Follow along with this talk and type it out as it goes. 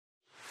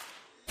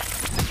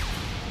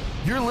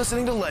You're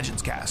listening to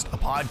Legends Cast, a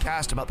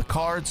podcast about the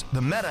cards,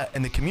 the meta,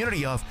 and the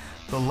community of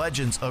the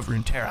Legends of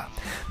Runeterra.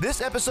 This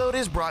episode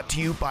is brought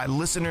to you by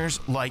listeners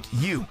like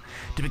you.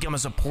 To become a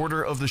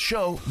supporter of the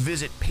show,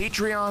 visit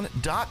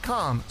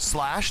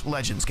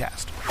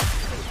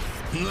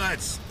patreon.com/legendscast.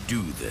 Let's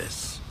do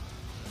this.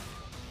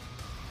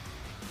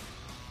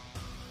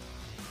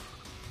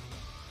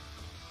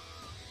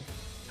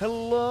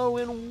 Hello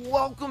and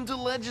welcome to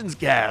Legends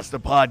Cast, a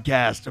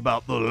podcast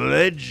about the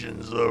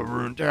legends of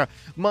Runeterra.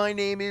 My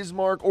name is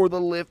Mark, or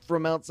the Lift,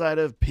 from outside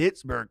of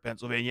Pittsburgh,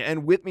 Pennsylvania,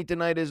 and with me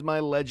tonight is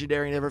my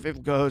legendary and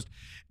ever-faithful co-host,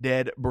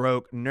 Dead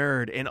Broke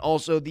Nerd, and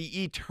also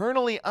the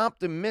eternally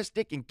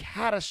optimistic and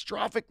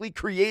catastrophically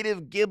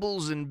creative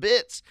Gibbles and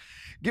Bits.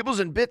 Gibbles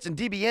and Bits and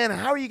DBN,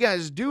 how are you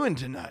guys doing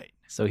tonight?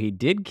 So he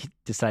did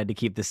decide to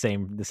keep the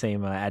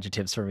same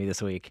adjectives for me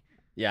this week.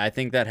 Yeah, I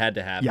think that had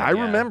to happen. Yeah, I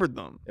remembered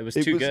them. It was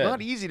too good. It was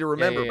not easy to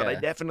remember, Yeah. but I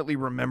definitely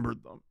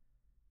remembered them.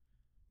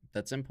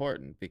 That's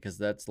important because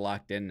that's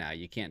locked in now.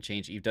 You can't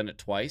change. You've done it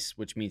twice,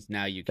 which means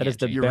now you That can't is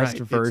the change. You're best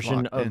right, it's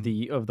version locked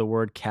of the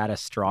word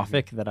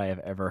catastrophic that I have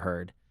ever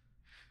heard.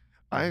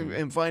 I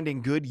am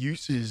finding good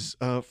uses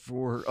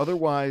for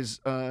otherwise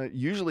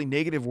usually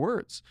negative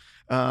words.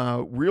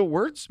 Real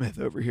wordsmith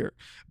over here.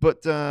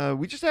 But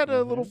we just had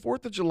a little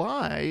 4th of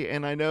July,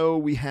 and I know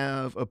we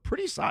have a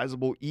pretty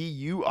sizable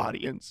EU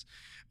audience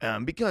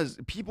because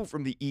people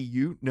from the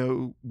EU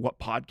know what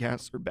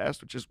podcasts are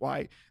best, which is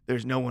why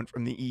there's no one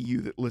from the EU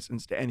that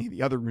listens to any of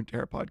the other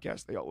Runeterra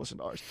podcasts. They all listen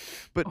to ours.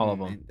 But All of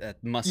them.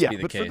 That must yeah, be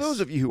the but case. for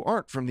those of you who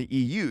aren't from the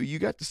EU, you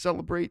got to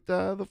celebrate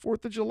the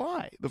 4th of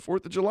July. The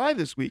 4th of July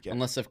this weekend.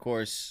 Unless, of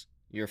course,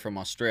 you're from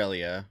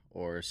Australia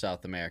or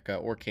South America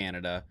or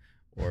Canada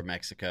or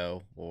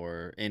Mexico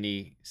or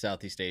any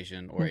Southeast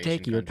Asian or Asian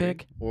Take your country,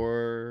 pick.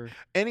 or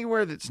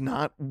Anywhere that's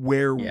not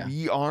where Yeah.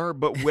 we are,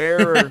 but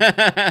where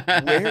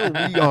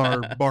we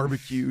are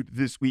barbecued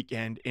this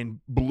weekend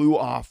and blew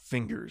off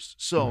fingers.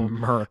 So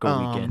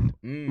Miracle weekend.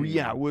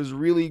 yeah, it was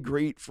really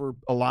great for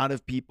a lot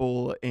of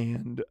people,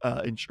 and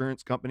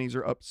insurance companies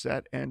are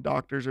upset and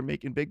doctors are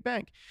making big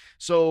bank.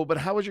 So, but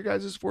how was your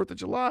guys' 4th of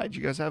July? Did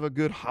you guys have a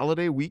good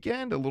holiday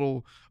weekend? A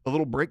little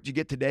break? Did you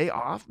get today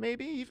off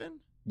maybe even?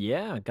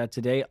 Yeah, got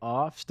today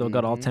off. Still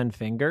got all 10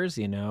 fingers.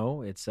 You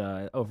know, it's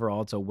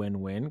overall it's a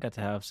win-win. Got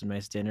to have some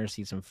nice dinner,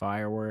 see some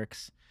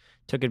fireworks.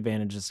 Took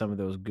advantage of some of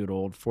those good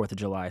old 4th of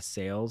July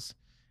sales.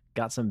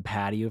 Got some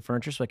patio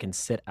furniture so I can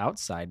sit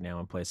outside now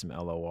and play some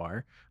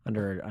LOR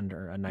under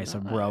a nice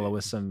umbrella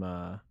with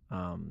some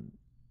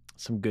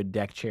good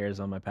deck chairs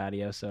on my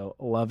patio. So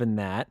loving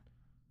that.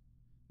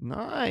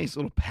 Nice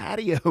little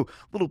patio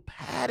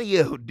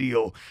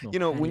deal. You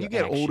know, when you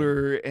get action.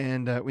 older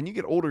and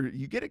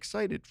you get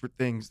excited for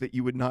things that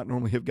you would not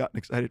normally have gotten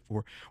excited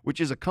for, which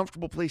is a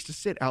comfortable place to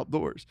sit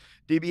outdoors.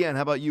 DBN,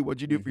 how about you?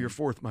 What'd you do for your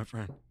 4th, my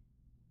friend?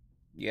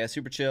 Yeah,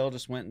 super chill.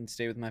 Just went and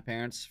stayed with my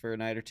parents for a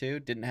night or two.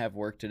 Didn't have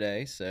work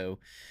today, so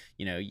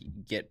you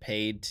get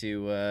paid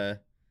to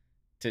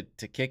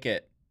kick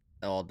it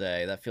all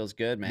day. That feels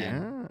good,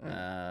 man.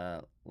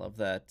 Yeah. Love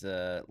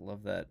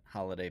that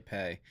holiday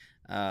pay.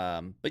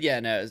 But yeah,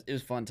 no, it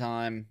was a fun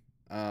time.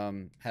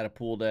 Had a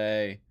pool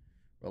day,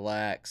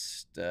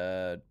 relaxed,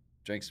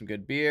 drank some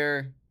good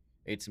beer,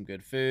 ate some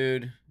good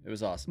food. It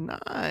was awesome.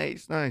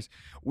 Nice.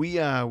 We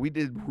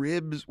did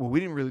ribs. Well, we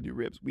didn't really do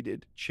ribs. We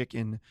did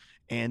chicken,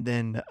 and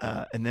then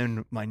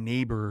my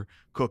neighbor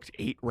cooked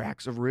 8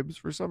 racks of ribs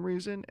for some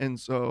reason, and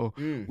so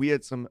we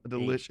had some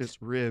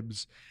delicious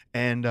ribs.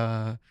 And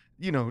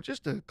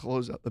just to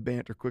close out the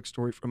banter, quick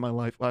story from my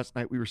life. Last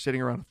night we were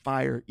sitting around a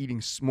fire eating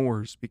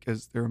s'mores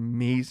because they're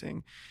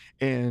amazing,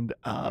 and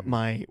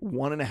my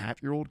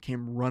 1.5-year-old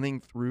came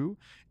running through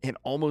and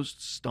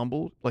almost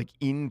stumbled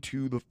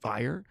into the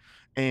fire.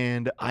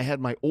 And I had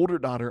my older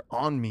daughter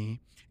on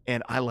me,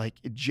 and I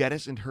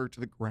jettisoned her to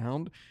the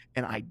ground,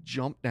 and I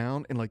jumped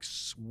down and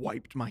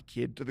swiped my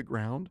kid to the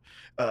ground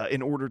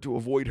in order to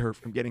avoid her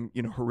from getting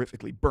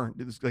horrifically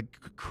burned. It was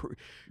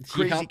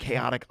crazy,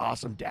 chaotic,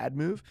 awesome dad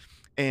move.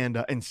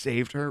 And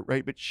saved her,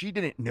 right? But she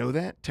didn't know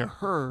that. To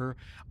her,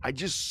 I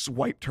just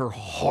swiped her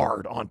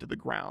hard onto the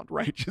ground,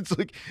 right? It's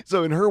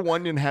so in her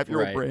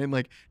 1.5-year-old Right.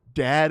 brain,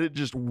 Dad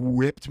just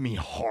whipped me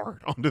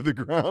hard onto the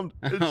ground.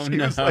 Oh, She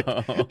was no.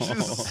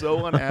 just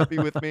so unhappy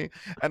with me.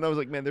 And I was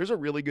like, man, there's a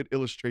really good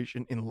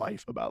illustration in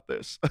life about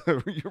this.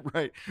 You're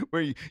right.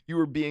 Where you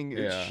were being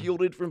Yeah.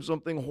 shielded from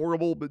something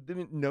horrible, but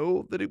didn't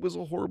know that it was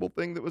a horrible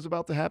thing that was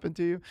about to happen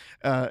to you.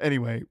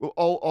 Anyway, well,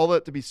 all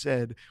that to be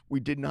said,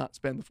 we did not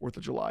spend the 4th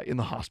of July in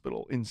the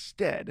hospital.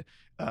 Instead,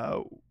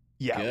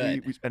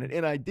 Good. we spent it.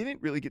 And I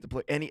didn't really get to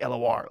play any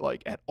LOR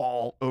at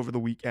all over the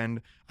weekend.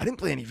 I didn't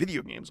play any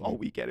video games all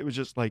weekend. It was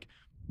just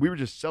we were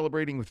just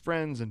celebrating with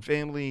friends and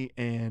family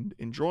and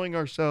enjoying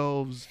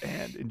ourselves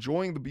and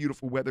enjoying the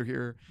beautiful weather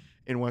here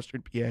in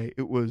Western PA.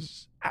 It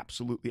was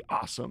absolutely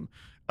awesome.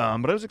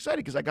 But I was excited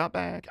because I got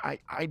back.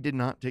 I did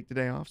not take the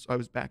day off, so I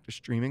was back to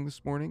streaming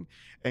this morning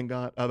and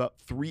got about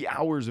 3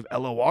 hours of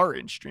LOR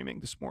in streaming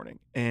this morning.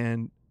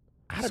 And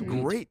I had a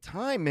Sweet. great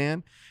time,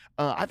 man.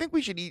 I think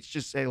we should each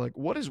just say,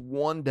 what is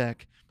one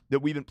deck that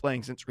we've been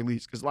playing since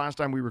release. Because last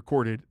time we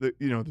recorded,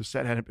 the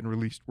set hadn't been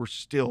released. We're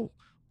still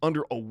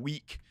under a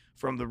week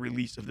from the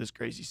release of this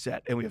crazy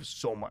set, and we have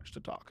so much to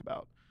talk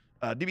about.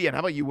 DBN, how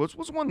about you? What's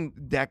one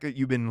deck that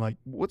you've been like?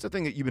 What's the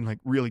thing that you've been like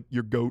really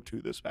your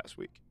go-to this past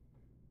week?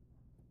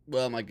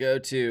 Well, my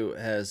go-to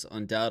has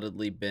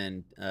undoubtedly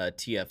been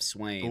TF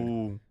Swain,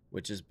 Ooh.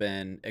 which has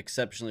been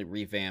exceptionally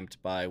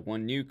revamped by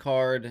one new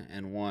card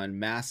and one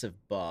massive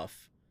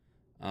buff.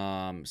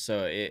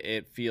 So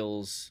it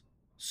feels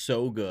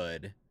so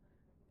good,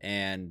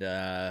 and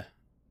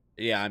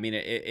yeah, I mean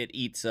it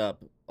eats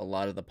up a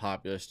lot of the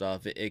popular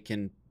stuff. It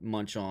can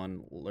munch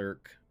on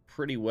Lurk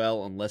pretty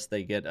well unless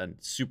they get a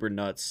super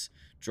nuts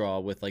draw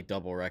with like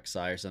double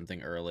Rek'Sai or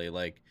something early.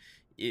 Like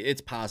it's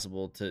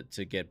possible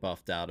to get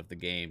buffed out of the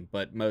game,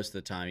 but most of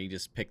the time you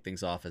just pick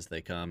things off as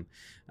they come.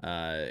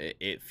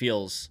 It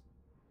feels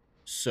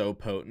so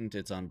potent,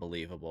 it's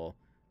unbelievable.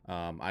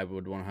 I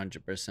would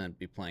 100%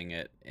 be playing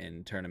it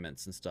in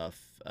tournaments and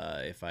stuff.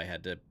 If I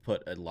had to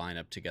put a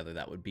lineup together,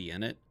 that would be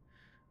in it.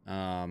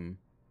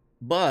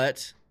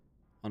 But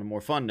on a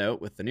more fun note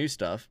with the new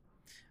stuff,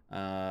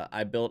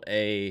 I built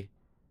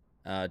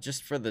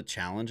just for the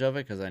challenge of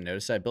it, because I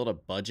noticed I built a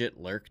budget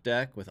Lurk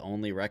deck with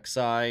only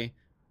Rek'Sai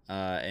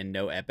and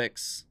no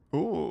epics.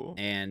 Ooh.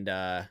 And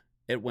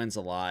it wins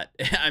a lot.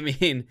 I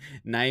mean,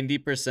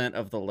 90%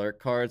 of the Lurk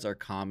cards are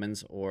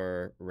commons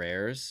or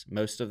rares.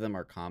 Most of them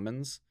are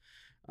commons.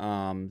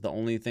 The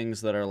only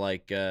things that are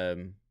like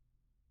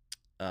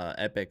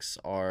epics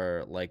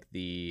are like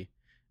the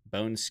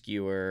Bone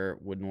Skewer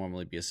would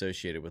normally be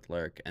associated with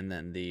Lurk, and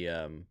then the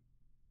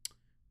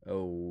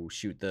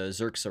the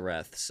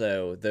Xerxareth.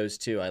 So those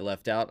two I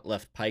left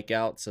Pike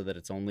out so that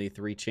it's only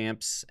 3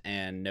 champs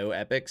and no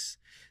epics.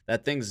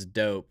 That thing's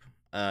dope.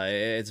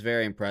 It's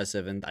very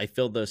impressive, and I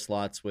filled those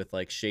slots with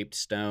like Shaped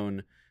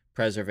Stone,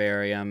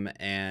 Preservarium,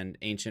 and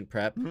Ancient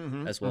Prep,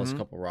 as well as a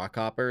couple Rock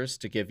Hoppers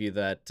to give you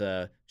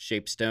that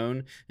Shaped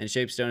Stone. And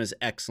Shaped Stone is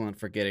excellent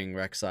for getting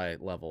Rek'Sai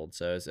leveled,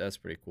 so that's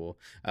pretty cool.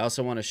 I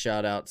also want to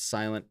shout out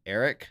Silent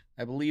Eric,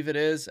 I believe it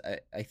is.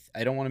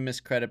 I don't want to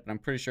miscredit, but I'm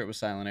pretty sure it was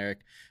Silent Eric,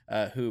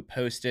 who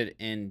posted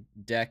in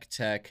Deck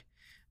Tech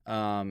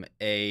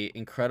a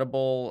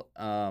incredible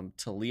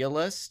Talia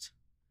list.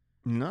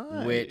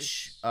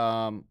 Nice.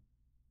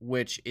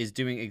 Which is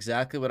doing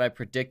exactly what I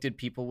predicted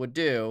people would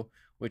do,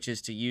 which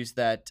is to use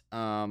that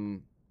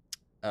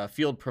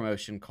field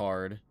promotion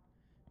card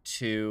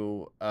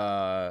to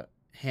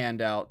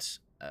hand out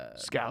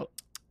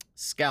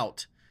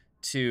Scout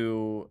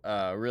to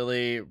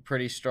really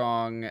pretty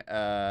strong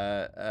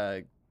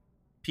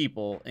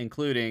people,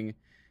 including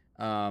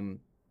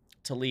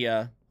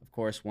Talia, of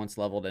course, once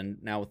leveled,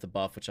 and now with the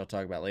buff, which I'll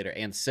talk about later,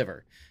 and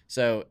Sivir.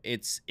 So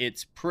it's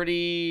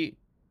pretty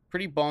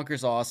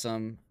bonkers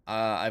awesome.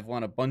 I've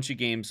won a bunch of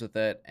games with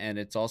it, and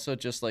it's also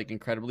just like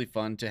incredibly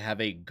fun to have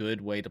a good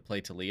way to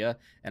play Talia.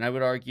 And I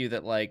would argue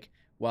that like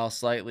while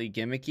slightly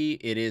gimmicky,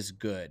 it is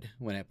good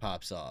when it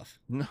pops off.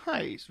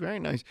 Nice, very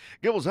nice.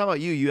 Gibbles, how about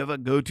you? You have a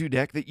go-to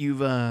deck that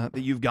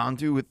you've gone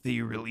through with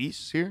the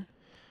release here?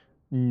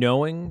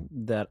 Knowing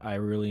that I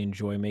really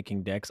enjoy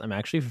making decks, I'm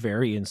actually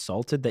very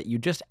insulted that you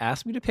just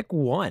asked me to pick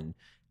one.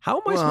 How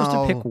am I supposed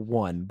to pick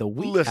one the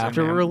week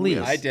after release?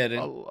 I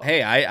didn't.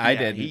 Hey, I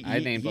didn't. I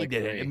named like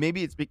did 3. it.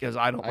 Maybe it's because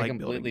I don't like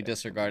completely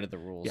disregarded the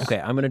rules. Okay,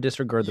 I'm going to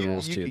disregard the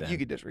rules too. You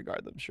could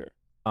disregard them, sure.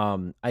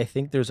 I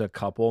think there's a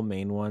couple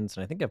main ones,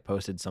 and I think I've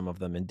posted some of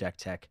them in Deck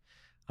Tech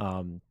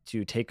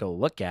to take a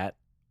look at.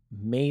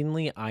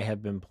 Mainly, I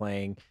have been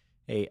playing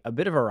a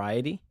bit of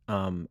variety.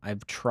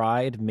 I've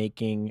tried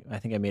making, I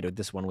think I made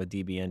this one with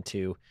DBN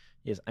too,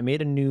 is I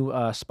made a new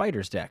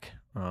Spiders deck.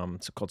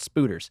 It's called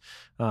Spooters.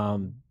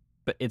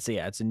 But it's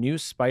a new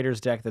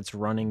Spiders deck that's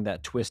running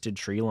that Twisted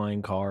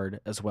Treeline card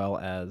as well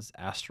as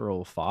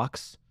Astral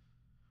Fox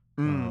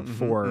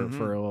for a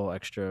little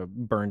extra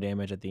burn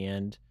damage at the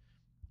end.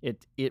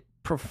 It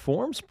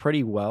performs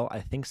pretty well. I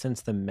think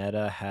since the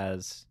meta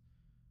has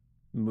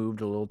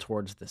moved a little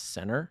towards the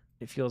center,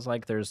 it feels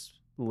like there's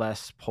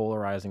less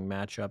polarizing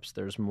matchups.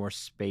 There's more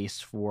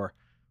space for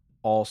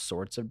all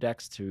sorts of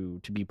decks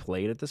to be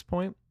played at this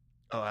point.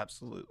 Oh,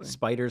 absolutely.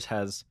 Spiders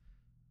has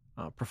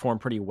performed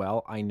pretty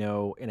well. I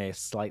know in a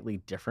slightly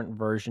different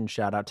version,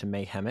 shout out to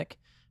Mayhemic.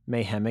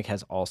 Mayhemic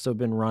has also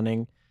been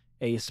running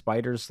a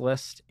Spiders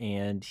list,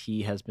 and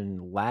he has been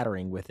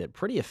laddering with it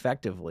pretty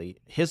effectively.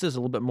 His is a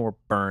little bit more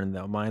burn,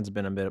 though. Mine's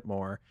been a bit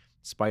more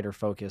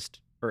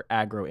spider-focused or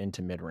aggro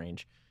into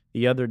mid-range.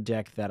 The other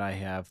deck that I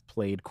have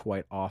played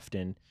quite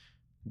often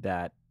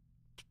that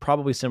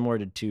probably similar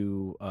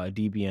to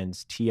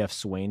DBN's TF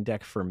Swain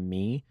deck for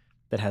me,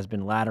 that has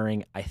been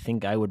laddering. I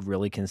think I would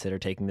really consider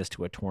taking this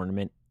to a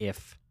tournament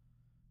if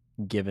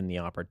given the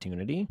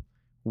opportunity.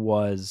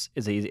 Is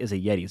a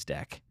Yetis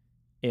deck.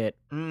 It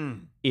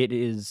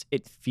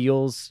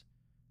feels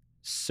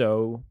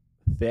so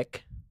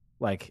thick,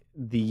 like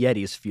the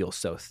Yetis feel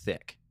so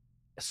thick,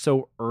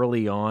 so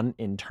early on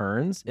in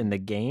turns in the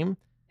game.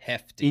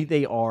 Hefty.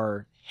 They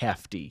are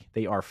hefty.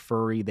 They are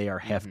furry. They are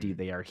hefty.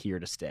 They are here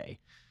to stay.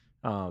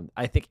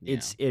 I think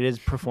it is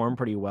performed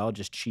pretty well,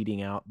 just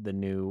cheating out the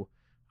new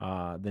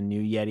the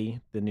new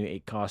Yeti, the new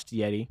 8-cost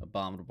Yeti.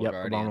 Abominable Yep,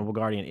 Guardian. Abominable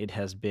Guardian. It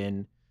has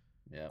been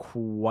Yep.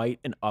 quite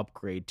an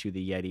upgrade to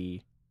the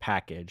Yeti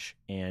package,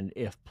 and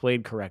if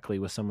played correctly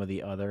with some of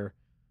the other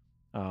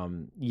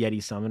Yeti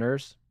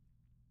summoners,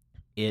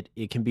 it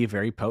can be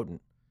very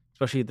potent.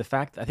 Especially the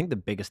fact, I think the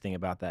biggest thing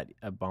about that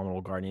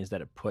Abominable Guardian is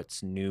that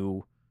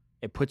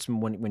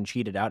when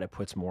cheated out, it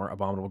puts more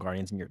Abominable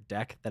Guardians in your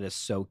deck. That is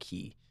so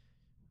key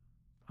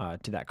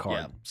to that card.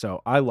 Yeah.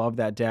 So I love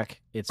that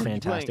deck. It's Are you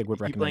fantastic. Would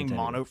you recommend playing it to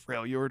anybody. mono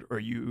Freljord,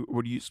 or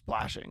what are you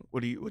splashing?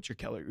 What's your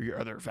color? Your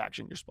other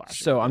faction you're splashing?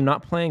 So I'm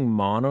not playing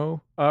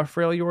mono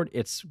Freljord.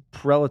 It's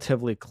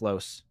relatively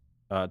close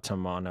to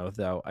mono,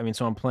 though. I mean,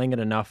 so I'm playing it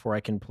enough where I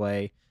can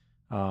play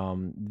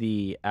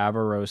the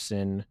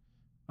Avarosan,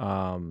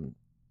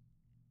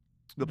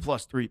 the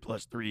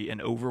 +3/+3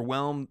 and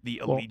overwhelm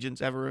the Well- Allegiance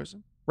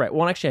Avarosan. right.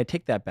 Well, actually, I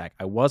take that back.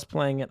 I was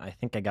playing it. I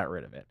think I got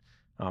rid of it.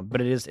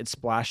 But it's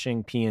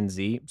splashing P and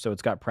Z, so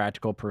it's got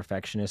Practical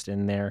Perfectionist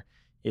in there.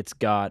 It's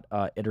got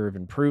Iterative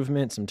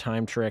Improvement, some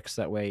time tricks.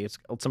 That way, it's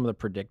some of the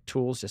predict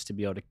tools just to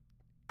be able to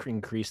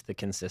increase the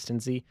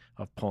consistency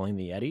of pulling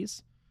the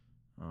Yetis,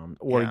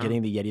 or Yeah.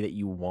 getting the Yeti that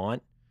you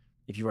want.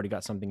 If you've already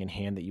got something in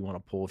hand that you want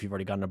to pull, if you've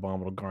already got an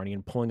Abominable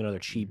Guardian, pulling another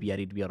cheap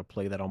Yeti to be able to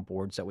play that on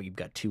board, so that way you've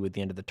got 2 at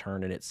the end of the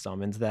turn and it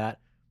summons that.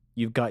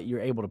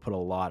 You're able to put a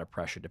lot of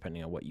pressure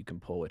depending on what you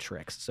can pull with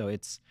tricks. So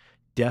it's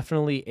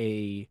definitely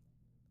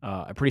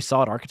a pretty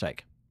solid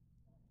archetype.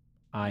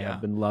 I Yeah.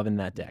 have been loving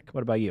that deck.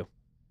 What about you?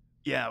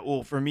 Yeah,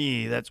 well, for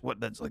me, that's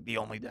like the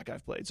only deck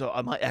I've played. So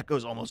my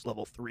Echo's almost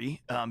level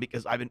 3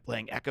 because I've been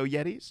playing Echo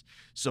Yetis.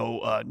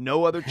 So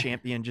no other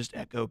champion, just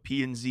Echo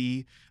P and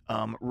Z,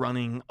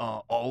 running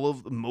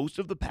most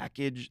of the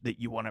package that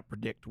you want to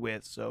predict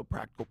with. So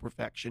Practical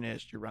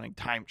Perfectionist, you're running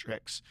time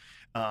tricks,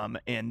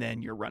 and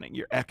then you're running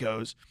your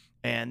Echoes,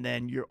 and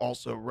then you're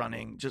also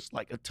running just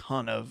like a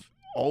ton of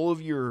all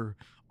of your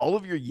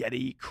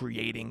Yeti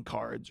creating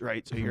cards,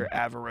 right? So your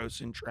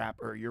Avarosan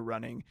Trapper, you're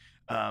running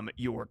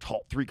your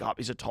 3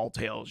 copies of Tall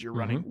Tales. You're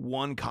running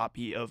 1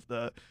 copy of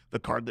the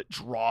card that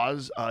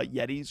draws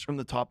Yetis from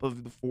the top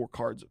of the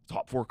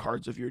top 4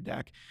 cards of your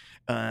deck.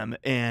 And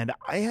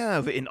I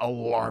have an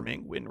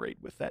alarming win rate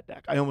with that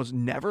deck. I almost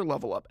never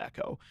level up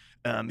Echo.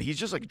 He's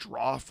just like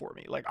draw for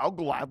me. Like I'll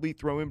gladly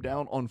throw him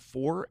down on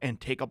 4 and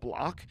take a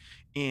block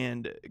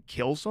and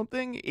kill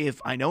something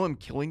if I know I'm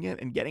killing it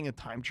and getting a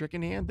time trick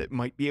in hand that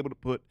might be able to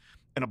put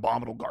an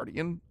Abominable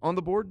Guardian on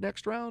the board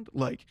next round.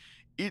 Like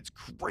it's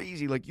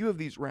crazy. Like you have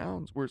these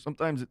rounds where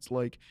sometimes it's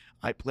like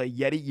I play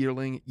Yeti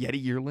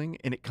Yearling,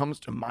 and it comes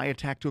to my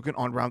attack token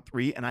on round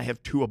 3, and I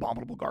have 2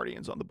 Abominable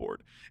Guardians on the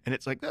board, and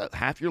it's like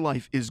half your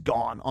life is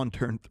gone on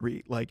turn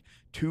 3. Like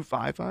 2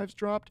 5/5s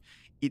dropped.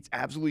 It's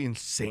absolutely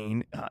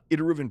insane.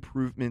 Iterative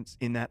improvements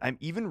in that. I'm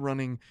even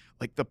running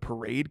like the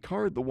Parade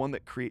card, the one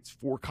that creates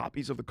 4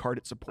 copies of the card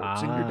it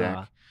supports in your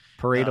deck.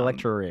 Parade Um,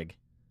 Electro Rig.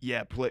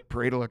 Yeah,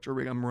 Parade Electro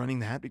Rig. I'm running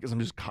that because I'm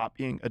just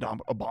copying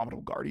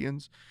Abominable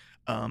Guardians.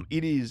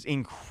 It is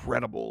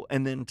incredible.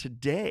 And then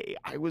today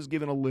I was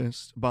given a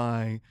list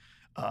by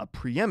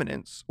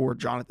Preeminence or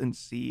Jonathan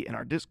C in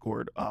our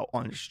Discord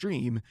on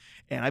stream,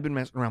 and I've been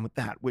messing around with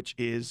that, which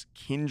is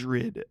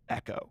Kindred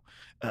Echo,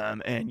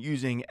 and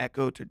using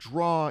Echo to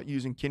draw,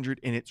 using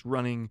Kindred, and it's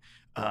running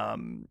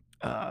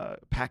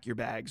Pack Your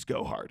Bags,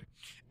 Go Hard.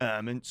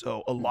 And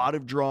so a lot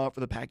of draw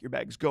for the Pack Your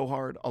Bags, Go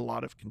Hard, a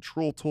lot of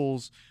control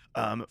tools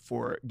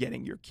for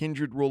getting your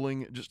Kindred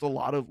rolling, just a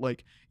lot of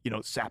like,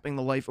 sapping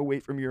the life away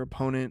from your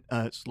opponent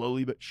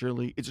slowly but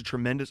surely. It's a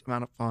tremendous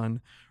amount of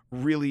fun.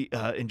 Really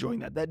enjoying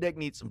that. That deck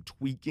needs some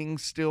tweaking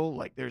still.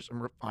 Like there's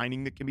some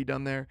refining that can be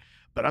done there.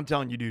 But I'm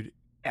telling you, dude,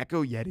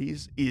 Echo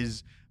Yetis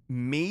is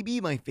maybe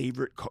my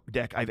favorite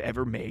deck I've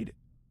ever made.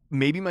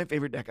 Maybe my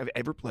favorite deck I've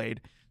ever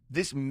played.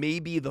 This may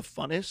be the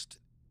funnest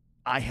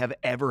I have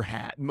ever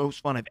had,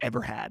 most fun I've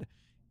ever had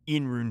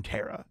in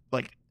Runeterra.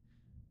 Like,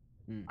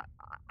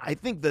 I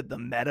think that the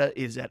meta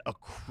is at a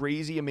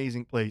crazy,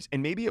 amazing place,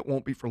 and maybe it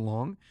won't be for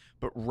long,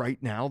 but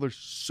right now there's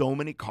so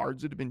many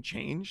cards that have been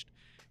changed.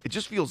 It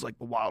just feels like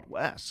the Wild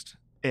West,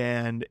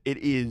 and it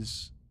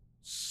is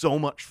so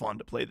much fun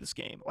to play this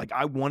game. Like,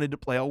 I wanted to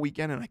play all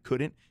weekend, and I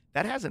couldn't.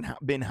 That hasn't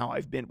been how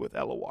I've been with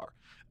LOR.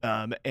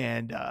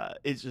 And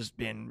it's just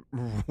been,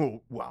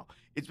 wow,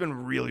 it's been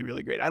really,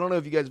 really great. I don't know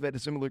if you guys have had a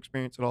similar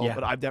experience at all, Yeah.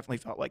 but I've definitely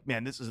felt like,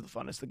 man, this is the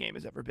funnest the game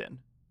has ever been.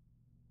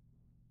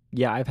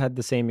 Yeah, I've had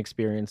the same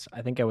experience.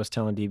 I think I was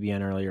telling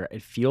DBN earlier,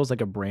 it feels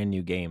like a brand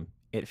new game.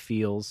 It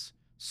feels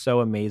so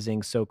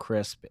amazing, so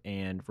crisp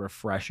and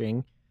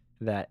refreshing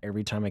that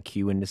every time I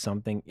queue into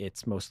something,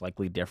 it's most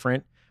likely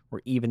different.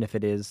 Or even if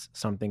it is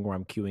something where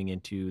I'm queuing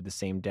into the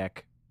same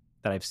deck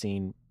that I've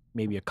seen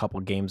maybe a couple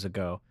games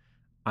ago,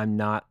 I'm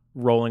not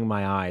rolling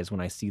my eyes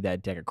when I see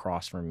that deck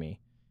across from me.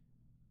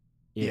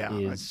 It Yeah, I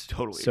is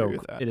totally so agree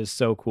with that. it is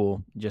so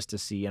cool just to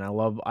see, and I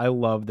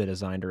love the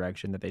design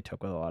direction that they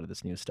took with a lot of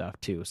this new stuff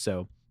too.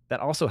 So that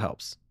also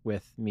helps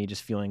with me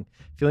just feeling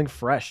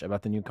fresh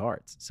about the new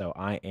cards. So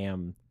I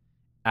am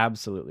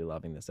Absolutely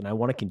loving this, and I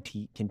want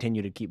to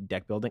continue to keep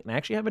deck building. And I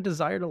actually have a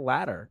desire to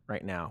ladder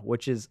right now,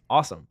 which is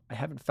awesome. I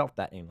haven't felt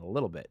that in a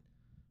little bit.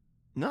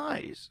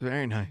 Nice.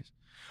 Very nice.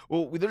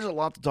 Well, there's a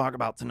lot to talk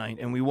about tonight,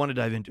 and we want to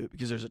dive into it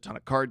because there's a ton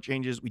of card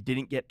changes. We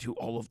didn't get to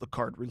all of the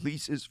card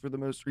releases for the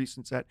most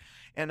recent set,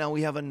 and now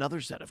we have another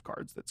set of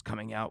cards that's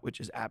coming out, which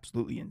is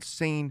absolutely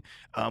insane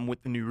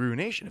with the new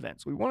Ruination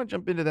event. So we want to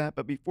jump into that,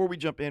 but before we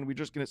jump in, we're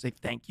just going to say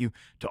thank you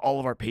to all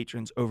of our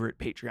patrons over at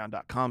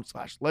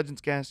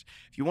patreon.com/legendscast.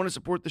 If you want to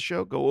support the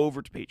show, go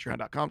over to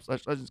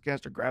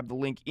patreon.com/legendscast or grab the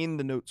link in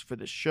the notes for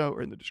this show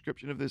or in the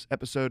description of this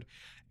episode,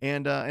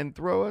 and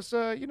throw us,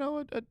 a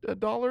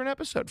 $1 an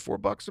episode,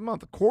 $4 a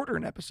month, a quarter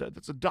an episode.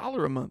 That's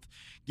 $1 a month.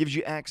 Gives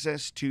you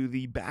access to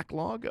the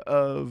backlog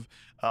of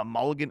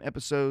Mulligan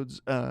episodes,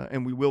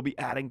 and we will be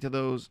adding to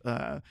those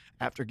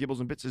after Gibbles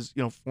and Bits is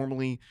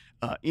formally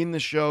in the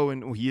show,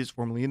 and he is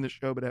formally in the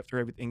show. But after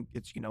everything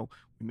gets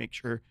we make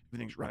sure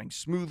everything's running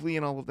smoothly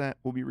and all of that,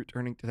 we'll be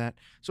returning to that.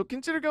 So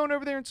consider going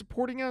over there and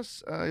supporting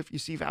us. If you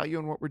see value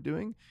in what we're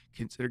doing,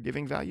 consider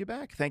giving value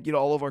back. Thank you to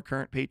all of our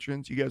current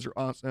patrons. You guys are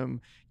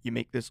awesome. You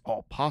make this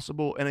all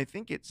possible. And I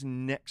think it's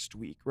next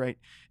week, right?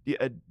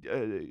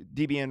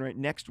 DBN, right?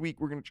 Next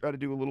week, we're going to try to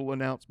do a little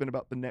announcement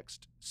about the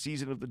next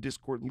season of the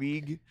Discord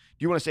League. Do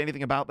you want to say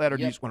anything about that, or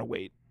do you just want to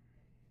wait?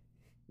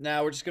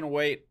 No, we're just going to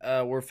wait.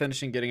 We're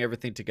finishing getting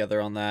everything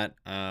together on that.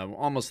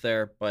 Almost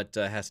there, but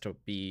has to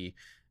be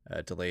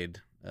delayed,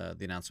 the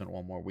announcement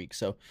one more week.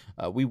 So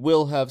we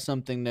will have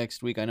something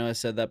next week. I know I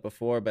said that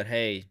before, but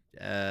hey,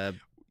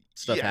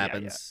 stuff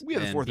happens. We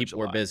have the 4th of people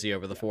July. were busy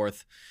over the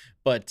 4th.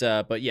 But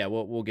yeah,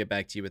 we'll get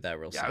back to you with that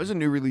real soon. Yeah, it was a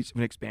new release of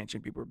an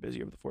expansion. People were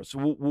busy over the 4th.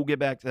 So we'll get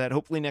back to that.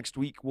 Hopefully next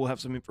week we'll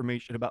have some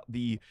information about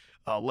the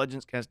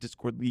Legends Cast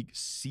Discord League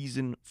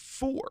Season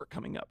 4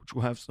 coming up, which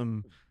will have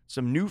some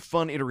new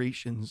fun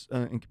iterations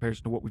in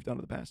comparison to what we've done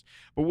in the past.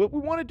 But what we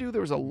want to do, there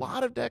was a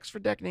lot of decks for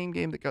Deck Name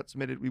Game that got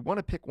submitted. We want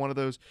to pick one of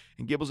those,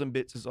 and Gibbles and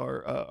Bits is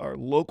our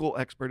local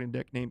expert in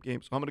Deck Name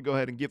Game. So I'm going to go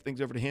ahead and give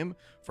things over to him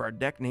for our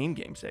Deck Name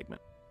Game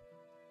segment.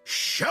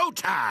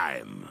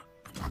 Showtime!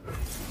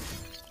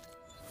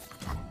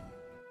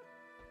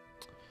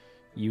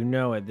 You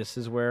know it. This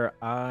is where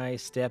I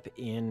step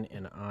in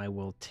and I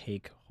will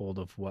take hold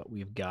of what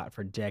we've got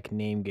for Deck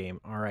Name Game.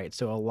 All right,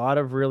 so a lot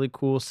of really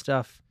cool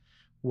stuff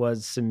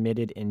was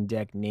submitted in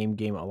Deck Name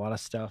Game. A lot of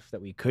stuff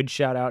that we could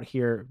shout out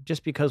here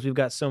just because we've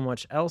got so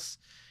much else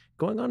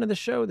going on in the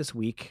show this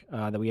week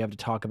that we have to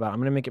talk about. I'm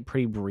going to make it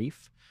pretty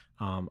brief.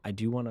 I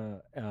do want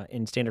to,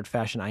 in standard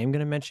fashion, I am going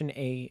to mention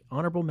a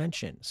honorable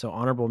mention. So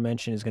honorable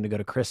mention is going to go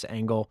to Chris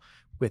Engel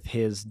with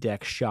his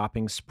deck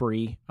Shopping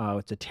Spree.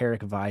 It's a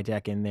Tarek Vi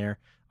deck in there.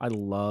 I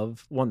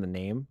love, the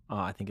name.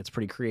 I think it's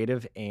pretty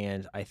creative,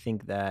 and I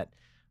think that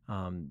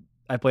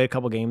I played a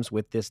couple games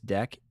with this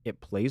deck.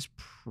 It plays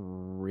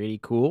pretty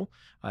cool.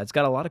 It's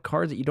got a lot of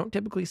cards that you don't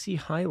typically see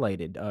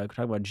highlighted. We're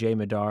talking about Jay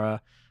Medarda,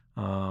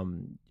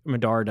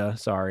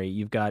 sorry.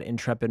 You've got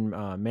Intrepid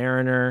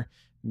Mariner,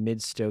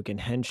 Midstoke,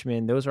 and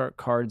Henchman. Those are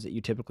cards that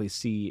you typically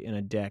see in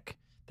a deck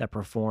that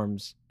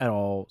performs at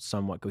all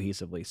somewhat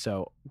cohesively.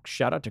 So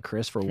shout out to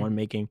Chris for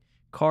making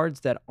cards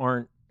that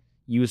aren't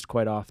used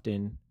quite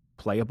often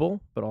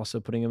playable, but also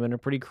putting them in a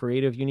pretty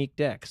creative, unique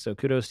deck. So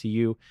kudos to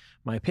you.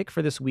 My pick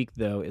for this week,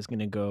 though, is going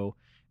to go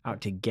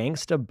out to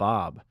Gangsta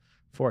Bob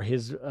for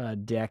his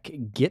deck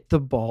Get the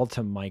Ball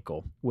to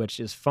Michael, which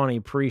is funny.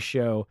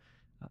 Pre-show,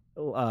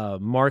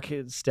 Mark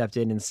stepped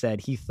in and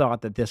said he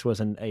thought that this was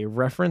a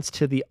reference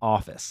to The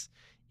Office.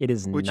 It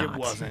is Which not.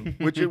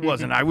 Which it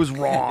wasn't. I was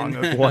wrong.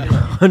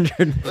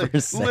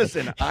 100%.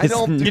 Listen, I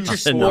don't get your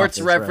sports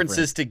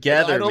references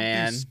together, I don't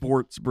man. do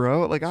sports,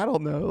 bro. Like, I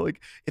don't know.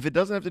 Like, if it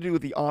doesn't have to do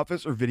with The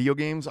Office or video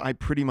games, I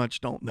pretty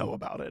much don't know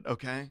about it.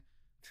 Okay.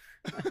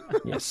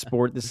 Yeah,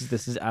 sport. This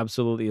is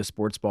absolutely a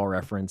sports ball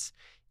reference.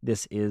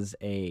 This is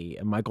a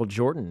Michael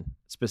Jordan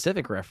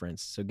specific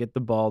reference. So get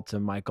the ball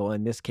to Michael.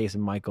 In this case,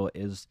 Michael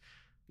is.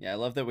 Yeah, I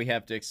love that we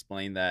have to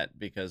explain that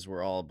because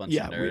we're all a bunch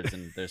of nerds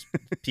and there's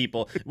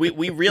people.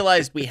 We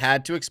realized we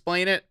had to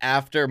explain it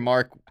after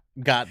Mark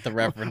got the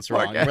reference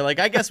wrong. We're like,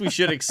 I guess we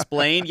should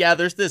explain. Yeah,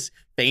 there's this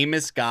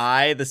famous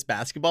guy, this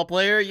basketball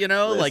player,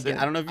 Listen, like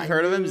I don't know if you've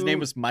heard of him. His name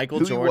was Michael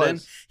Jordan.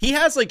 He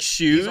has like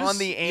shoes. He's on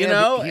the and,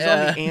 he's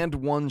on the and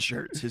one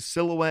shirts. His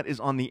silhouette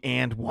is on the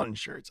and one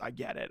shirts. I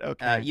get it.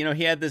 Okay.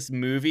 He had this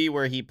movie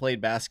where he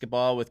played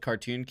basketball with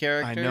cartoon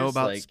characters. I know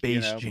about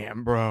Space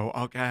Jam, bro.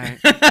 Okay.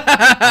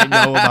 I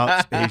know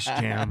about Space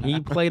Jam. He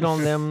played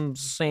on them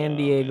San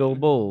Diego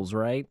Bulls,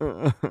 right?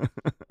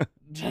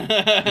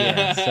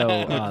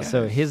 Yeah,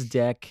 so his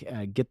deck,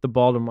 Get the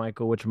Ball to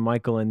Michael, which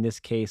Michael in this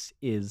case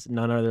is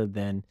none other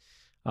than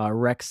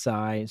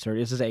Rek'Sai. So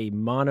this is a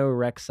mono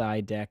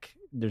Rek'Sai deck.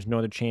 There's no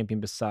other champion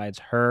besides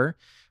her,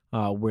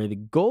 where the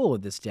goal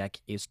of this deck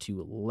is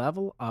to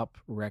level up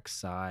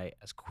Rek'Sai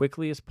as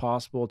quickly as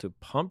possible, to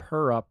pump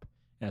her up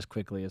as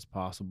quickly as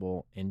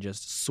possible, and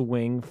just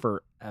swing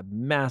for a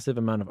massive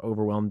amount of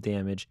overwhelm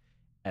damage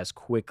as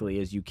quickly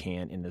as you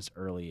can and as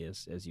early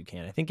as you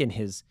can. I think in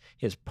his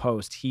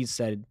post, he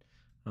said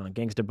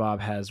Gangsta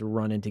Bob has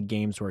run into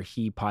games where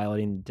he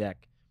piloting the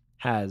deck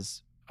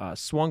has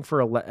swung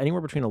for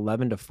anywhere between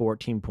 11 to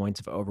 14 points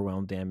of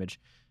overwhelm damage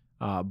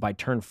by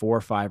turn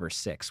 4, 5, or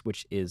 6,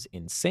 which is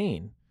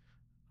insane.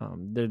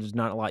 There's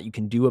not a lot you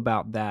can do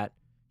about that.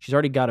 She's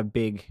already got a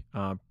big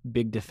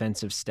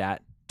defensive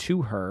stat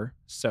to her,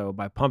 so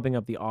by pumping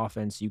up the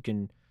offense, you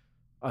can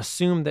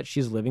assume that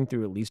she's living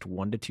through at least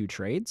 1 to 2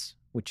 trades,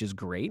 which is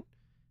great.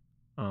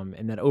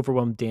 And that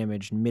overwhelm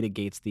damage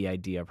mitigates the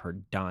idea of her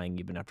dying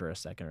even after a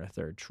second or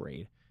third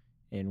trade.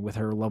 And with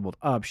her leveled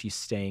up, she's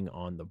staying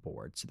on the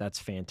board. So that's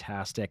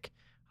fantastic.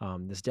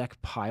 This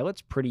deck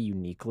pilots pretty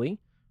uniquely.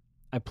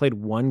 I played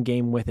one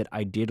game with it.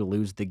 I did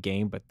lose the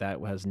game, but that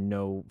was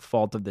no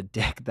fault of the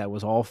deck. That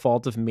was all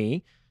fault of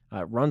me.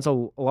 Runs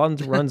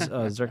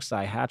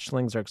Xerxai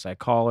Hatchling, Xerxai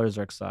Caller,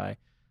 Xerxai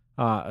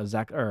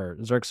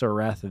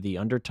Xerxareth, the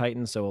Under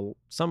Titan. So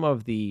some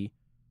of the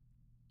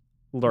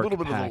Lurk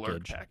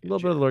package. A little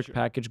bit of the Lurk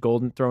package.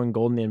 Throwing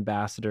Golden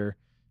Ambassador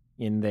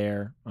in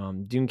there.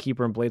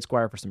 Dunekeeper and Blade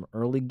Squire for some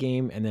early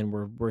game, and then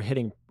we're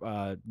hitting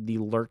the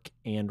Lurk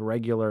and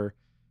regular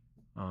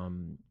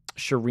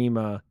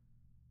Shurima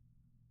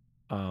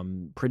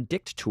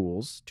predict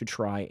tools to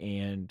try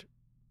and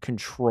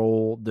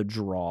control the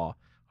draw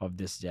of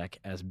this deck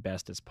as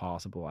best as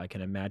possible. I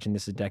can imagine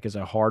this deck is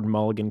a hard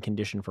mulligan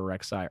condition for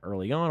Rek'Sai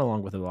early on,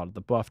 along with a lot of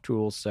the buff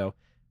tools. So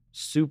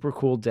super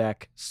cool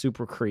deck,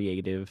 super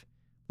creative.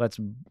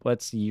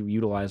 Let's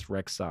utilize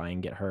Rek'Sai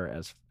and get her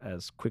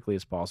as quickly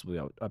as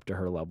possible up to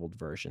her leveled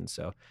version.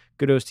 So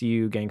kudos to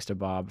you, Gangsta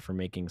Bob, for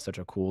making such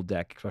a cool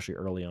deck, especially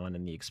early on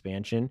in the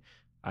expansion.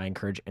 I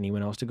encourage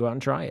anyone else to go out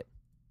and try it.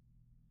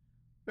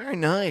 Very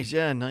nice.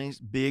 Yeah, nice,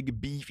 big,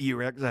 beefy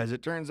Rek'Sai.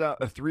 It turns out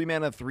a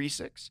 3-mana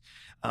 3/6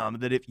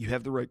 that if you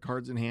have the right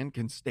cards in hand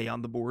can stay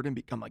on the board and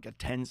become like a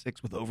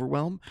 10/6 with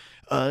Overwhelm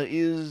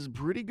is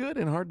pretty good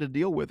and hard to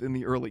deal with in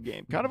the early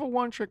game. Kind of a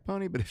one-trick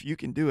pony, but if you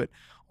can do it,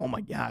 oh my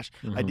gosh.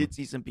 I did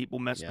see some people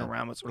messing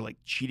around with sort of like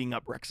cheating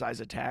up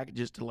Rek'Sai's attack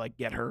just to like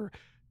get her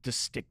to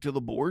stick to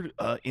the board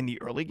in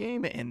the early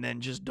game and then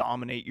just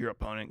dominate your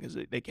opponent because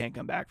they can't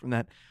come back from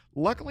that.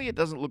 Luckily, it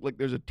doesn't look like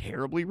there's a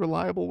terribly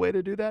reliable way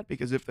to do that,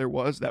 because if there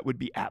was, that would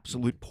be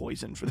absolute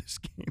poison for this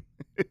game.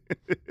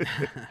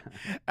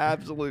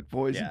 Absolute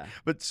poison,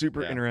 but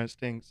super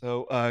interesting.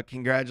 So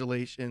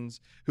congratulations.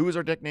 Who was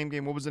our deck name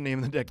game? What was the name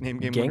of the deck name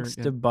game?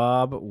 Gangsta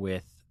Bob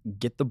with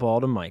Get the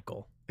Ball to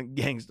Michael.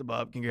 Gangsta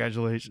Bob,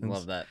 congratulations.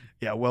 Love that.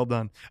 Yeah, well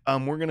done.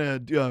 We're gonna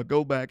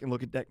go back and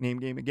look at deck name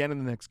game again in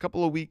the next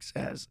couple of weeks,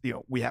 as you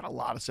know we had a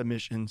lot of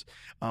submissions,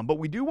 but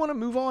we do want to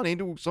move on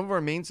into some of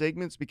our main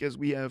segments because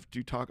we have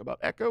to talk about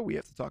Echo. We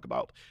have to talk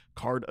about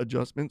card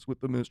adjustments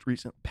with the most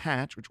recent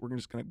patch, which we're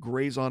just gonna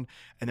graze on,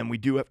 and then we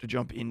do have to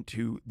jump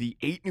into the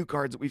 8 new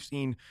cards that we've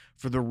seen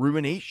for the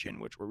Ruination,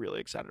 which we're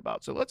really excited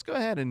about. So let's go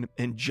ahead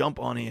and jump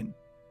on in.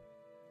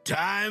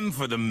 Time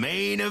for the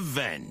main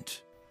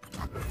event.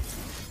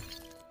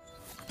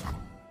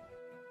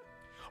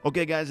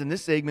 Okay, guys, in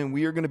this segment,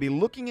 we are going to be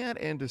looking at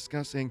and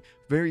discussing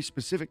very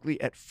specifically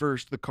at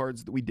first the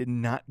cards that we did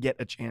not get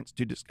a chance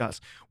to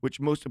discuss, which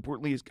most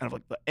importantly is kind of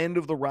like the end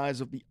of the rise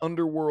of the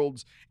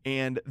Underworlds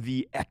and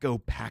the Echo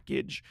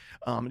package.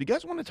 Do you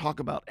guys want to talk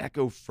about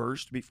Echo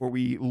first before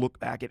we look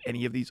back at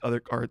any of these other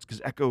cards? Because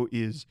Echo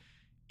is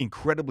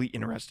incredibly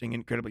interesting,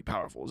 incredibly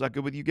powerful. Is that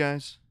good with you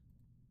guys?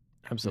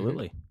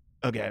 Absolutely.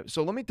 Okay,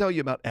 so let me tell you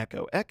about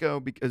Echo. Echo,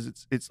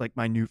 because it's like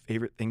my new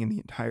favorite thing in the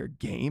entire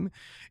game,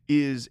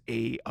 is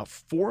a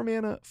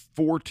 4-mana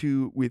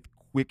 4/2 with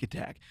quick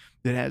attack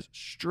that has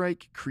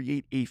strike,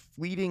 create a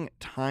fleeting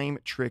time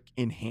trick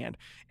in hand,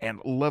 and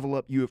level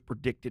up you have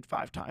predicted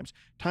 5 times.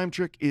 Time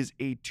trick is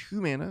a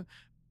 2-mana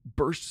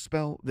burst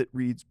spell that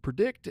reads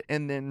predict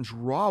and then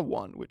draw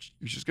 1, which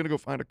you're just going to go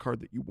find a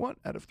card that you want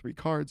out of 3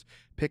 cards,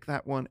 pick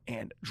that one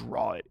and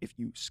draw it. If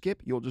you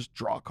skip, you'll just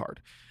draw a card,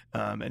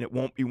 and it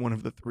won't be one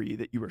of the 3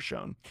 that you were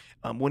shown.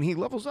 When he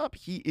levels up,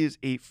 he is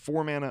a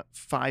 4-mana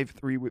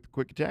 5/3 with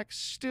quick attack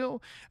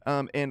still,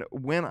 and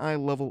when I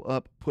level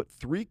up, put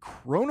 3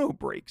 Chrono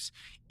Breaks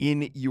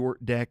in your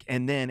deck,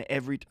 and then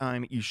every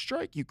time you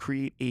strike, you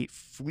create a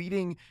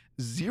fleeting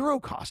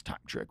 0-cost time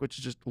trick, which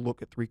is just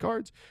look at 3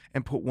 cards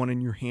and put 1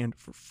 in your hand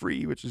for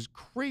free, which is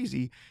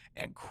crazy.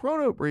 And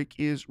Chrono Break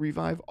is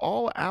revive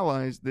all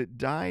allies that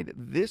died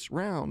this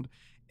round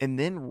and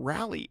then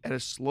rally at a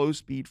slow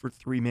speed for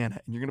 3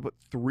 mana. And you're going to put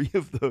 3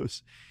 of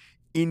those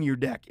in your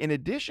deck. In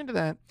addition to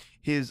that,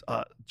 his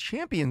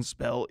champion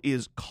spell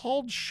is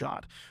Called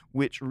Shot,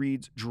 which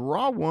reads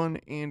draw 1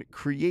 and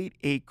create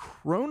a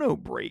Chrono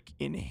Break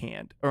in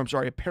hand. Or I'm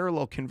sorry, a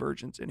Parallel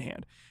Convergence in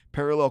hand.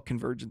 Parallel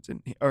Convergence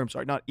in, or I'm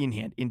sorry, not in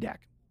hand, in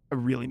deck. I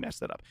really messed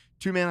that up.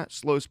 2 mana,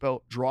 slow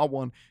spell, draw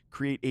 1,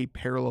 create a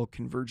Parallel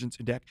Convergence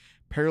in deck.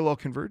 Parallel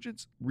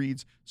Convergence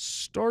reads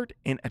start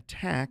an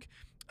attack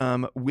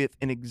with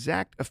an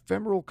exact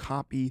ephemeral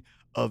copy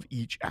of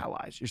each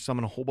ally. So you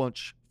summon a whole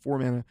bunch, 4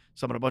 mana,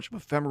 summon a bunch of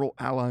ephemeral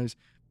allies.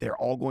 They're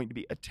all going to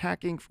be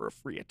attacking for a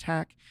free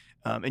attack.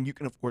 And you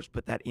can, of course,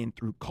 put that in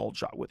through Called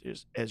Shot with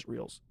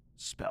Ezreal's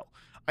spell.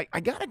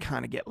 I gotta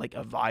kind of get like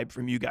a vibe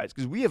from you guys,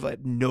 because we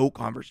have no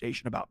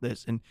conversation about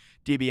this. And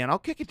DBN, I'll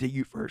kick it to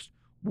you first.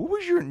 what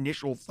was your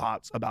initial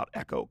thoughts about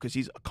Echo? Because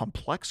he's a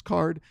complex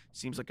card,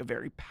 seems like a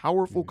very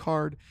powerful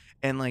card,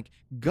 and like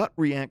gut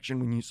reaction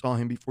when you saw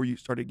him before you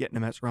started getting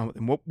to mess around with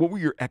him. What were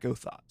your Echo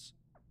thoughts?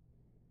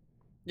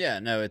 Yeah,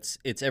 no, it's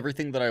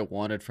everything that I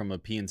wanted from a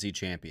PNZ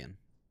champion.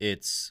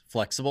 It's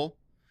flexible,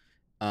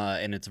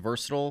 and it's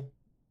versatile,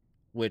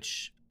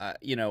 which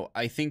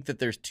I think that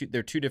they're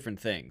two different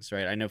things,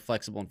 right? I know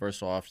flexible and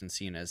versatile are often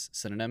seen as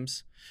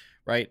synonyms,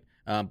 right?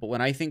 But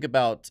when I think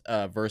about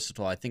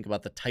versatile, I think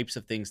about the types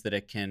of things that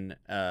it can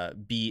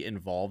be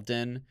involved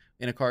in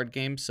a card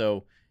game.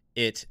 So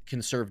it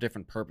can serve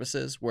different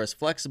purposes. Whereas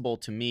flexible,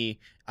 to me,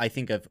 I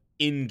think of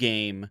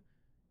in-game.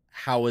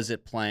 How is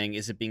it playing?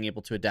 Is it being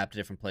able to adapt to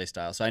different play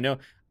styles? So I know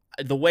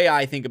the way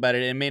I think about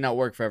it, it may not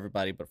work for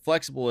everybody, but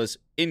flexible is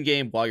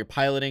in-game while you're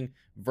piloting.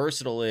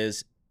 Versatile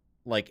is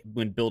like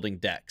when building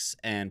decks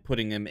and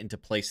putting them into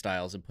play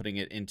styles and putting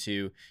it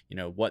into,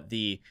 what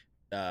the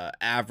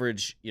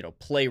average,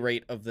 play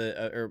rate of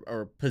the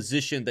or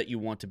position that you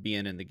want to be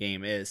in the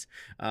game is.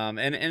 And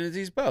it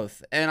is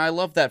both. And I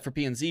love that for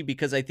PNZ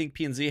because I think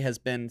PNZ has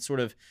been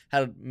sort of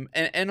had,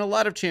 and a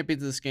lot of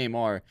champions of this game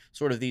are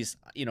sort of these,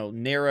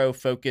 narrow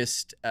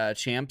focused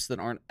champs that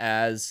aren't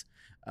as,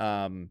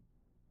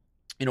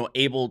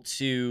 able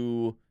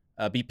to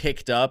be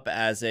picked up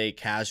as a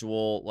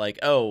casual, like,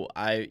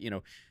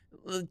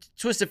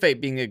 Twisted Fate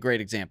being a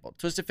great example.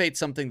 Twisted Fate's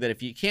something that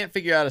if you can't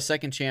figure out a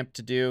second champ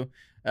to do,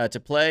 to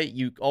play,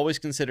 you always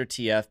consider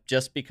TF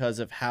just because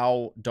of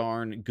how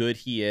darn good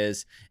he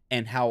is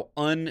and how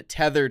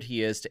untethered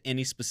he is to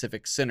any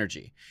specific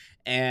synergy.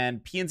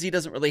 And PNZ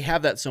doesn't really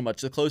have that so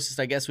much. The closest,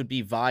 I guess, would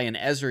be Vi and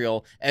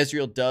Ezreal.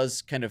 Ezreal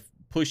does kind of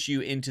push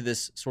you into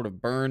this sort of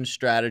burn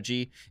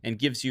strategy and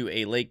gives you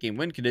a late game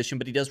win condition,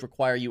 but he does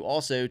require you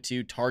also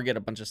to target a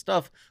bunch of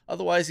stuff.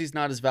 Otherwise, he's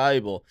not as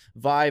valuable.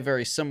 Vi,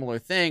 very similar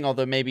thing,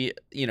 although maybe,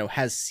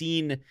 has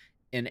seen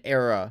an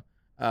era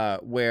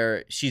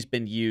where she's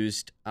been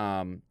used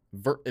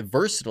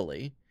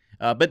versatilely,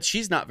 but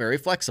she's not very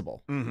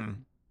flexible,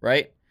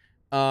 right?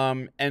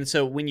 And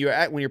so when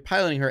you're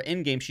piloting her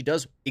in game, she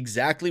does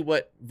exactly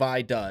what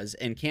Vi does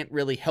and can't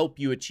really help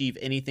you achieve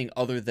anything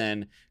other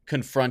than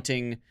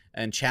confronting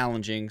and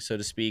challenging, so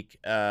to speak,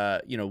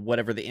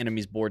 whatever the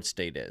enemy's board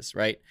state is,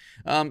 right?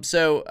 And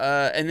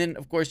then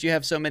of course you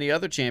have so many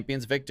other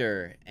champions,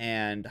 Victor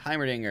and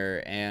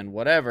Heimerdinger and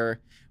whatever,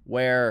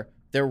 where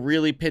they're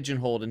really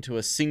pigeonholed into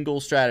a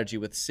single strategy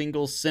with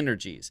single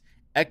synergies.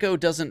 Echo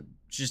doesn't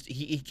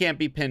he can't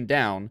be pinned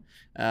down,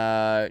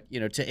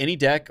 to any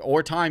deck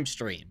or time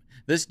stream.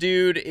 This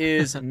dude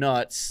is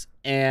nuts.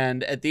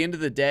 And at the end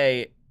of the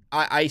day,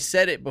 I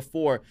said it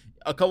before.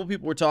 A couple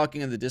people were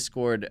talking in the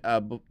Discord,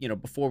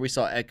 before we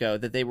saw Echo,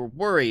 that they were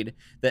worried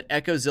that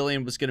Echo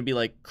Zilean was going to be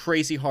like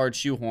crazy hard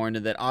shoehorned,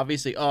 and that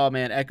obviously, oh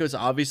man, Echo's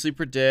obviously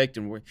predict,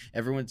 and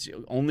everyone's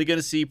only going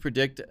to see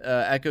predict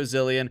Echo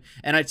Zilean.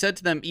 And I said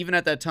to them, even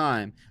at that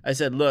time, I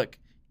said, look,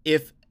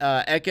 if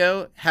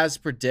Echo has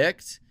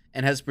predict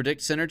and has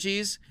predict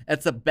synergies,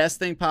 that's the best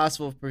thing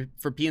possible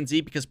for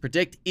PNZ because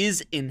predict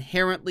is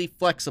inherently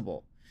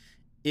flexible.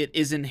 It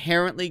is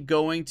inherently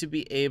going to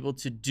be able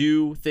to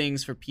do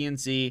things for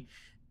PNZ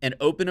and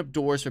open up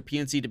doors for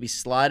PNZ to be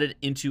slotted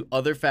into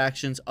other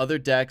factions, other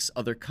decks,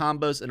 other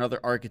combos, and other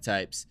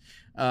archetypes.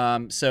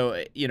 And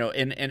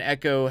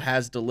Echo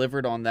has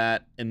delivered on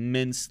that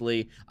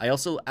immensely. I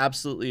also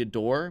absolutely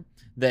adore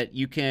that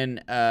you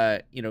can,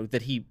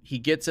 that he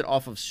gets it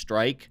off of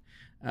strike,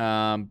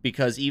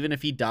 because even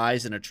if he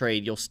dies in a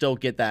trade, you'll still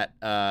get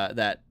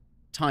that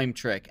time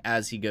trick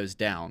as he goes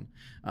down,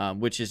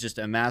 which is just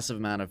a massive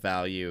amount of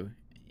value.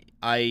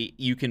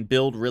 You can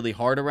build really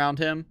hard around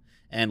him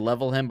and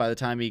level him by the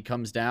time he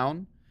comes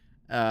down,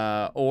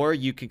 or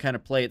you can kind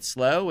of play it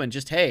slow and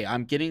just, hey,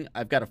 I've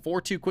got a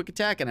 4/2 quick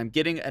attack and I'm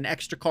getting an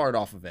extra card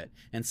off of it.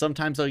 And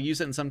sometimes I'll use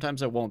it and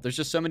sometimes I won't. There's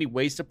just so many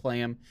ways to play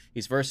him.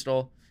 He's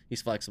versatile.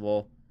 He's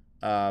flexible.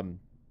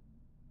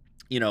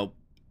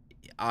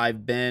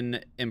 I've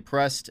been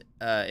impressed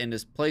in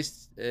his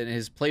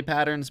play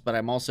patterns, but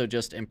I'm also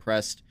just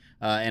impressed,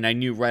 and I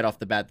knew right off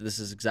the bat that this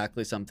is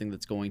exactly something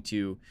that's going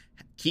to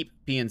keep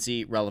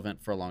PNZ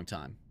relevant for a long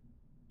time.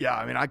 Yeah,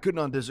 I mean, I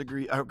cannot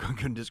disagree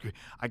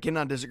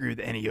with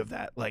any of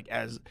that.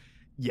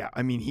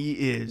 He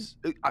is.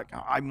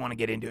 I want to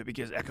get into it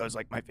because Echo's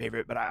like my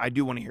favorite, but I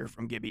do want to hear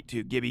from Gibby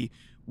too. Gibby,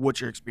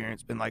 what's your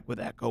experience been like with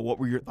Echo? What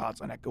were your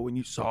thoughts on Echo when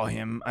you saw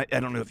him? I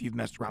don't know if you've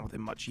messed around with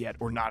him much yet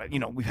or not.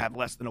 We've had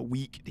less than a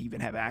week to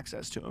even have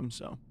access to him.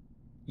 So,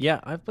 yeah,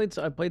 I've played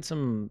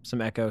some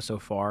Echo so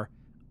far.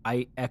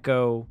 I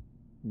echo,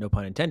 no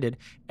pun intended,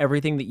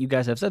 everything that you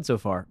guys have said so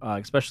far,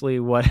 especially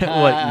what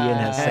Ian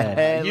has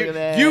said.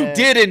 You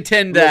did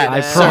intend that.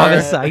 I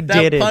promise I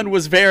did. That pun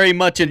was very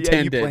much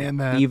intended. Yeah, you planned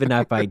that. Even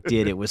if I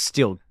did, it was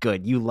still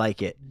good. You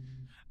like it.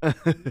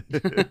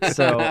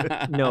 So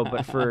no,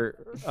 but for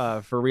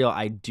real,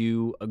 I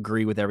do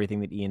agree with everything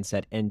that Ian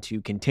said. And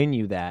to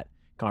continue that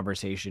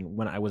conversation,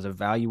 when I was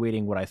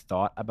evaluating what I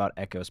thought about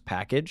Echo's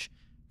package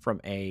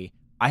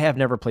I have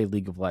never played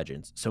League of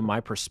Legends, so my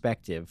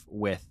perspective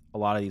with a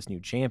lot of these new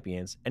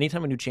champions,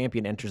 anytime a new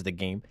champion enters the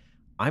game,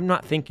 I'm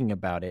not thinking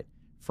about it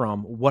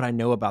from what I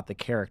know about the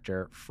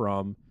character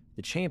from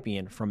the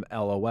champion, from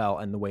LOL,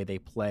 and the way they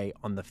play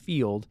on the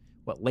field,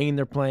 what lane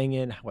they're playing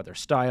in, what their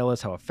style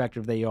is, how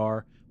effective they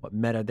are, what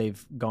meta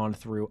they've gone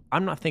through.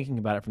 I'm not thinking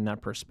about it from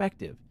that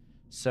perspective.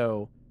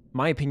 So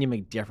my opinion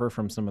may differ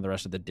from some of the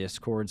rest of the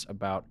Discords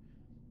about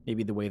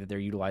maybe the way that they're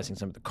utilizing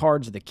some of the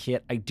cards or the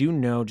kit. I do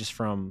know just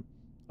from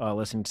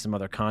listening to some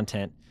other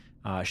content,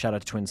 shout out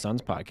to Twin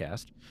Suns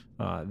podcast,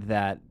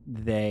 that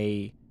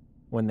they,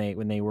 when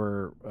they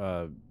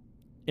were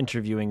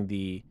interviewing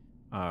the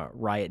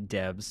Riot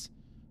devs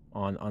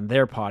on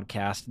their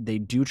podcast, they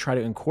do try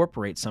to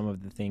incorporate some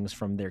of the things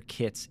from their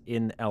kits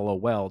in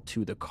LOL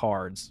to the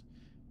cards.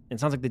 And it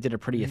sounds like they did a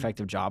pretty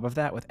effective job of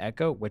that with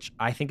Echo, which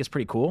I think is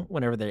pretty cool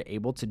whenever they're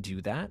able to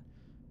do that.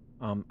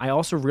 I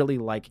also really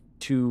like,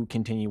 to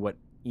continue what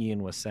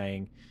Ian was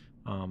saying,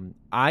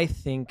 I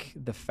think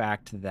the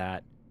fact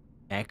that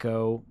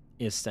Echo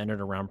is centered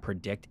around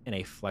Predict and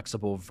a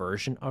flexible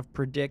version of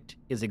Predict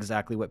is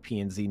exactly what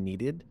PNZ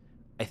needed.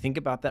 I think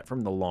about that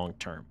from the long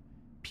term.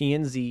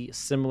 PNZ,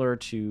 similar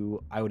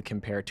to, I would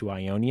compare it to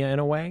Ionia in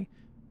a way,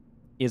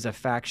 is a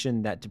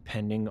faction that,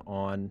 depending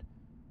on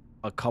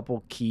a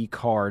couple key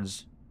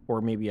cards or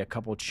maybe a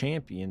couple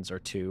champions or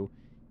two,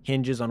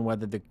 hinges on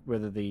whether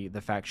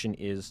the faction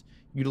is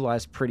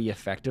utilized pretty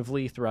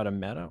effectively throughout a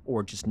meta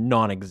or just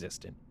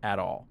non-existent at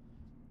all.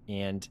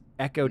 And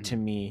Echo to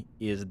me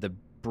is the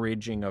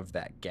bridging of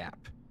that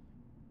gap,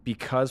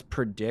 because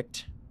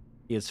Predict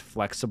is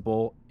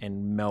flexible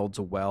and melds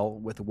well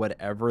with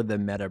whatever the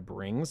meta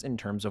brings in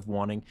terms of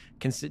wanting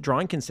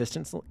drawing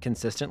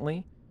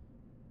consistently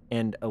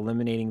and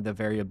eliminating the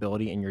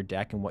variability in your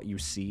deck and what you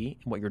see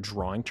and what you're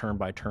drawing turn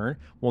by turn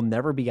will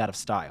never be out of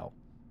style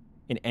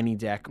in any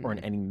deck or in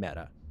any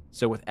meta.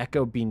 So with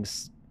Echo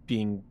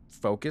being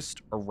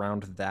focused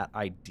around that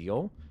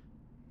ideal,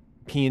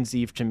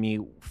 PNZ to me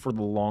for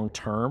the long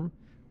term,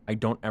 I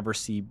don't ever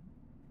see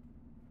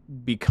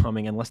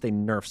becoming, unless they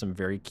nerf some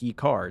very key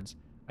cards,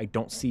 I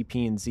don't see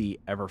PNZ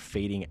ever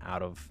fading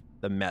out of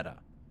the meta.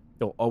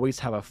 They'll always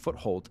have a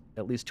foothold,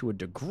 at least to a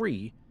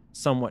degree,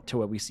 somewhat to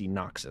what we see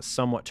Noxus,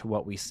 somewhat to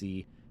what we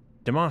see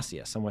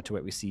Demacia, somewhat to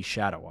what we see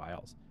Shadow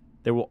Isles.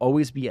 There will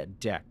always be a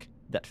deck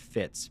that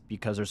fits,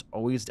 because there's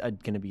always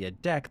going to be a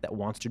deck that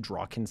wants to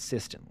draw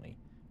consistently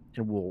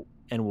and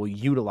will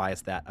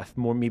utilize that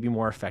maybe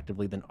more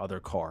effectively than other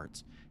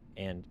cards.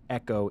 And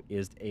Echo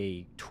is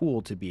a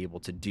tool to be able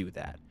to do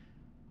that.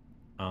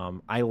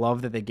 I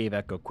love that they gave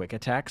Echo quick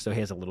attack, so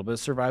he has a little bit of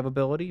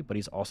survivability, but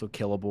he's also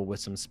killable with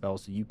some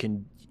spells. So you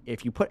can,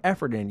 if you put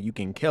effort in, you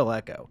can kill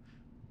Echo,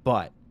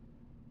 but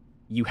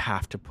you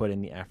have to put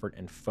in the effort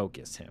and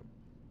focus him.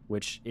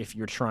 Which, if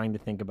you're trying to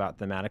think about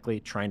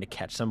thematically, trying to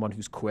catch someone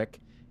who's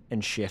quick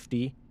and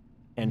shifty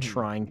and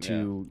trying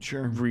to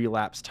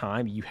relapse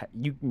time,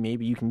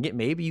 maybe you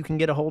can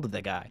get a hold of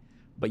the guy,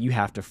 but you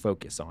have to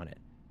focus on it.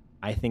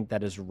 I think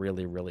that is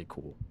really, really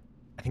cool.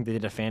 I think they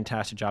did a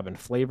fantastic job in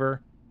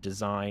flavor,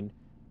 design,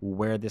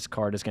 where this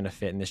card is going to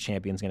fit and this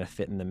champion is going to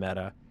fit in the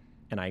meta,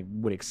 and I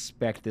would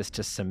expect this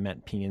to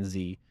cement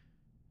PNZ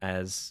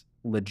as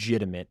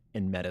legitimate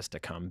in metas to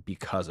come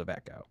because of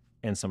Echo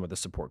and some of the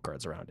support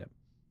cards around him.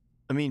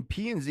 I mean,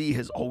 PNZ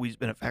has always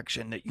been a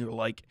faction that you're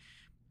like,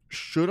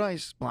 should I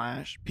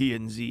splash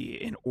PNZ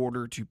in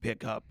order to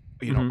pick up,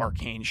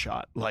 Arcane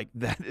Shot? Like,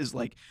 that is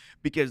like,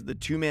 because the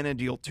 2-mana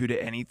deal 2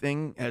 to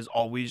anything has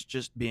always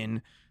just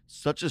been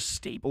such a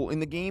staple in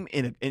the game.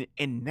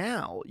 And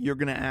now you're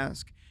going to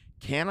ask,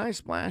 can I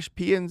splash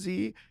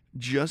PNZ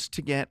just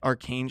to get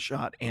Arcane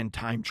Shot and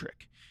Time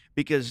Trick?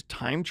 Because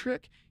Time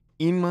Trick,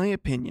 in my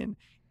opinion,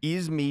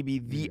 is maybe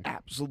the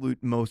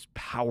absolute most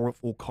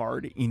powerful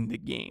card in the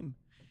game.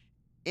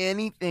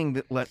 Anything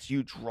that lets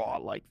you draw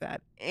like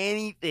that,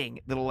 anything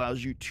that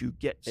allows you to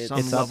get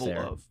some level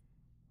of...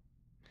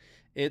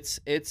 It's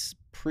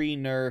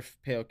pre-nerf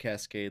Pale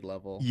Cascade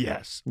level.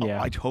 Yes. Yeah.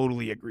 Oh, I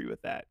totally agree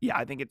with that. Yeah,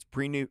 I think it's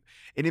pre-nerf.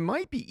 And it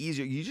might be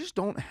easier. You just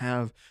don't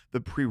have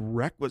the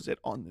prerequisite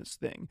on this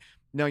thing.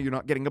 Now, you're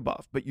not getting a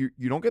buff, but you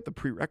don't get the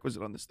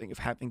prerequisite on this thing of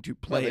having to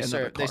play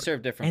another card. They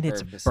serve different and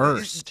purposes. It's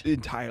burst. It's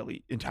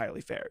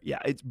entirely fair. Yeah,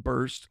 it's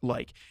burst.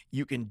 Like,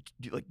 you can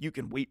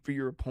wait for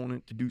your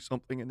opponent to do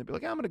something and then be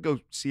like, I'm going to go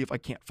see if I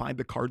can't find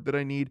the card that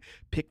I need,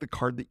 pick the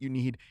card that you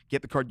need,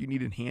 get the card you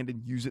need in hand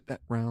and use it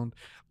that round.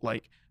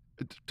 Like,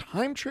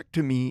 Time Trick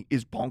to me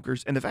is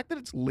bonkers, and the fact that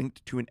it's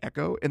linked to an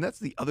Echo, and that's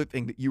the other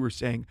thing that you were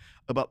saying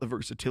about the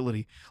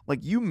versatility.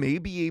 Like, you may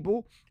be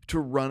able to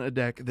run a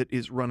deck that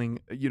is running,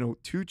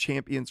 2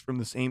 champions from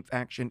the same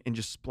faction and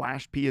just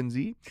splash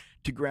PNZ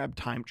to grab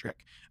Time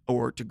Trick,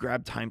 or to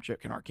grab Time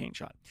Trick and Arcane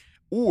Shot.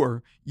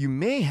 Or you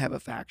may have a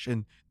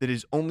faction that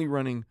is only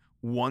running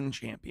one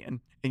champion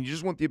and you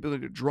just want the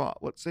ability to draw.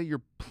 Let's say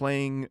you're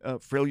playing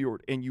Freljord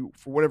and you,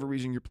 for whatever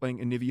reason, you're playing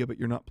Anivia, but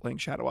you're not playing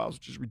Shadow Isles,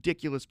 which is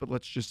ridiculous, but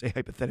let's just say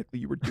hypothetically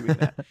you were doing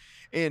that.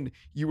 And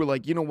you were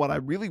like, you know what, I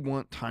really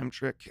want Time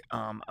Trick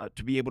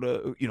to be able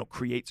to,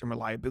 create some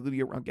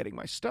reliability around getting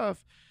my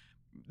stuff.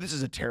 this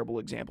is a terrible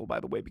example, by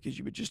the way, because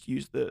you would just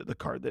use the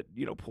card that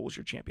pulls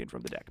your champion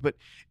from the deck. But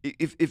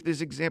if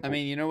this I example,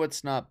 mean, you know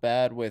what's not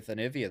bad with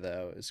Anivia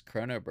though is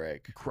Chrono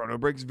Break. Chrono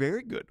Break's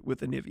very good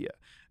with Anivia.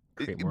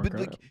 Create more But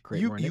Chrono-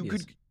 create more you Anivias.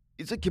 could,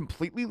 it's like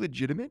completely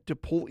legitimate to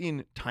pull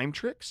in Time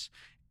Tricks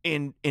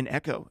and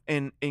Echo,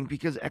 and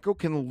because Echo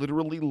can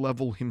literally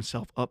level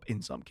himself up in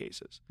some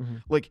cases.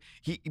 Mhm. Like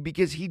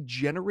because he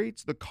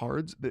generates the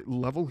cards that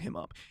level him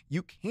up.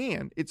 You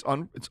can, it's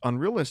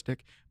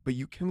unrealistic, but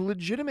you can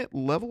legitimate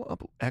level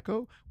up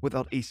Echo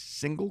without a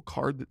single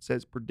card that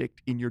says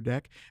predict in your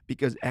deck,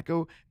 because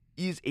Echo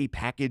is a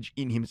package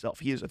in himself.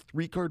 He is a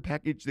 3-card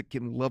package that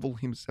can level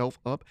himself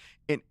up,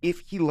 and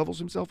if he levels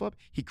himself up,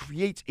 he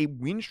creates a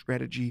win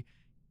strategy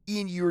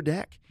in your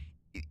deck.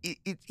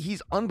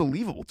 He's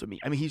unbelievable to me.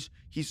 I mean,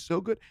 he's so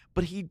good,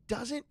 but he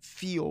doesn't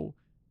feel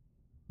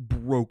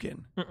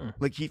broken. Mm-mm.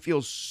 Like, he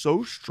feels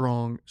so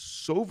strong,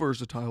 so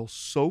versatile,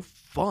 so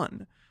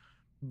fun,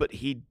 but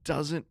he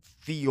doesn't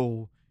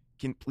feel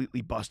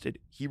completely busted.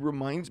 He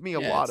reminds me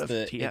a lot of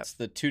TF. It's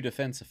the 2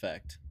 defense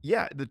effect.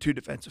 Yeah, the 2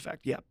 defense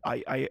effect. Yeah,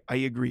 I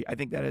agree. I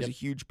think that is Yep. a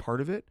huge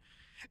part of it.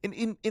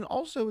 And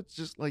also it's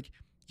just like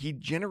he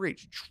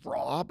generates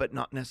draw, but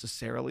not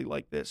necessarily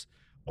like this,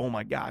 oh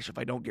my gosh, if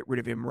I don't get rid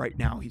of him right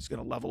now, he's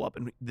going to level up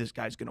and this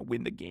guy's going to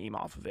win the game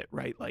off of it,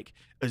 right? Like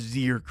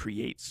Azir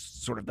creates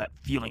sort of that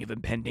feeling of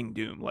impending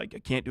doom. Like, I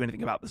can't do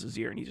anything about this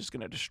Azir and he's just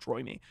going to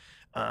destroy me.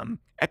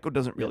 Echo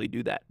doesn't really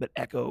do that, but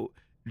Echo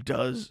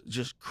does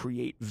just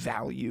create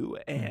value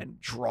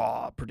and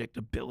draw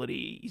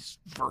predictability. He's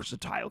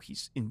versatile.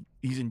 He's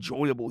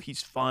enjoyable.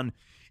 He's fun.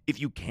 If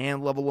you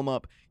can level him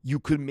up, you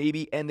could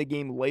maybe end the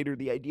game later.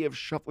 The idea of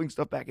shuffling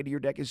stuff back into your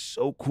deck is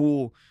so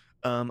cool.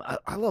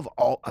 I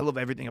love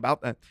everything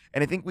about that.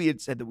 And I think we had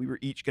said that we were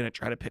each going to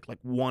try to pick like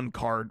one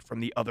card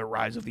from the other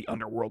Rise of the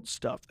Underworld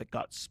stuff that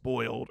got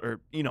spoiled, or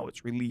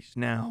it's released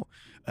now.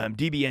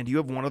 DBN, do you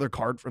have one other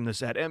card from the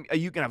set? And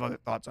you can have other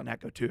thoughts on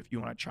Echo too if you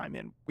want to chime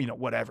in,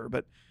 whatever.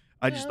 But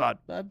I just thought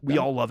we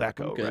all love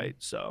Echo, good. right?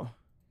 So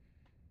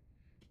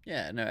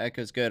Yeah, no,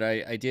 Echo's good.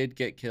 I did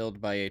get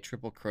killed by a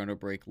triple Chrono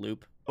Break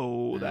loop.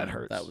 that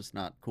hurts. That was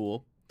not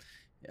cool.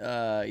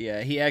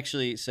 Yeah, he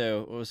actually,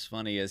 so what was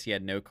funny is he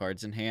had no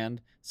cards in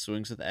hand,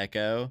 swings with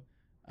Echo.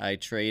 I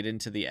trade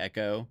into the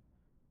Echo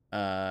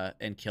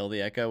and kill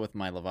the Echo with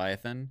my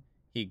Leviathan.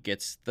 He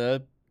gets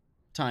the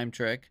time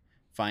trick,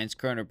 finds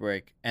Chrono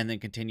Break, and then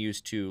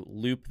continues to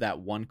loop that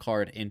one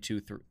card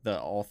into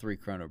all 3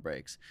 Chrono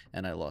Breaks,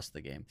 and I lost the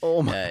game.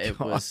 Oh my It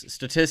god. was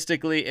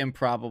statistically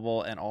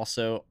improbable and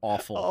also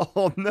awful.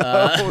 Oh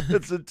no,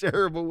 that's a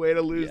terrible way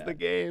to lose yeah. the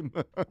game.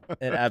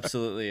 It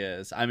absolutely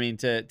is. I mean,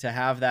 to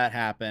have that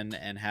happen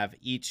and have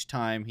each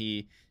time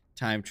he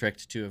time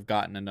tricked to have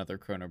gotten another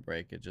Chrono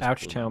Break, it just blew my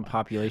Ouchtown mind.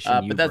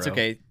 population. But that's bro.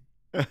 okay.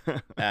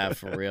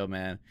 For real,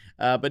 man.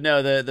 But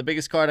no, the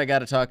biggest card I got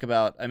to talk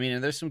about. I mean,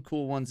 and there's some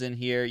cool ones in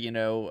here.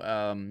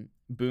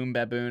 Boom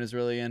Baboon is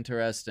really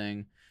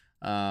interesting.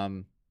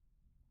 I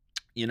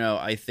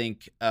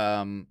think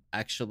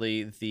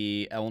actually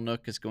the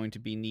Elnook is going to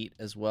be neat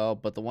as well.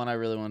 But the one I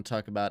really want to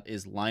talk about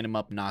is Line 'em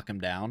Up, Knock 'em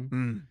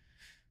Down.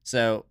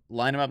 So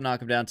Line 'em Up,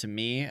 Knock 'em Down to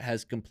me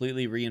has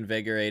completely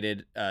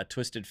reinvigorated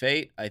Twisted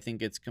Fate. I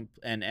think it's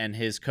and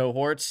his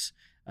cohorts.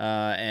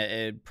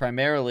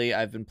 Primarily,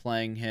 I've been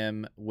playing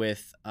him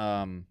with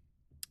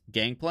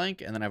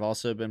Gangplank, and then I've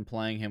also been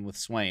playing him with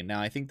Swain.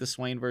 Now, I think the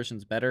Swain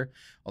version's better,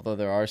 although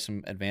there are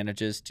some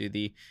advantages to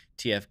the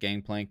TF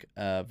Gangplank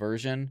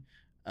version.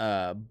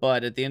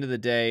 But at the end of the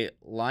day,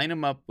 Line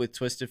 'em Up with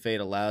Twisted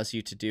Fate allows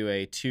you to do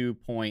a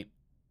 2-point,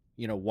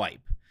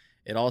 wipe.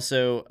 It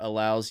also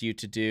allows you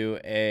to do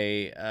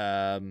a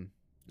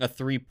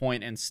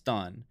 3-point and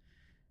stun.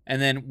 And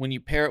then when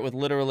you pair it with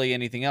literally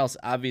anything else,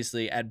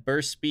 obviously at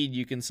burst speed,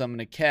 you can summon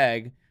a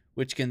keg,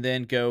 which can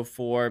then go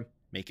for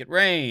Make It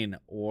Rain,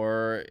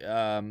 or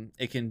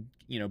it can,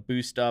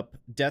 boost up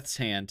Death's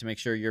Hand to make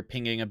sure you're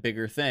pinging a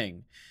bigger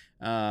thing.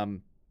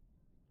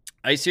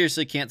 I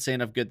seriously can't say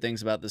enough good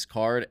things about this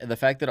card. And the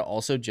fact that it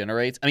also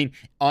generates, I mean,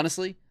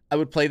 honestly, I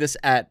would play this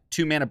at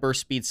 2 mana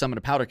burst speed, summon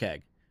a powder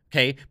keg.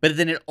 Okay, but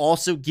then it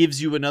also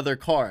gives you another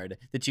card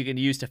that you can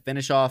use to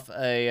finish off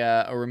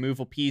a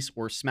removal piece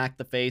or smack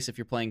the face if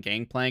you're playing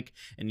Gangplank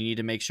and you need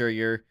to make sure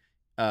you're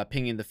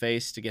pinging the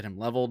face to get him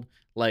leveled.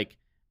 Like,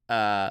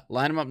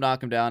 Line 'em Up,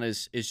 Knock 'em Down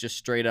is just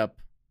straight up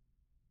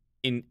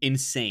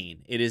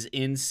insane. It is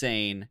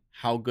insane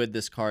how good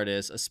this card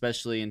is,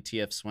 especially in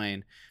TF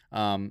Swain.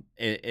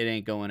 It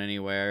ain't going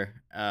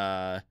anywhere.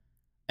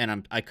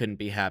 And I couldn't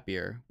be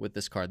happier with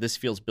this card. This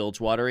feels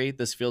Bilgewatery.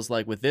 This feels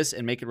like, with this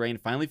and Make It Rain,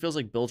 finally feels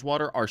like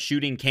Bilgewater are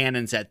shooting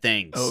cannons at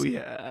things. Oh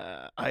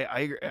yeah, I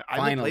haven't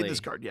Finally. played this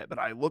card yet, but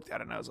I looked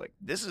at it and I was like,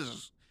 this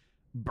is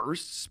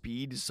burst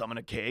speed summon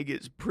a keg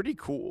is pretty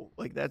cool.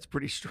 Like, that's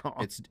pretty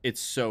strong.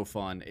 It's so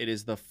fun. It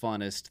is the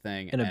funnest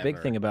thing. And a big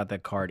ever. thing about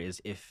that card is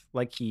if,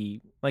 like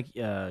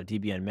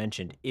DBN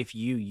mentioned, if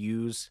you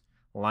use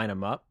Line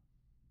 'em Up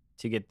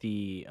to get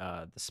the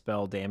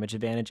spell damage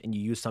advantage and you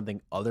use something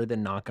other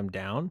than Knock 'em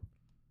Down,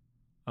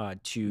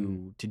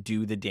 to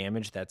do the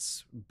damage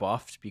that's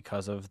buffed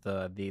because of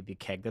the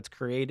keg that's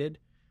created.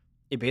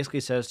 It basically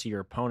says to your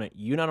opponent,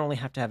 you not only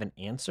have to have an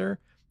answer,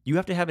 you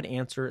have to have an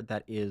answer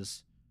that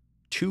is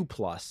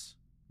 2+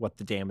 what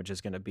the damage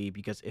is going to be,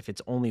 because if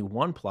it's only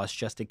 1+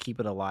 just to keep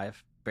it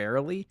alive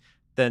barely,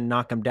 then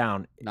knock him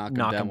down. Knock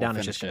him down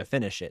is just going to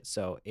finish it.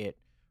 So it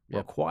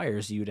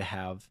requires you to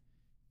have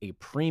a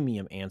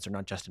premium answer,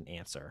 not just an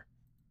answer.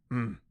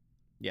 Mm.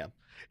 Yeah.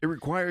 It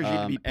requires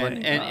you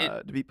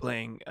to be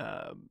playing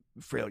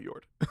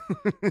Freljord.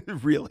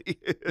 Really.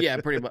 Yeah,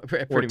 pretty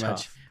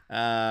much.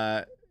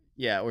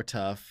 Yeah, or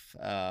tough.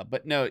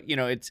 But no,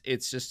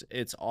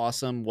 it's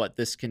awesome what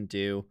this can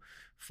do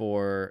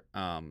for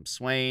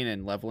Swain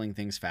and leveling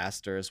things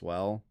faster as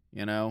well.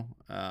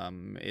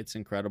 It's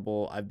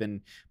incredible. I've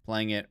been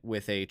playing it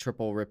with a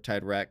triple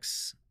Riptide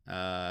Rex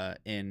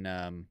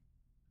in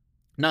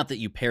not that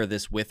you pair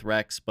this with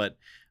Rex, but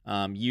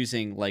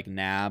using like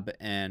Nab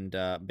and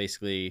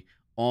basically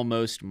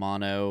almost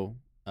mono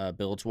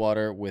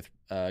Bilgewater with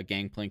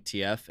Gangplank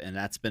TF, and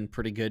that's been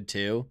pretty good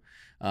too.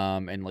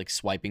 And like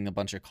swiping a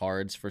bunch of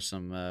cards for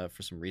some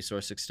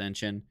resource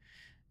extension.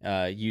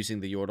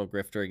 Using the Yordle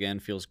Grifter again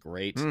feels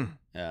great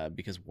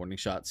because warning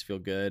shots feel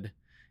good.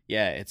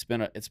 Yeah, it's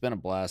been a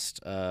blast.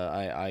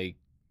 I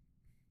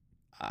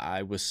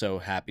was so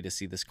happy to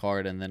see this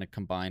card, and then it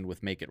combined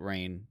with Make It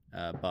Rain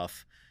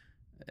buff.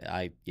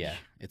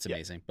 It's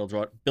amazing.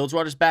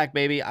 Bilgewater's back,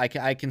 baby.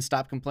 I can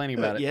stop complaining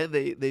about it. Yeah,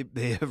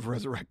 they have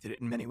resurrected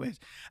it in many ways.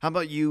 How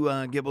about you,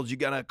 Gibbles? You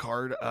got a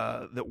card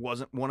that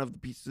wasn't one of the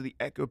pieces of the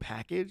Echo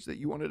package that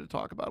you wanted to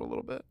talk about a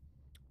little bit?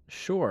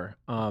 Sure.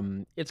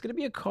 It's going to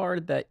be a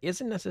card that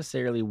isn't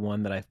necessarily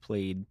one that I've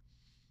played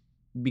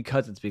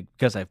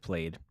because I've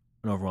played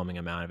an overwhelming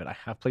amount of it. I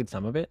have played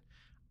some of it.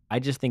 I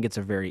just think it's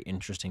a very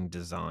interesting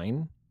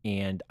design,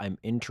 and I'm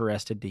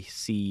interested to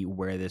see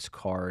where this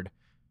card,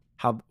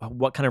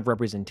 what kind of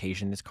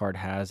representation this card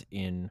has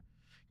in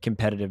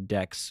competitive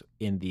decks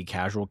in the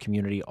casual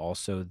community,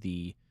 also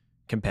the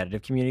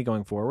competitive community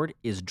going forward,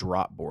 is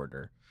Drop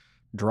Border.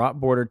 Drop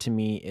Border to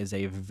me is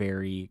a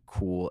very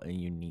cool and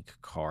unique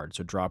card.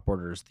 So Drop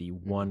Border is the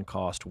 1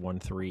 cost,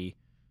 1/3,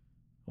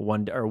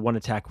 1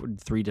 attack,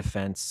 3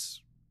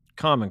 defense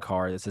common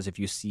card that says if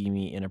you see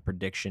me in a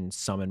prediction,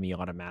 summon me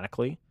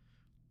automatically.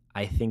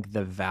 I think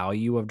the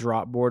value of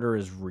Drop Border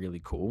is really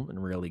cool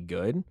and really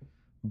good,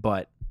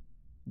 but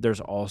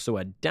there's also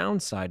a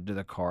downside to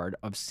the card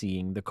of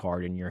seeing the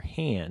card in your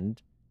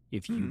hand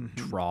if you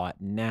draw it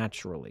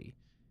naturally,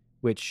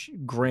 which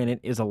granted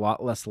is a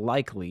lot less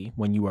likely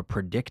when you are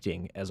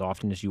predicting as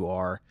often as you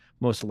are.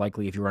 Most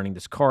likely if you're running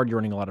this card, you're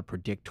running a lot of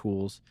predict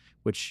tools,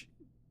 which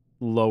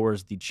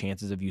lowers the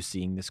chances of you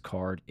seeing this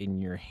card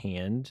in your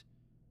hand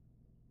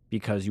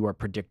because you are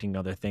predicting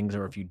other things.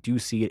 Or if you do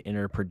see it in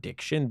a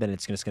prediction, then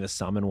it's just going to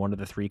summon one of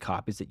the 3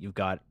 copies that you've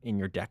got in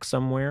your deck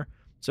somewhere.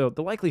 So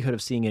the likelihood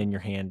of seeing it in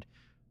your hand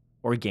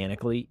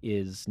organically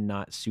is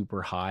not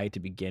super high to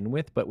begin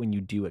with, but when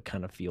you do, it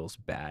kind of feels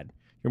bad.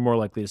 You're more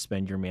likely to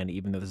spend your mana,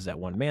 even though this is at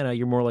 1 mana,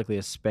 you're more likely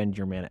to spend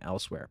your mana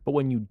elsewhere. But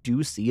when you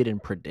do see it in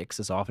predicts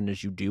as often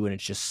as you do, and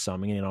it's just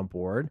summoning it on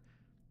board,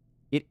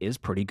 it is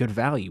pretty good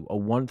value. A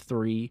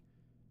 1/3,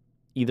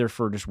 either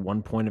for just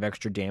 1 point of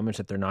extra damage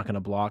that they're not going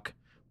to block,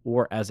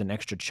 or as an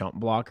extra chump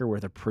blocker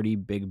with a pretty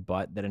big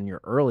butt that in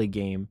your early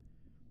game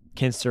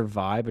can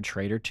survive a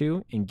trade or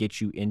two and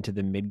get you into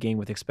the mid game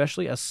with,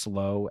 especially as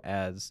slow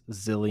as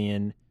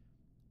Zilean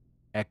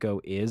Echo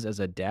is as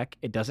a deck.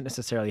 It doesn't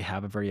necessarily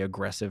have a very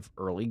aggressive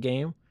early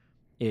game.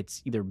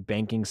 It's either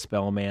banking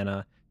spell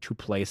mana to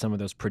play some of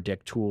those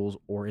predict tools,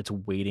 or it's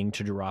waiting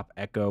to drop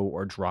Echo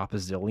or drop a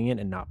Zilean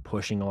and not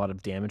pushing a lot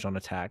of damage on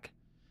attack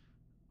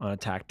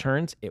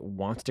turns. It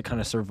wants to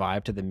kind of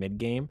survive to the mid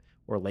game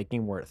or late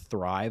game where it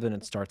thrives and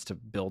it starts to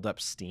build up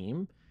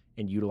steam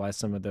and utilize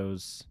some of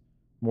those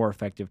more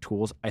effective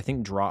tools. I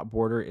think Drop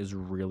Border is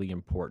really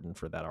important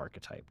for that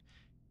archetype.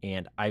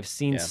 And I've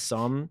seen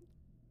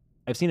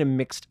a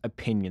mixed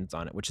opinions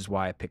on it, which is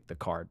why I picked the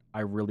card.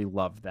 I really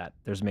love that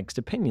there's mixed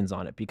opinions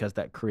on it because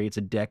that creates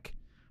a deck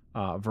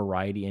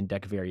variety and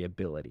deck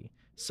variability.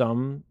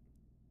 Some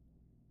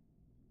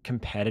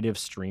competitive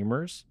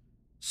streamers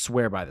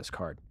swear by this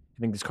card.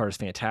 I think this card is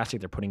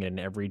fantastic. They're putting it in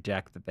every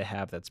deck that they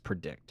have that's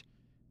predict.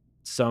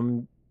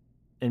 Some,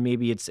 and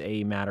maybe it's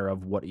a matter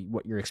of what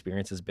your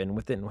experience has been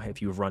with it and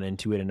if you've run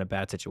into it in a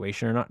bad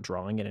situation or not,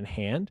 drawing it in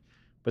hand.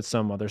 But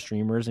some other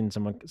streamers and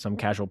some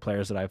casual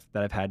players that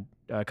I've had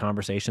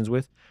conversations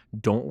with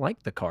don't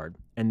like the card,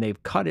 and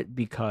they've cut it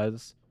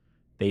because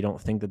they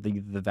don't think that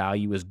the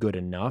value is good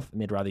enough,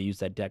 and they'd rather use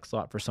that deck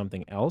slot for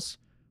something else,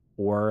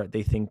 or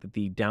they think that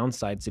the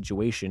downside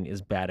situation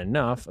is bad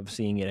enough of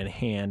seeing it in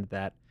hand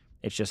that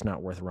it's just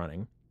not worth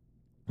running,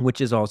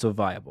 which is also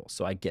viable.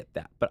 So I get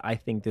that, but I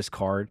think this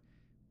card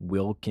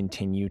will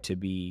continue to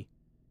be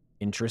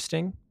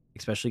interesting,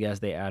 especially as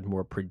they add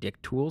more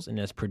predict tools and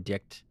as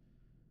predict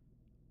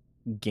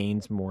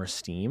gains more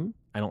steam.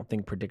 I don't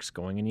think predict's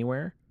going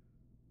anywhere.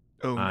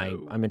 No.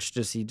 I'm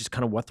interested to see just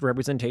kind of what the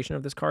representation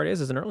of this card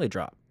is as an early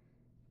drop.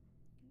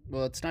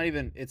 Well, it's not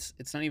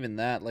even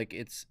that. Like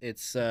it's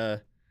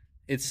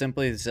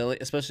simply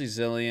especially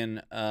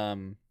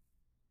Zillion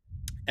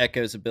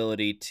Echo's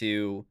ability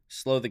to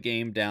slow the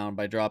game down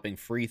by dropping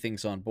free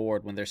things on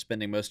board when they're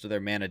spending most of their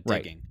mana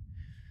Right. digging.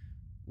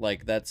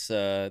 Like that's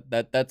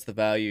that's the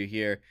value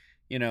here.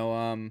 You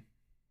know,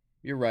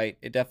 you're right.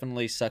 It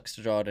definitely sucks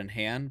to draw it in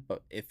hand,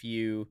 but if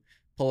you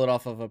pull it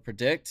off of a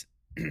predict,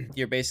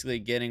 you're basically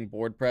getting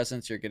board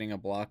presence. You're getting a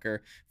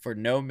blocker for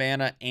no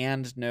mana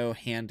and no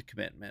hand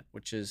commitment,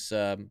 which is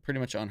pretty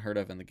much unheard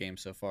of in the game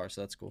so far.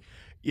 So that's cool.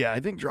 Yeah, I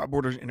think Drop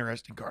Border is an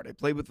interesting card. I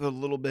played with it a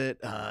little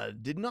bit.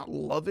 Did not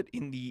love it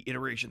in the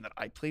iteration that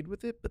I played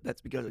with it, but that's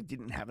because I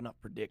didn't have enough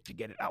predict to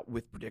get it out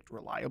with predict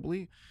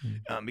reliably.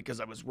 Because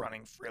I was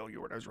running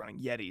Freljord, I was running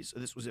Yetis. So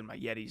this was in my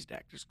Yetis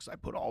deck just because I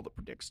put all the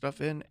predict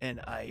stuff in, and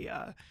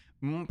I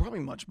probably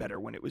much better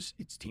when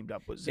it's teamed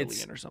up with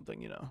Zillion or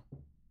something, you know.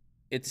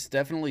 It's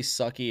definitely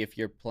sucky if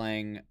you're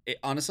playing.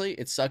 Honestly,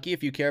 it's sucky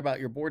if you care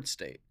about your board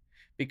state,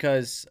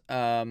 because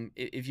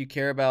if you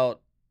care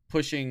about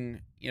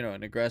pushing,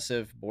 an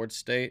aggressive board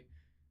state,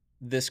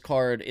 this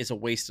card is a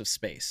waste of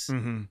space.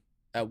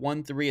 At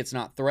 1/3, it's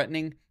not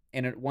threatening,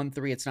 and at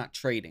 1/3, it's not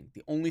trading.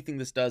 The only thing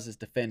this does is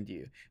defend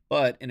you.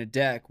 But in a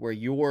deck where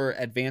you're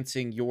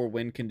advancing your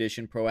win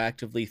condition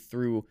proactively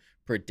through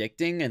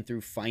predicting and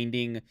through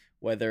finding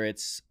whether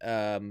it's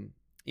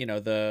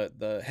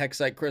the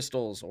Hexite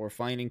crystals, or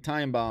finding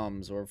time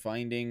bombs, or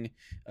finding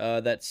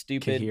that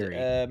stupid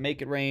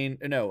make it rain.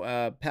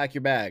 No, pack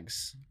your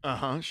bags.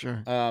 Sure.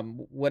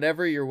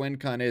 Whatever your win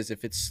con is,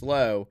 if it's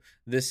slow,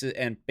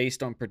 and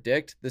based on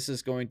predict, this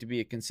is going to be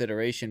a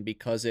consideration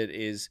because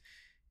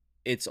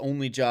its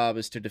only job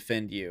is to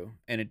defend you,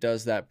 and it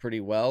does that pretty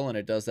well, and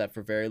it does that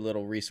for very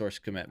little resource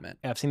commitment.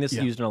 I've seen this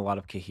used in a lot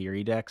of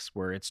Kahiri decks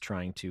where it's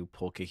trying to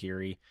pull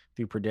Kahiri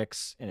through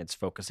predicts, and it's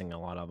focusing a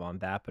lot on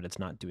that, but it's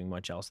not doing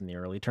much else in the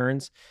early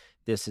turns.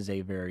 This is a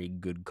very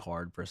good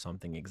card for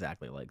something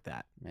exactly like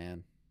that.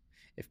 Man,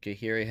 if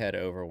Kahiri had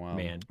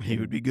Overwhelm, he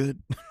would be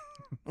good.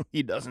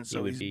 He doesn't,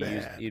 so he's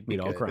bad. We'd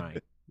all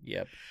crying.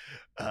 Yep.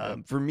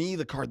 For me,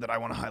 the card that I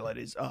want to highlight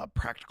is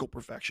Practical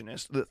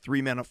Perfectionist, the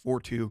 3-mana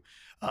 4/2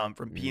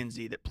 from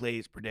PNZ that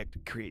plays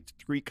predict, creates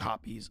 3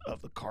 copies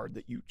of the card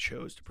that you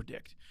chose to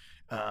predict.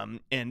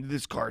 And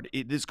this card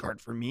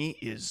for me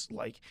is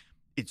like,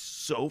 it's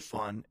so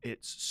fun,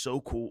 it's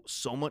so cool,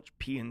 so much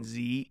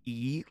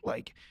PNZ-y,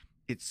 like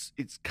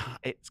it's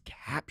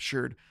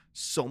captured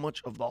so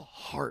much of the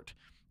heart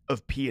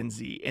of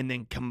PNZ and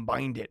then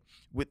combined it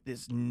with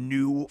this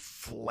new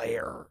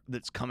flair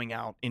that's coming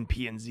out in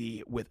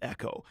PNZ with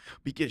Echo,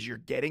 because you're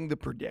getting the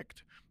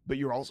predict, but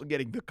you're also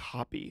getting the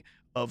copy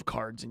of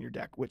cards in your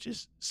deck, which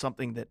is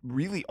something that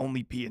really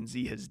only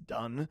PNZ has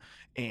done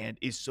and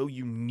is so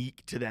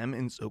unique to them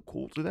and so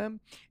cool to them.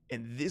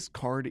 And this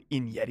card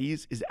in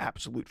Yetis is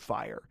absolute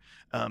fire,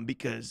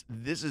 because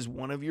this is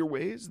one of your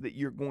ways that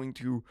you're going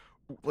to,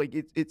 like,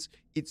 it's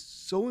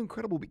so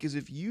incredible, because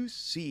if you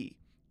see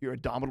your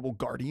Indomitable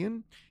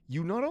Guardian,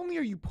 you not only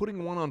are you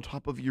putting one on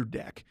top of your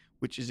deck,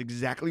 which is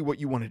exactly what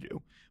you want to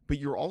do, but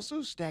you're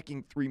also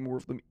stacking 3 more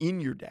of them in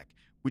your deck,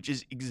 which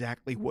is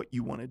exactly what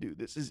you want to do.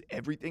 This is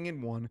everything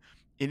in one,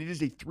 and it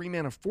is a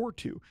 3-mana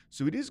 4/2,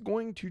 so it is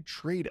going to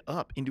trade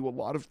up into a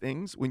lot of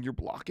things when you're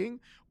blocking,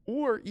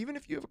 or even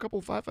if you have a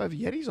couple 5/5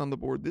 Yetis on the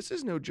board, this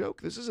is no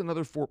joke. This is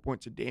another 4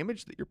 points of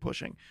damage that you're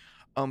pushing.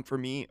 For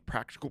me,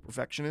 Practical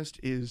Perfectionist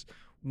is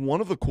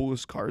one of the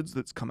coolest cards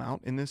that's come out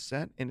in this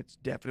set, and it's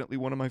definitely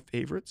one of my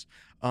favorites.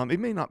 It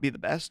may not be the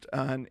best,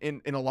 and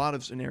in a lot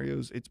of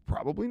scenarios, it's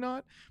probably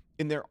not.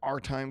 And there are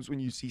times when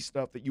you see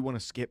stuff that you want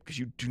to skip because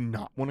you do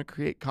not want to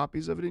create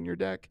copies of it in your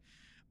deck.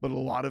 But a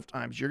lot of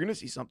times you're going to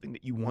see something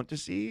that you want to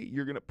see.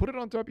 You're going to put it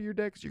on top of your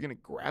decks. You're going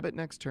to grab it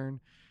next turn,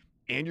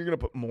 and you're going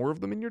to put more of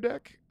them in your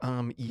deck.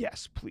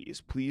 Yes,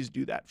 please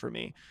do that for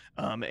me.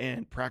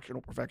 And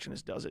Practical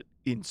Perfectionist does it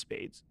in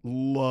spades.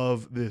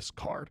 Love this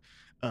card.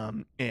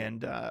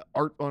 And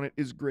art on it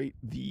is great.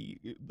 The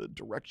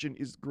direction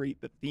is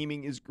great. The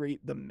theming is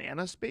great. The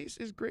mana space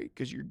is great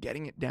because you're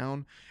getting it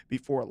down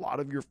before a lot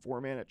of your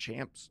 4-mana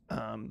champs,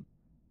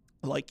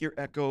 like your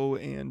Echo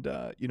and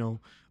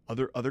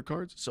other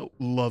cards. So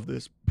love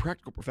this.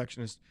 Practical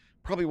Perfectionist,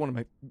 probably one of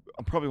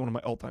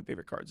my all-time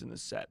favorite cards in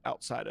this set,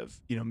 outside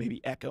of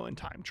maybe Echo and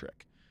Time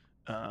Trick.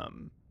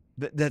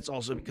 That's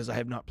also because I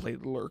have not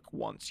played Lurk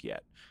once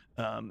yet.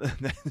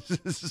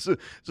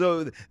 So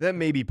that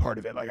may be part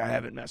of it. Like, I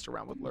haven't messed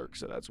around with Lurk,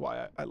 so that's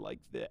why I like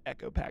the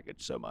Echo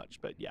package so much.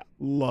 But yeah,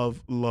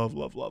 love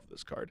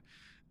this card.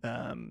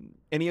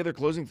 Any other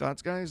closing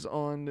thoughts, guys,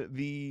 on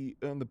the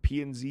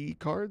PNZ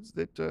cards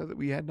that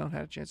we had not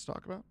had a chance to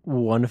talk about?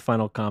 One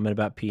final comment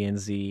about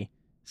PNZ.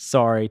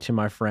 Sorry to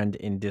my friend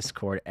in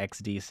Discord,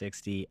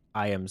 XD60.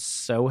 I am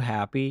so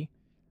happy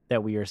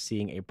that we are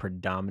seeing a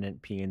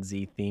predominant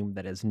PNZ theme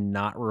that is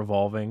not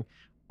revolving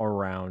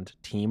around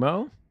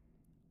Teemo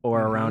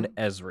or around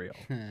Ezreal.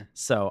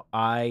 So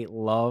I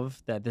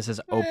love that this has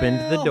opened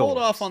the doors. Hold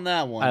off on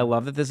that one. I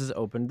love that this has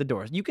opened the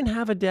doors. You can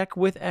have a deck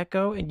with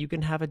Echo, and you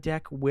can have a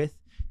deck with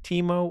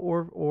Teemo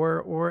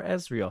or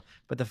Ezreal.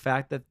 But the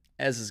fact that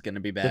Ez is going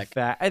to be the back.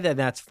 fact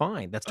that's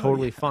fine. That's Oh,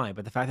 totally yeah. fine.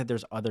 But the fact that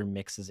there's other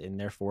mixes in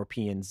there for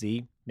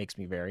PNZ makes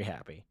me very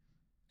happy.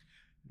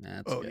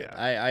 That's Oh good. yeah,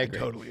 I agree.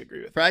 totally agree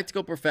with that.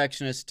 Practical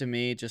Perfectionist to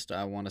me, just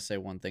I want to say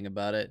one thing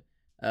about it.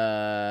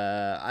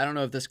 I don't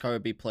know if this card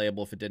would be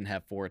playable if it didn't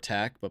have 4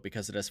 attack, but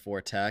because it has 4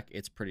 attack,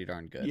 it's pretty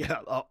darn good. Yeah,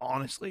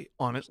 honestly,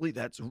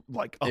 that's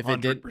like If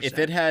it did,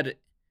 100%.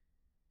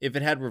 if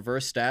it had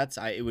reverse stats,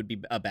 it would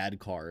be a bad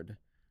card.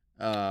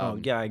 Yeah,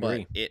 I agree.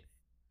 But it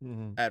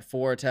Mhm. at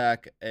 4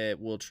 attack, it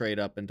will trade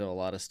up into a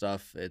lot of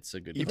stuff. It's a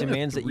good It Even card. a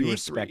demands that you 3/3.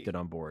 respect it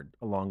on board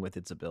along with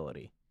its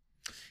ability.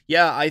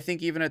 Yeah, I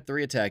think even at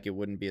 3 attack, it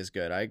wouldn't be as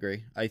good. I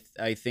agree.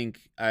 I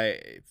think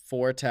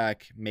 4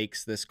 attack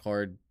makes this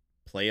card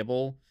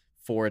playable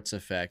for its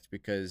effect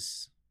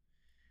because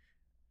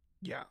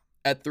Yeah,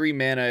 at 3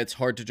 mana, it's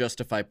hard to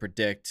justify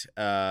predict.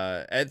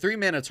 At 3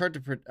 mana, it's hard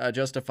to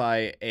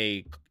justify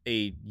a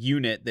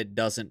unit that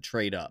doesn't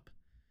trade up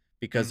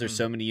because there's Mhm.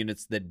 so many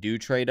units that do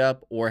trade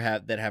up or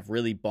have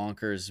really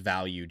bonkers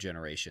value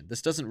generation.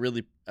 This doesn't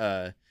really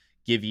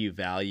give you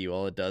value.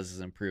 All it does is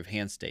improve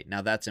hand state.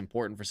 Now that's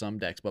important for some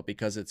decks, but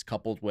because it's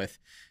coupled with,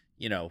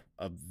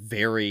 a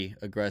very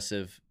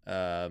aggressive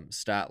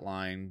stat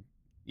line,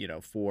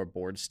 for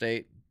board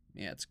state,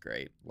 yeah, it's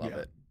great. Love Yeah.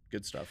 it.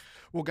 Good stuff.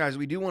 Well, guys,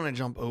 we do want to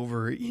jump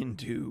over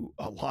into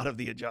a lot of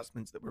the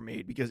adjustments that were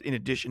made because in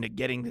addition to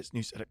getting this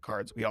new set of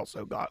cards, we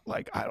also got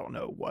I don't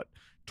know what,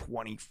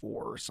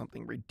 24 or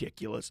something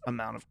ridiculous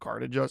amount of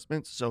card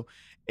adjustments. So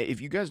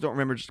if you guys don't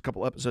remember just a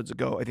couple episodes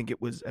ago, I think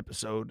it was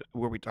episode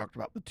where we talked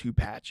about the 2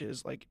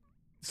 patches, like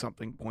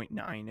something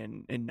 0.9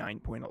 and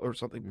 9 or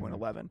something Mhm.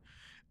 0.11.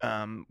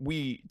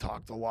 We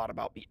talked a lot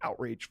about the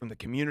outrage from the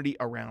community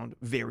around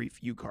very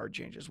few card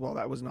changes. Well,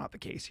 that was not the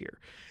case here.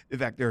 In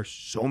fact, there are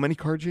so many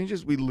card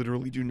changes, we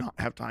literally do not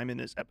have time in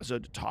this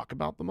episode to talk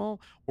about them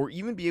all or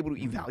even be able to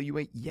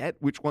evaluate yet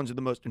which ones are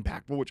the most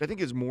impactful, which I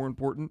think is more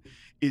important,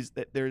 is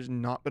that there's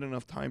not been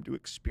enough time to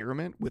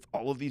experiment with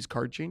all of these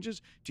card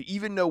changes to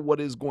even know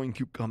what is going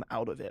to come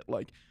out of it.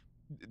 Like,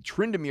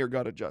 Tryndamere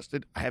got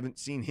adjusted. I haven't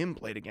seen him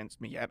played against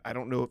me yet. I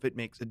don't know if it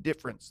makes a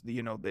difference,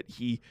 that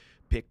he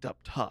picked up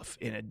tough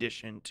in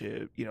addition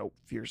to,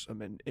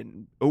 fearsome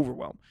and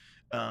overwhelm.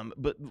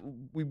 But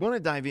we want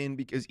to dive in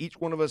because each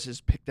one of us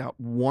has picked out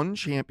one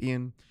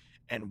champion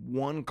and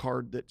one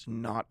card that's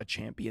not a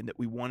champion that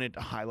we wanted to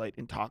highlight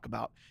and talk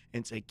about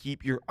and say,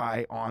 keep your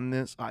eye on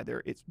this.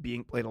 Either it's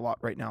being played a lot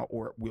right now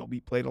or it will be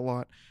played a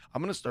lot.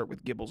 I'm going to start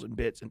with Gibbles and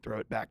Bits and throw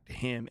it back to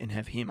him and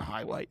have him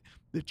highlight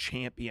the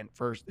champion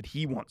first that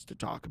he wants to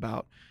talk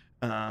about.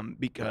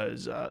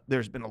 Because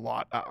there's been a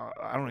lot.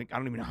 I don't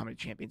even know how many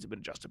champions have been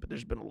adjusted, but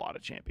there's been a lot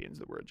of champions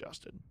that were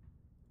adjusted.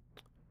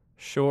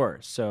 Sure.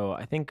 So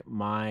I think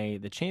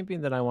the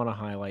champion that I want to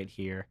highlight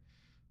here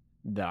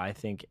that I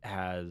think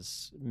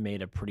has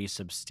made a pretty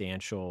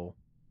substantial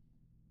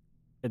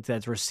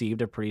that's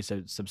received a pretty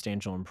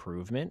substantial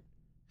improvement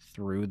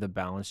through the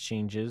balance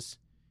changes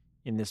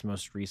in this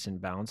most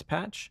recent balance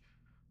patch.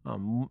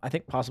 I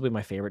think possibly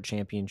my favorite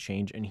champion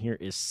change in here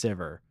is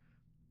Sivir.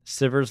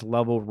 Sivir's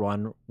level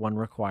 1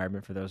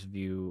 requirement, for those of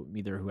you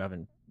either who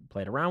haven't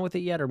played around with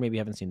it yet or maybe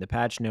haven't seen the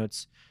patch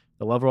notes,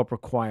 the level up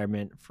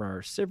requirement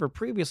for Sivir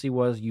previously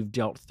was you've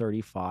dealt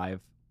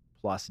 35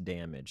 plus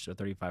damage, so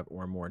 35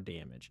 or more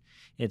damage.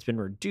 And it's been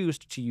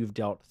reduced to you've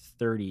dealt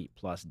 30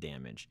 plus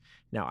damage.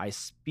 Now, I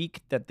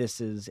speak that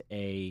this is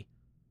a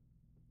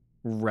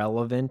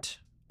relevant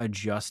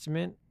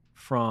adjustment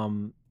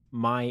from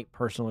my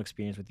personal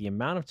experience with the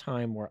amount of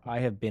time where I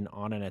have been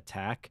on an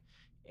attack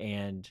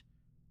and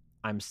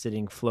I'm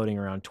sitting floating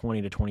around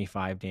 20 to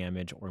 25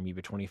 damage or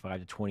maybe 25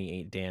 to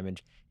 28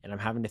 damage, and I'm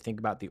having to think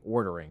about the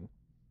ordering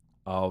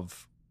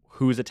of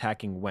who's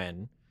attacking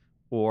when,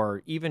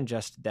 or even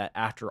just that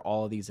after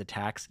all of these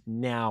attacks,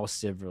 now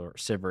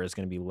Sivir is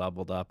going to be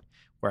leveled up,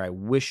 where I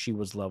wish she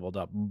was leveled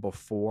up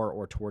before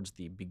or towards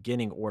the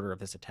beginning order of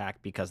this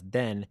attack, because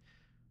then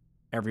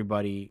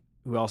everybody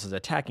who else is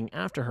attacking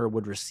after her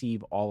would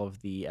receive all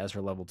of the, as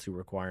her level 2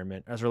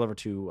 requirement, as her level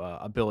 2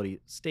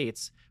 ability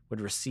states, would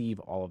receive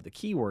all of the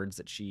keywords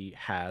that she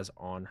has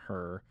on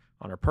her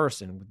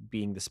person,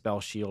 being the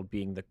spell shield,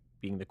 being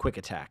the quick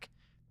attack.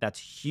 That's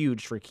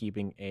huge for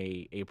keeping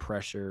a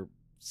pressure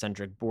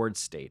centric board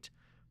state.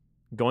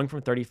 Going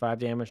from 35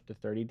 damage to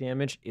 30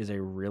 damage is a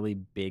really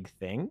big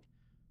thing.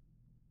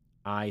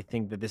 I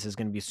think that this is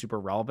going to be super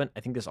relevant. I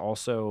think this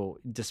also,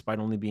 despite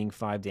only being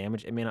 5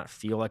 damage, it may not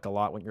feel like a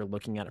lot when you're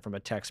looking at it from a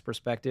text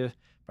perspective,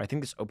 but I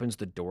think this opens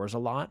the doors a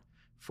lot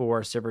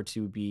for Sivir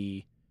to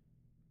be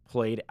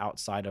played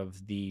outside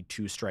of the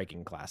 2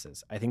 striking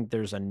classes. I think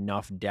there's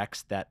enough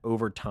decks that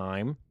over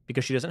time,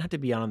 because she doesn't have to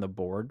be out on the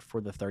board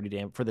for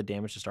the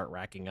damage to start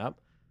racking up,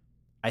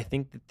 I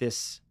think that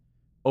this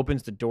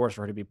opens the doors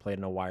for her to be played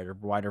in a wider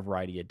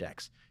variety of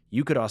decks.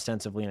 You could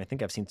ostensibly, and I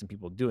think I've seen some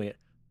people doing it,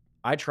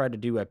 I tried to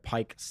do a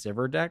Pyke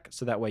Sivir deck,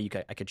 so that way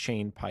I could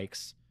chain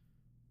Pyke's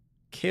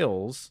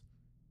kills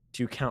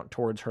to count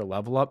towards her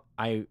level up.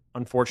 I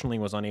unfortunately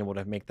was unable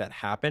to make that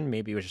happen.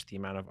 Maybe it was just the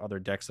amount of other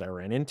decks that I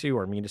ran into,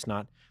 or me just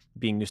not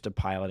being used to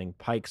piloting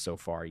Pike so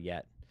far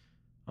yet.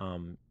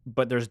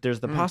 But there's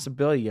the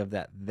possibility of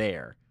that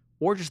there,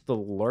 or just the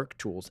lurk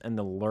tools and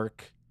the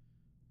lurk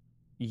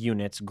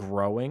units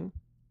growing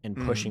and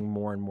pushing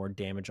more and more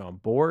damage on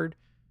board.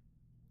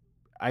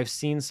 I've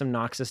seen some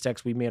Noxus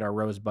decks. We made our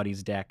Rose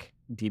Buddies deck,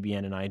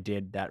 DBN and I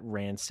did, that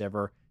ran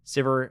Sivir.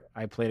 Sivir,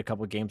 I played a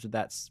couple of games with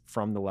that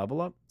from the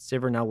level up.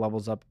 Sivir now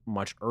levels up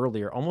much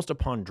earlier, almost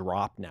upon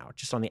drop now,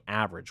 just on the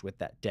average with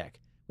that deck,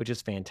 which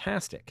is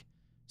fantastic.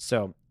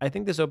 So I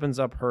think this opens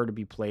up her to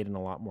be played in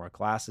a lot more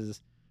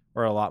classes,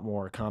 or a lot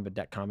more combat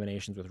deck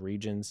combinations with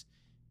regions.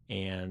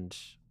 And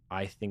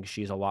I think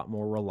she's a lot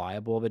more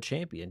reliable of a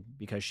champion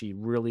because she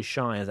really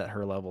shines at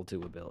her level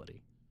 2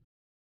 ability.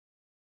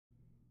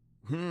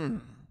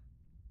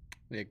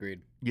 We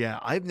agreed. Yeah,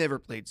 I've never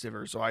played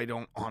Sivir, so I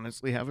don't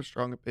honestly have a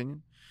strong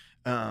opinion.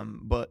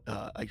 But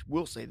I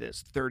will say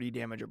this: 30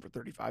 damage over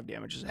 35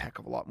 damage is a heck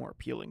of a lot more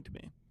appealing to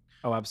me.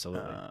 Oh,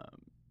 absolutely.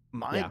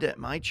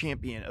 My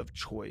champion of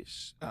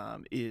choice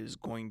is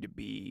going to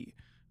be.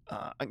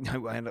 I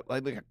had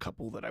like a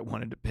couple that I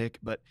wanted to pick,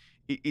 but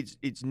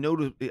it's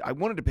notable. I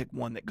wanted to pick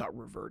one that got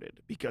reverted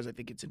because I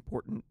think it's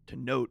important to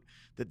note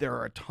that there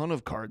are a ton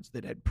of cards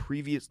that had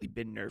previously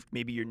been nerfed.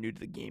 Maybe you're new to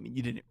the game and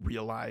you didn't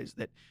realize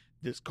that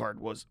this card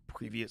was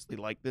previously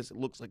like this. It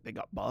looks like they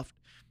got buffed.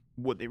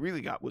 What they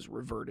really got was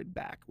reverted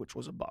back, which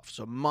was a buff.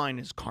 So mine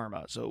is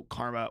Karma. So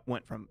Karma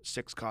went from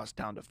 6 cost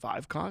down to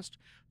 5 cost.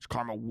 So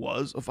Karma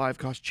was a 5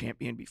 cost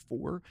champion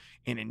before,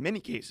 and in many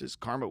cases,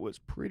 Karma was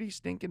pretty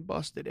stinking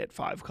busted at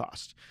 5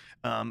 cost.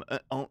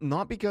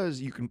 Not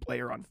because you can play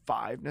her on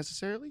 5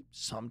 necessarily,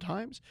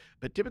 sometimes,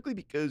 but typically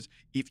because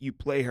if you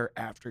play her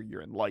after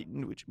you're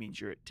enlightened, which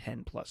means you're at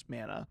 10 plus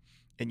mana,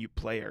 and you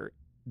play her,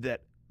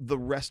 that the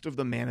rest of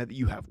the mana that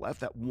you have left,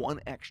 that one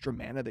extra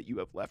mana that you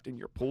have left in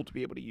your pool to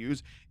be able to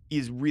use,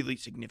 is really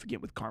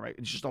significant with Karma.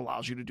 It just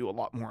allows you to do a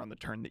lot more on the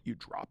turn that you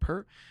drop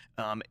her.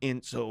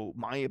 And so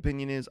my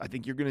opinion is I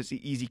think you're going to see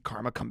easy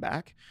Karma come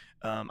back.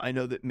 I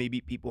know that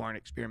maybe people aren't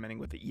experimenting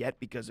with it yet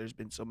because there's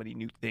been so many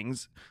new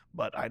things,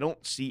 but I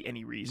don't see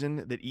any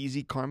reason that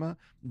easy Karma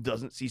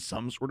doesn't see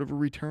some sort of a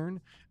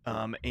return.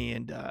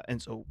 And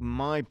so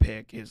my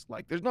pick is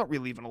like, there's not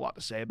really even a lot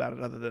to say about it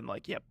other than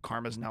like, yep,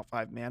 Karma's now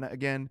 5 mana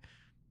again.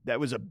 That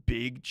was a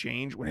big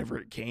change whenever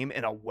it came,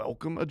 and a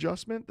welcome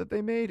adjustment that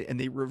they made, and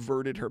they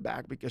reverted her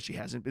back because she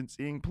hasn't been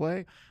seeing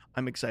play.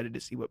 I'm excited to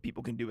see what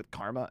people can do with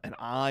Karma, and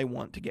I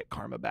want to get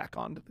Karma back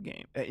into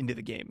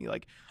the game.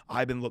 Like,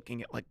 I've been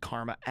looking at like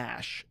Karma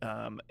Ash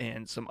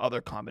and some other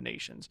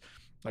combinations.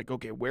 Like,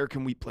 okay, where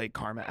can we play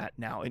Karma at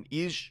now? And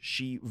is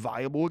she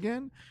viable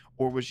again,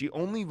 or was she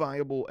only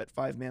viable at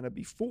 5 mana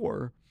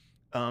before?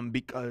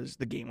 Because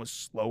the game was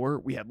slower,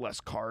 we had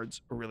less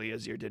cards, Aurelia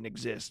Azir didn't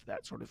exist,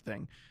 that sort of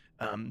thing.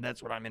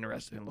 That's what I'm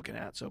interested in looking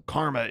at. So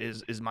Karma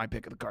is my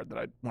pick of the card that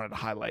I wanted to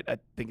highlight. I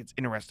think it's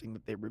interesting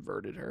that they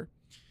reverted her.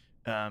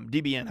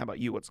 DBN, how about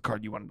you? What's the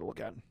card you wanted to look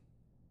at?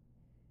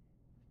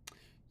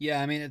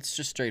 Yeah, I mean, it's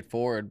just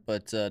straightforward,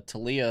 but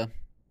Talia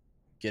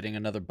getting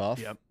another buff.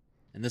 Yep.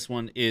 And this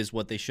one is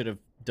what they should have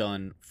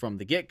done from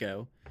the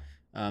get-go.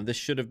 This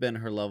should have been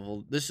her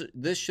level.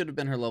 This should have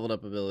been her leveled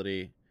up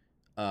ability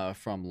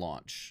from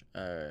launch.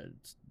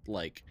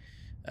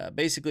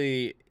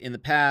 Basically, in the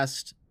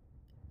past,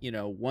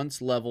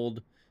 once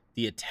leveled,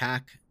 the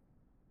attack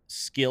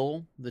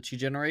skill that she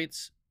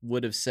generates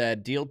would have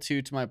said, deal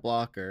 2 to my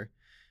blocker.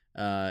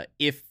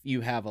 If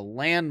you have a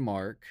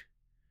landmark,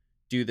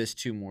 do this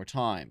 2 more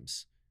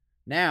times.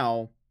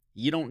 Now,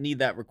 you don't need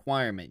that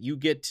requirement. You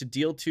get to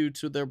deal 2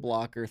 to their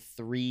blocker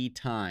 3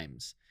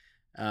 times.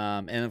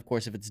 And of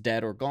course, if it's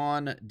dead or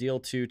gone, deal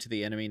 2 to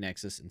the enemy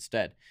nexus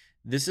instead.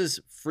 This is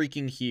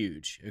freaking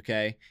huge,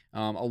 okay?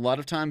 A lot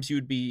of times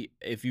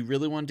if you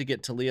really wanted to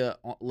get Talia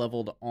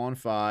leveled on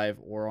 5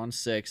 or on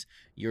 6,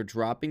 you're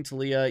dropping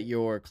Talia,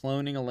 you're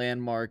cloning a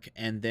landmark,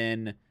 and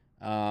then,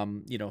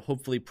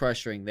 hopefully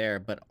pressuring there.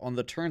 But on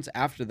the turns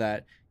after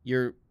that,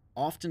 you're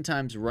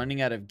oftentimes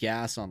running out of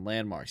gas on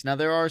landmarks. Now,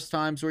 there are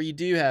times where you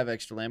do have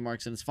extra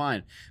landmarks, and it's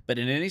fine. But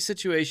in any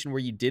situation where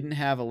you didn't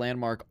have a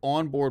landmark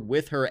on board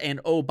with her,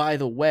 and oh, by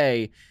the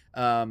way,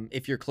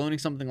 if you're cloning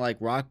something like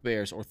Rock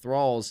Bears or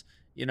Thralls,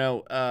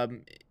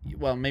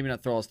 well, maybe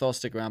not Thralls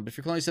stick around, but if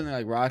you're cloning something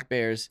like Rock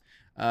Bears,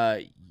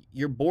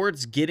 your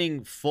board's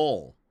getting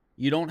full.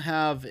 You don't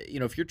have,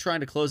 if you're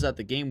trying to close out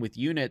the game with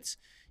units,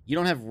 you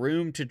don't have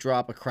room to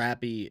drop a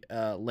crappy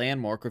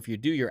landmark, or if you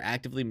do, you're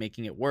actively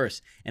making it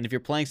worse. And if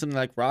you're playing something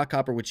like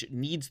Rockhopper, which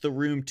needs the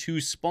room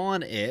to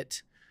spawn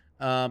it,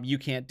 you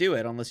can't do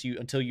it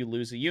until you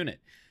lose a unit.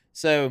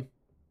 So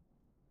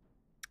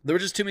there were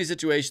just too many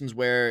situations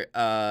where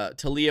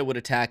Talia would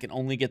attack and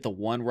only get the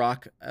 1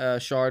 rock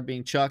shard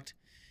being chucked,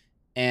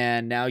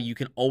 and now you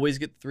can always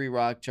get 3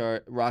 rock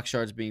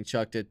shards being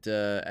chucked at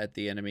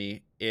the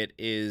enemy.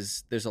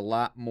 There's a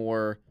lot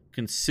more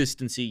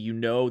consistency. You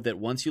know that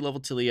once you level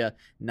Talia,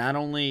 not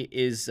only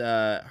is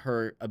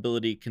her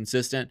ability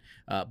consistent,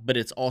 but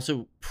it's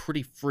also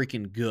pretty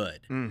freaking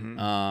good.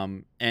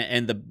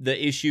 And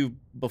the issue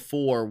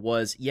before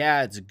was,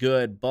 yeah, it's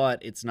good,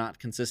 but it's not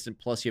consistent.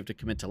 Plus, you have to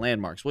commit to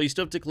landmarks. Well, you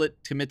still have to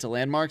commit to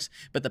landmarks,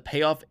 but the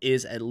payoff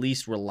is at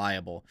least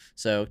reliable.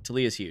 So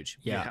Talia's huge.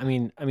 Yeah, I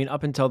mean,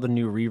 up until the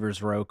new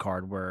Reaver's Row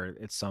card, where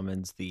it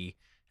summons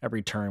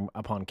every turn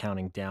upon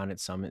counting down, it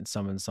summons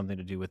something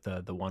to do with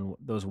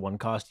those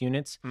 1-cost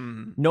units.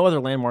 No other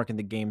landmark in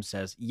the game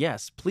says,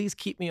 yes, please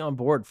keep me on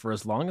board for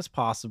as long as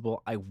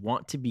possible. I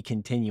want to be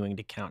continuing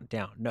to count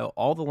down. No,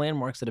 all the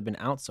landmarks that have been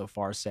out so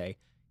far say,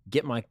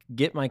 get my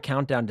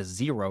countdown to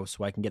 0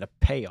 so I can get a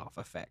payoff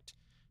effect.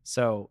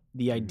 So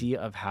the idea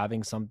of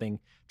having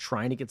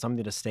trying to get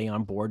something to stay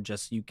on board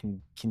just so you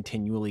can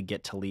continually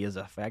get Talia's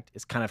effect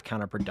is kind of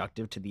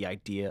counterproductive to the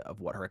idea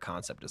of what her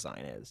concept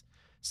design is.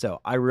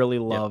 So I really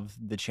love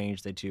the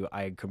change they do.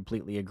 I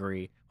completely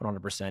agree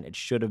 100%. It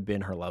should have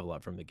been her level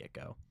up from the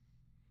get-go.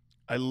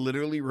 I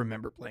literally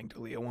remember playing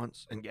Talia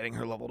once and getting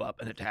her leveled up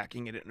and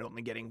attacking it and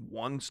only getting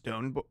 1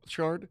 stone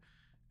shard.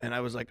 And I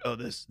was like, oh,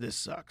 this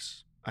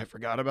sucks. I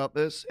forgot about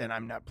this, and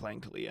I'm not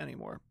playing Talia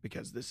anymore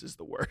because this is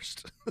the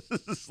worst.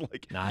 This is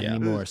like not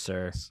anymore,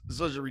 sir.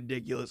 Such a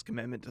ridiculous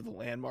commitment to the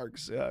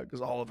landmarks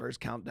because all of hers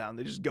count down.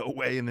 They just go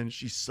away, and then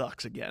she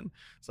sucks again.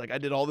 It's like I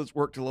did all this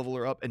work to level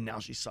her up, and now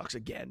she sucks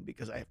again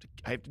because I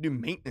have to do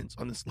maintenance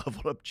on this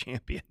leveled up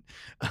champion.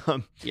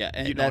 Yeah,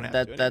 and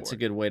that's a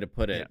good way to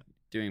put it. Yeah.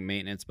 Doing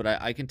maintenance, but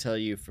I can tell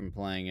you from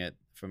playing it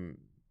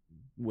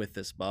with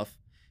this buff,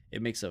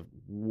 it makes a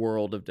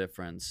world of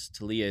difference.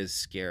 Talia is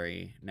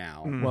scary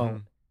now.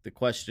 Well, the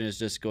question is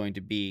just going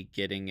to be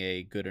getting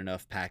a good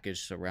enough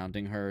package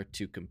surrounding her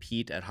to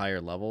compete at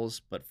higher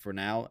levels. But for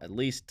now, at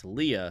least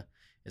Talia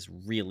is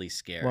really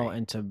scary. Well,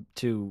 and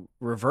to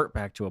revert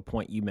back to a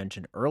point you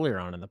mentioned earlier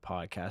on in the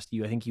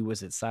podcast, I think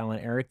was it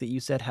Silent Eric that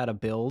you said had a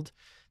build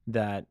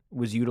that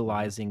was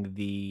utilizing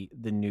the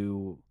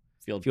new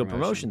Field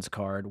Promotions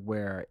card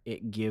where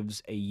it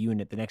gives a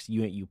unit, the next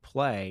unit you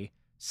play,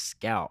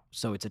 Scout.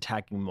 So it's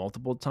attacking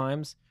multiple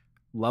times,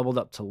 leveled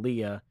up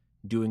Talia,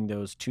 doing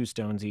those 2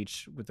 stones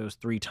each with those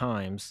 3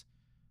 times,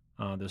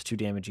 those 2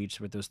 damage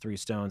each with those 3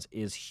 stones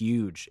is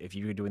huge. If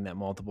you're doing that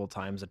multiple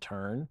times a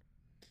turn,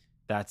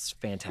 that's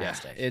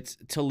fantastic. Yeah,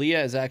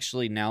 Talia is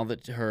actually, now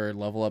that her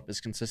level up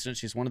is consistent,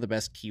 she's one of the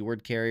best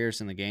keyword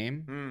carriers in the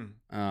game.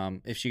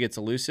 If she gets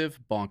elusive,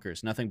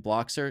 bonkers. Nothing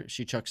blocks her.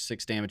 She chucks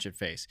 6 damage at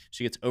face.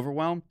 She gets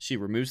overwhelmed. She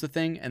removes the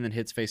thing and then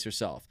hits face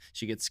herself.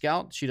 She gets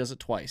scout. She does it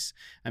twice.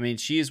 I mean,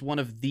 she is one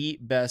of the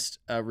best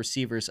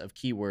receivers of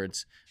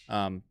keywords,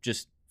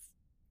 just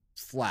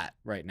flat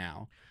right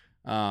now.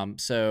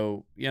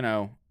 So,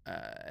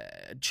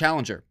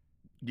 challenger.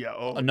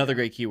 Yeah. Another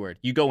great keyword.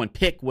 You go and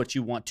pick what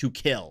you want to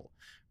kill.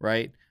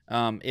 Right?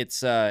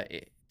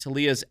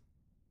 Talia's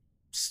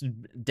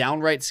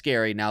downright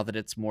scary now that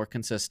it's more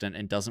consistent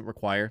and doesn't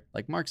require,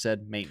 like Mark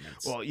said,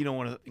 maintenance. Well,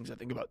 one of the things I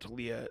think about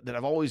Talia that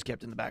I've always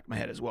kept in the back of my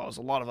head as well as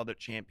a lot of other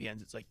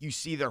champions, it's like you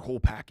see their whole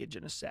package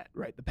in a set,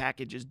 right? The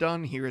package is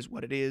done. Here is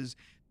what it is.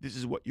 This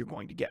is what you're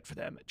going to get for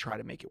them. Try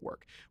to make it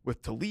work.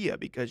 With Talia,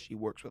 because she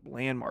works with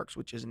landmarks,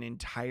 which is an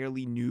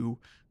entirely new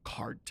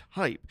card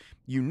type,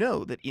 you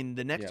know that in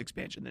the next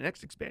expansion, the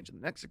next expansion,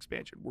 the next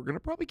expansion, we're going to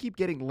probably keep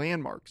getting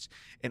landmarks.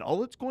 And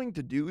all it's going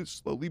to do is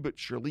slowly but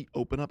surely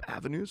open up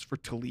avenues for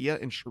Talia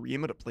and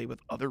Shurima to play with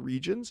other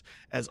regions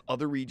as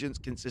other regions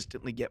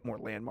consistently get more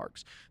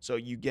landmarks. So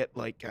you get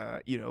like,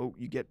 you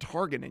get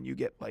Targon and you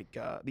get like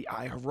the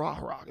Eye of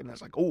Ra-Harak. And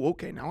that's like, oh,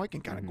 okay, now I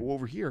can kind of go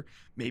over here,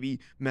 maybe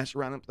mess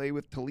around and play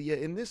with Talia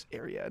in this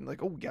area. And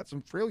like, oh, we got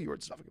some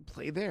Freljord stuff. I can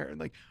play there. And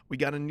like, we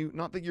got a new,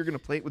 not that you're going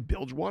to play it with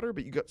Bilgewater,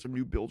 but you got some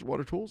new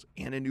Bilgewater tools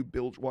and a new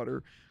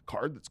Bilgewater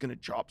card that's going to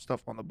chop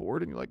stuff on the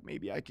board. And you're like,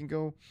 maybe I can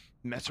go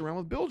mess around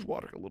with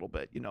Bilgewater a little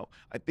bit.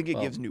 I think it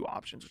gives new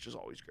options, which is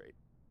always great.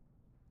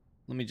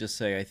 Let me just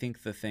say, I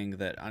think the thing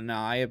that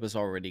I was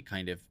already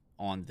kind of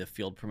on the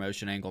field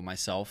promotion angle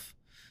myself.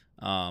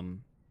 I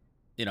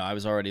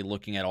was already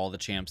looking at all the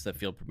champs that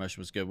field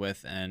promotion was good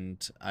with.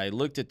 And I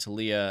looked at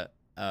Talia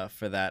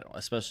for that,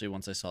 especially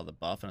once I saw the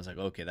buff, and I was like,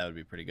 okay, that would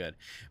be pretty good.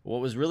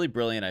 What was really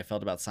brilliant I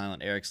felt about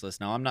Silent Eric's list,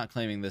 now I'm not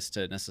claiming this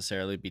to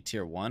necessarily be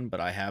tier 1,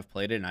 but I have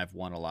played it and I've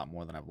won a lot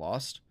more than I've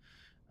lost,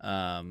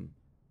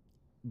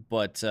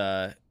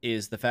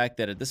 is the fact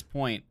that at this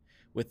point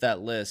with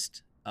that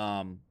list,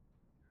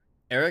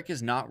 Eric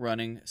is not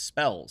running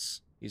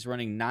spells. He's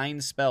running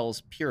 9 spells,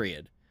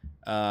 period.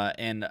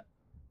 The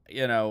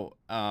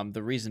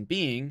reason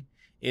being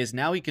is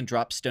now he can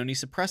drop Stony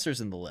Suppressors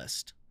in the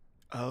list.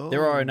 Oh.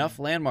 There are enough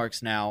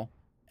landmarks now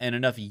and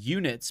enough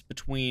units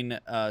between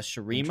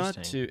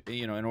Shurima to,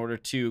 in order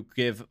to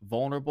give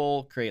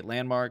vulnerable, create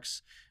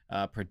landmarks,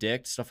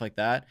 predict, stuff like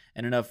that,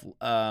 and enough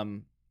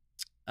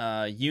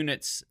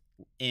units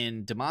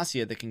in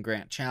Demacia that can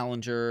grant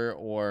Challenger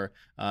or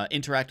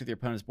interact with your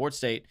opponent's board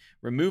state.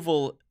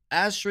 Removal,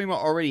 as Shurima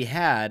already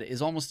had,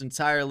 is almost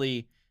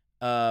entirely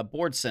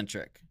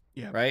board-centric,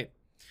 right?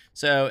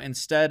 So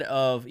instead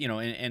of,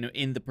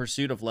 in the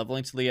pursuit of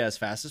leveling Talia as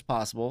fast as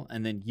possible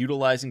and then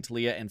utilizing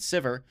Talia and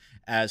Sivir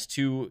as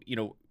two,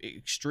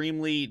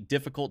 extremely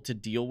difficult to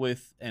deal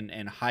with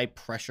and high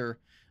pressure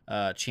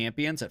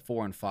champions at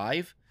 4 and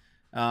 5,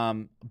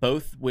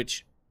 both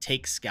which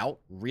take Scout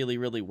really,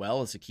 really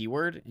well as a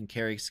keyword and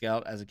carry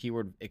Scout as a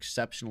keyword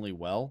exceptionally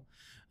well.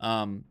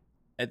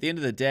 At the end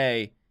of the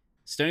day,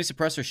 Stony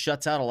Suppressor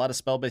shuts out a lot of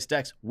spell-based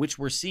decks, which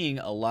we're seeing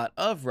a lot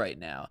of right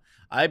now.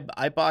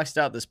 I boxed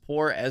out this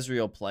poor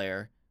Ezreal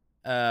player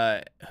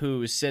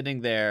who's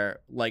sitting there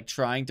like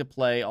trying to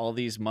play all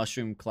these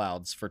Mushroom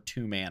Clouds for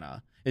 2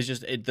 mana. It's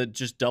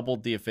just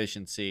doubled the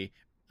efficiency,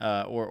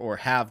 or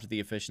halved the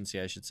efficiency,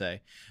 I should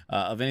say,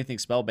 of anything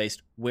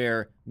spell-based,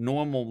 where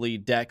normally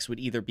decks would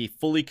either be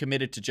fully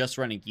committed to just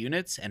running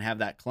units and have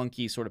that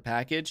clunky sort of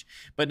package,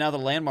 but now the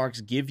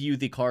landmarks give you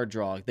the card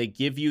draw. They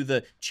give you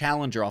the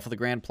challenger off of the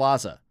Grand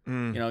Plaza.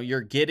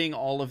 You're getting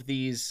all of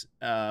these,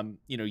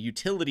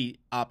 utility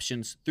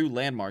options through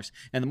landmarks,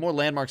 and the more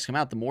landmarks come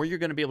out, the more you're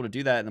going to be able to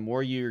do that, and the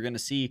more you're going to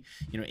see,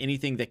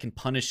 anything that can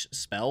punish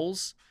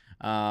spells,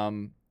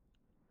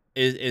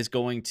 is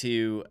going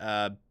to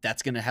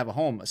that's going to have a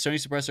home. Stony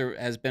Suppressor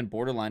has been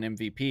borderline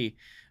MVP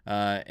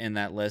in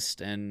that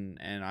list, and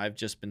I've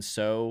just been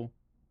so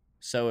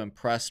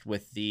impressed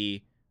with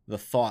the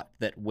thought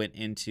that went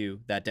into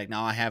that deck.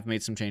 Now I have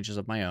made some changes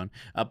of my own,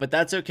 but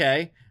that's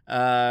okay.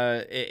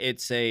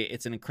 It's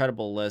an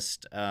incredible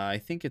list. I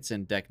think it's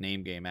in Deck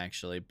Name Game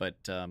actually,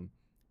 but come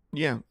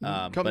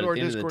to our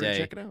Discord and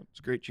check it out. It's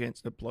a great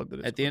chance to plug the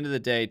Discord. At the end of the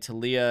day,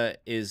 Talia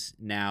is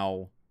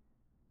now.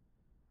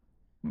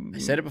 I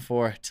said it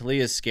before.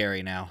 Talia is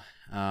scary now,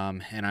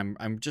 and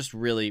I'm just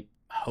really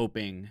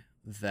hoping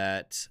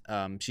that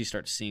she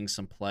starts seeing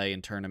some play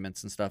in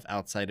tournaments and stuff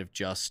outside of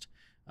just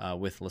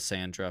with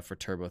Lysandra for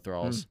Turbo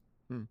Thralls.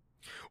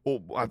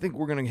 Well, I think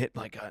we're going to hit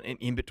like an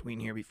in-between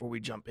here before we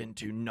jump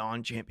into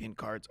non-champion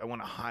cards. I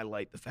want to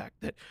highlight the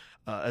fact that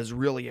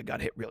Aurelia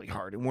got hit really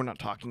hard, and we're not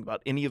talking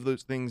about any of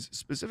those things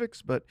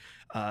specifics, but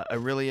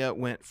Aurelia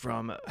went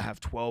from have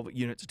 12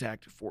 units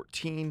attacked to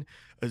 14.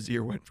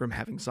 Azir went from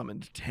having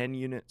summoned 10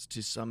 units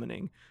to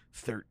summoning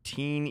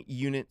 13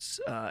 units,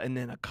 and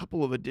then a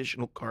couple of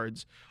additional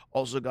cards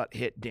also got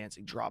hit.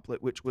 Dancing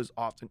Droplet, which was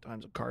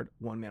oftentimes a card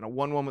 1 mana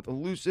 1/1 with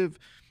elusive.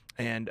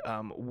 And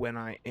when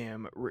I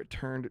am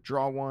returned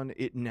draw 1,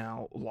 it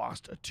now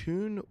lost a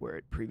tune where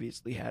it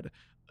previously had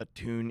a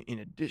tune in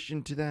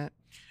addition to that.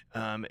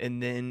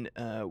 And then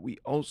we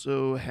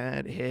also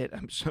had hit,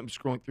 I'm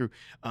scrolling through,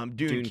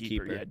 Dune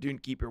Keeper. Yeah, Dune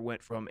Keeper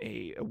went from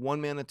a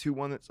 1 mana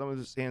 2/1 that summons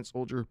a Sand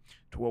Soldier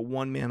to a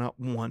 1 mana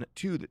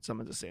 1/2 that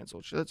summons a Sand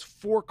Soldier. So that's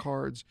 4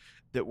 cards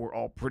that were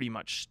all pretty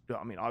much,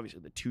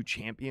 obviously the 2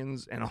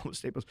 champions and all the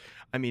staples.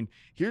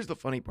 Here's the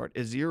funny part.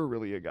 Azir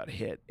Aurelia got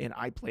hit, and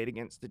I played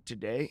against it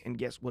today, and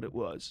guess what it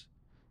was?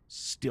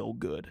 Still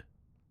good.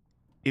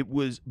 It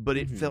was, but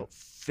it felt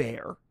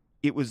fair.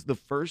 It was the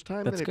first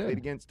time that I played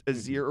against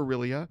Azir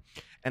Aurelia,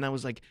 and I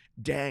was like,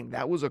 dang,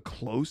 that was a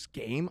close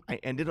game. I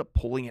ended up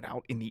pulling it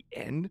out in the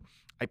end.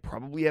 I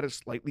probably had a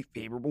slightly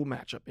favorable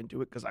matchup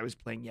into it because I was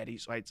playing Yeti,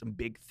 so I had some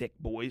big, thick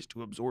boys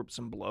to absorb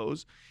some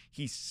blows.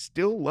 He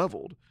still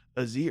leveled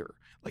Azir.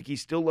 Like, he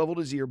still leveled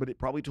Azir, but it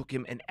probably took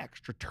him an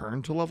extra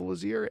turn to level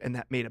Azir, and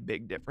that made a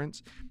big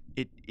difference.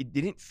 It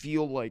didn't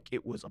feel like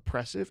it was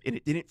oppressive, and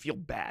it didn't feel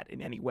bad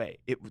in any way.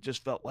 It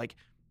just felt like,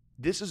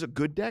 this is a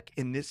good deck,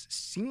 and this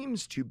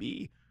seems to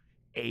be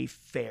a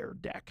fair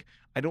deck.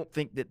 I don't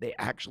think that they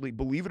actually,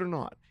 believe it or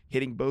not,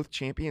 hitting both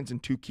champions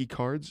and 2 key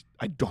cards,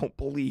 I don't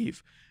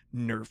believe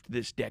nerfed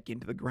this deck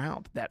into the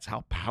ground. That's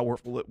how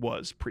powerful it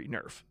was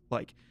pre-nerf.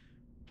 Like,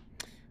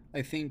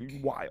 I think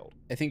wild.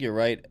 I think you're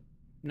right.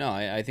 No,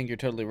 I think you're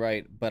totally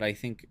right. But I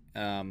think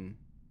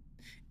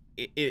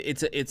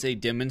it's a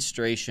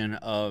demonstration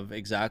of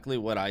exactly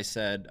what I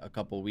said a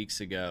couple weeks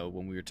ago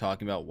when we were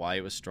talking about why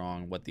it was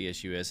strong, what the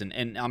issue is,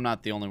 and I'm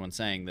not the only one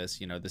saying this.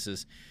 This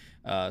is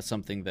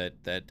something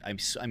that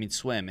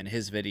Swim in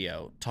his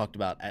video talked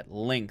about at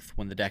length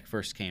when the deck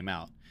first came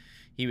out.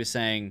 He was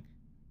saying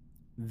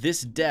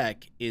this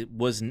deck,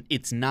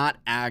 it's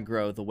not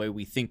aggro the way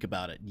we think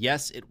about it.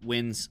 Yes, it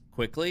wins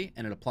quickly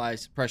and it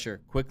applies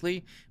pressure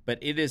quickly, but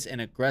it is an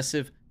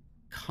aggressive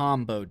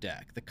combo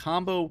deck. The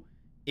combo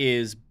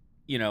is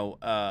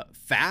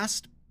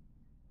fast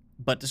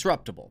but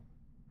disruptible.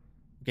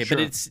 Okay, sure.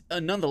 But it's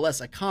nonetheless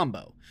a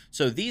combo.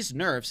 So these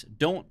nerfs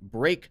don't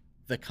break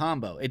the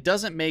combo. It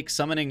doesn't make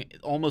summoning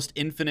almost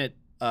infinite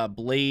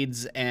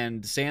blades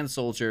and sand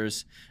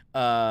soldiers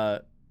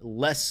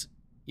less,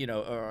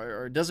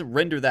 or it doesn't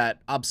render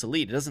that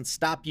obsolete. It doesn't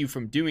stop you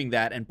from doing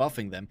that and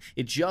buffing them.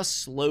 It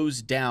just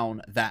slows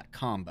down that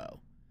combo.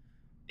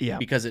 Yeah.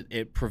 Because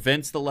it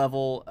prevents the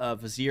level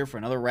of Azir for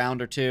another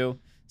round or 2.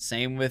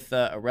 Same with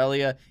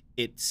Aurelia.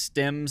 It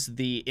stems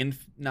the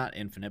not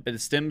infinite, but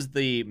it stems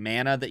the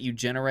mana that you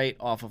generate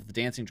off of the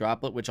Dancing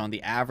Droplet, which on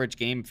the average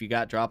game, if you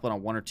got Droplet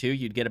on 1 or 2,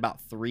 you'd get about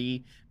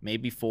 3,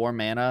 maybe 4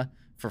 mana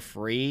for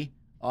free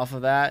off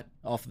of that,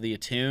 off of the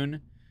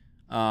Attune.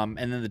 And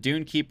then the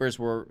Dune Keepers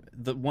were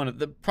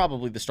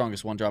probably the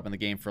strongest 1-drop in the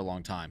game for a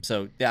long time.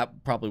 So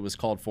that probably was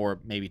called for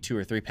maybe 2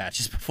 or 3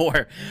 patches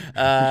before.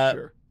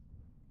 Sure.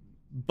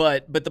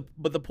 But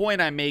the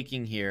point I'm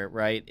making here,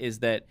 right, is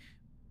that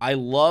I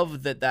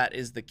love that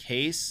is the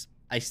case.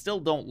 I still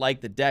don't like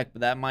the deck,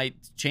 but that might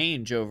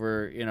change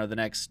over, the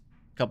next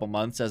couple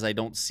months as I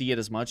don't see it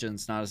as much and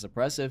it's not as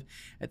oppressive.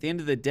 At the end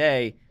of the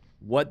day,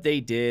 what they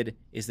did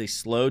is they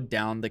slowed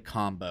down the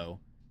combo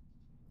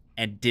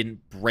and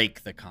didn't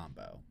break the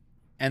combo.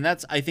 And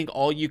that's, I think,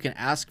 all you can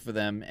ask for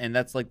them. And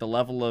that's like the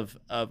level of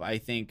I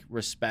think,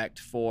 respect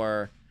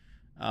for,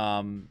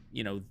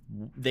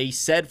 they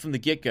said from the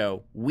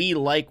get-go, we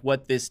like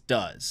what this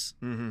does.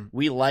 Mm-hmm.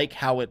 We like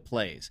how it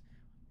plays.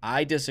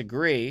 I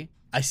disagree.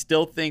 I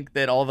still think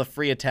that all the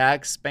free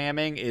attack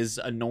spamming is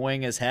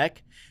annoying as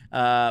heck.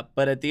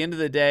 But at the end of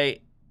the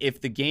day, if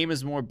the game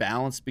is more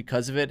balanced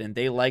because of it and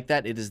they like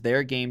that, it is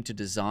their game to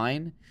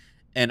design.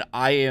 And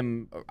I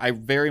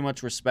very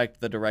much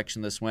respect the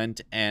direction this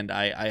went, and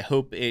I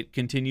hope it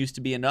continues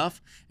to be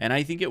enough, and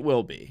I think it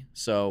will be.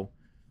 So,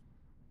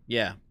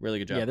 yeah, really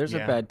good job. Yeah, there's a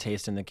bad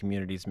taste in the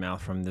community's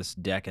mouth from this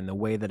deck and the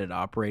way that it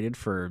operated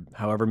for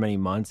however many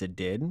months it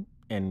did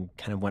and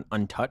kind of went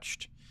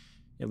untouched,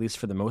 at least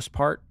for the most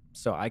part.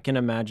 So I can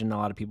imagine a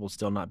lot of people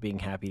still not being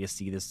happy to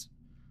see this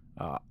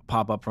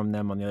pop up from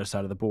them on the other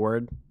side of the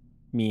board,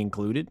 me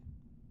included.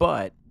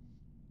 But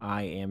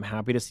I am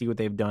happy to see what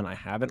they've done. I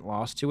haven't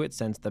lost to it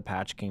since the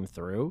patch came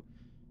through.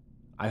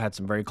 I've had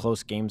some very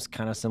close games,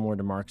 kind of similar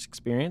to Mark's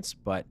experience,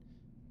 but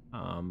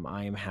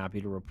I am happy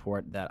to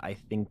report that I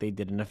think they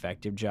did an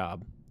effective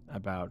job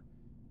about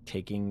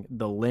taking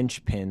the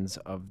linchpins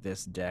of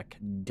this deck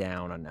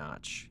down a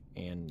notch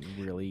and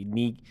really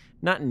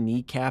not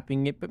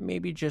kneecapping it, but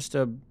maybe just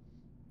a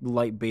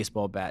light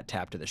baseball bat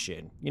tap to the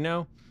shin,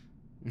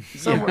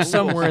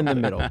 somewhere in the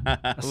middle.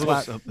 A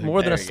slap,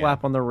 more than a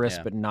slap on the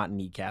wrist, but not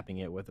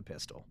kneecapping it with a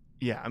pistol.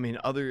 Yeah, I mean,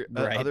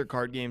 other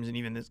card games and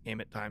even this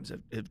game at times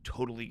have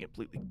totally,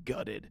 completely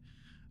gutted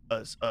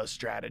a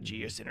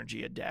strategy, a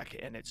synergy, a deck,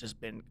 and it's just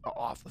been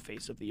off the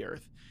face of the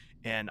earth.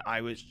 And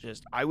I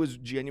was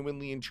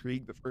genuinely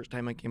intrigued the first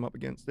time I came up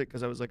against it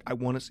because I was like, I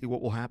want to see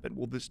what will happen.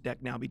 Will this deck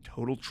now be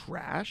total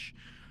trash,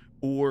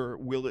 or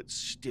will it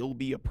still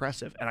be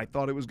oppressive? And I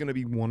thought it was going to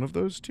be one of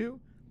those two.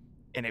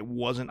 And it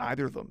wasn't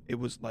either of them. It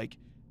was like,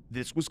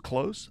 this was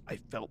close. I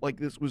felt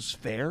like this was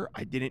fair.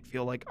 I didn't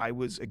feel like I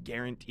was a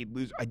guaranteed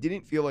loser. I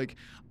didn't feel like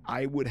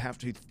I would have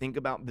to think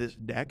about this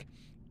deck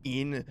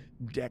in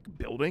deck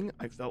building.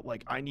 I felt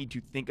like I need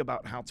to think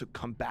about how to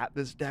combat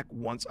this deck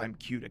once I'm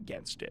queued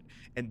against it.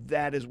 And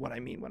that is what I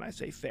mean when I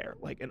say fair.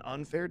 Like, an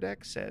unfair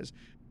deck says,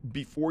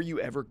 before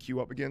you ever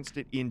queue up against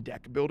it in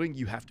deck building,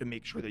 you have to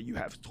make sure that you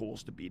have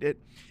tools to beat it.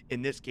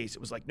 In this case, it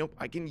was like, nope,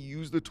 I can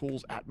use the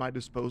tools at my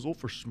disposal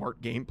for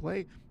smart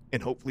gameplay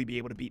and hopefully be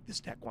able to beat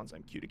this deck once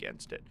I'm queued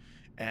against it.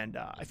 And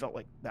I felt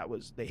like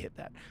they hit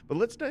that. But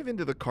let's dive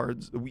into the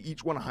cards. We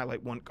each want to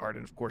highlight one card,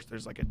 and of course,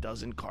 there's like a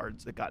dozen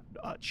cards that got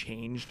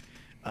changed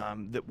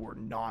that were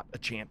not a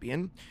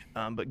champion.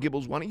 But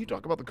Gibbles, why don't you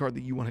talk about the card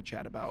that you want to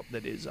chat about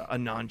that is a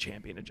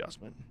non-champion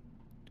adjustment?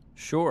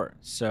 Sure.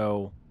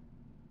 So,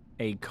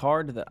 a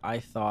card that I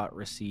thought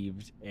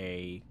received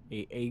a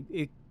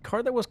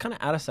card that was kind of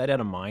out of sight,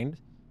 out of mind,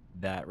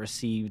 that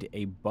received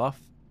a buff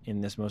in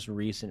this most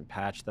recent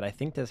patch that I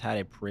think has had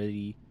a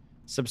pretty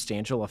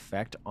substantial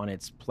effect on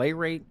its play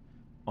rate,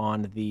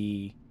 on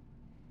the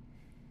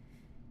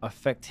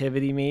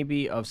effectivity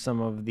maybe of some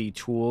of the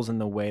tools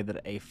and the way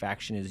that a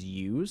faction is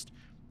used.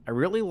 I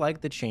really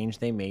like the change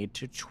they made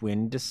to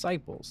Twin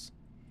Disciples.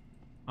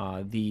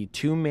 The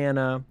 2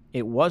 mana,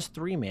 it was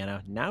 3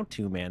 mana, now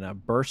 2 mana,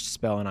 burst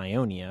spell in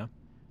Ionia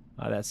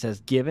that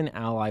says give an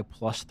ally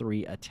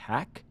 +3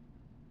 attack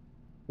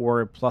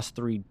or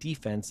 +3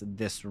 defense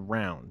this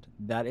round.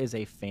 That is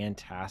a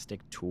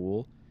fantastic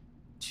tool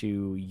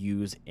to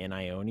use in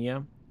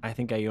Ionia. I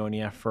think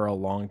Ionia for a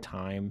long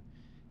time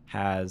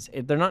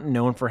they're not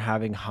known for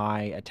having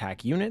high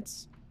attack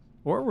units,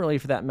 or really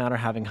for that matter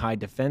having high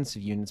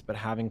defensive units, but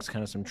having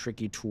kind of some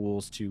tricky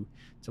tools to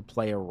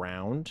play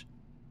around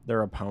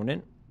their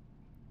opponent.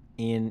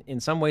 In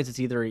some ways, it's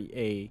either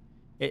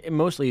it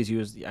mostly is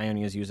used.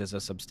 Ionia is used as a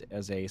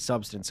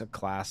substance, a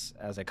class,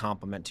 as a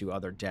complement to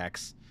other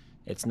decks.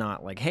 It's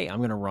not like, hey, I'm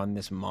going to run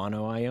this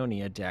mono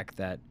Ionia deck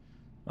that,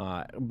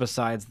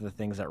 besides the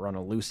things that run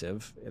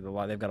elusive,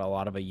 they've got a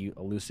lot of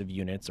elusive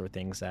units or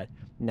things that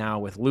now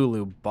with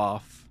Lulu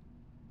buff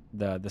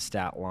the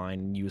stat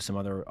line, use some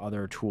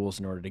other tools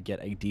in order to get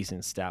a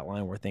decent stat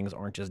line where things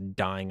aren't just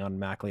dying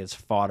automatically as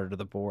fodder to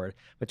the board.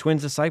 But Twin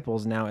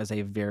Disciples now is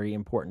a very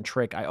important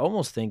trick. I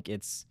almost think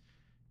it's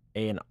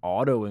an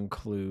auto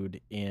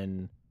include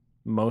in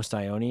most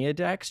Ionia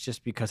decks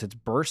just because it's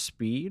burst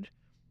speed,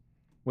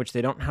 which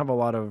they don't have a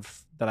lot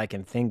of that I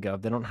can think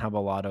of. They don't have a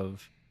lot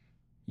of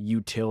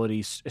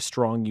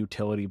strong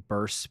utility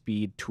burst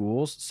speed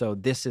tools. So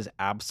this is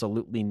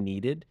absolutely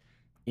needed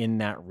in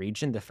that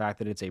region. The fact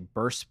that it's a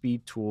burst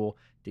speed tool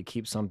to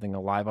keep something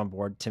alive on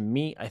board, to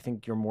me, I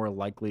think you're more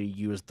likely to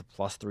use the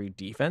 +3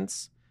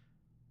 defense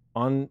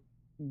on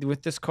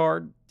with this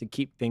card to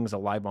keep things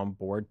alive on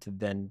board to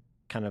then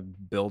kind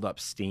of build up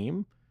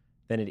steam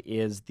than it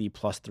is the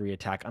 +3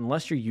 attack.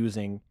 Unless you're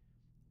using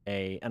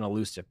an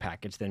elusive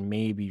package, then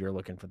maybe you're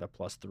looking for the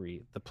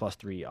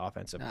 +3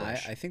 offensive No,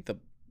 push. I think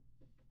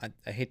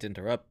I hate to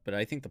interrupt, but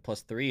I think the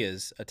 +3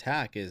 is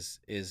attack is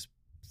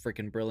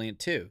freaking brilliant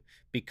too.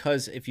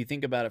 Because if you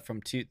think about it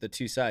from the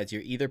two sides,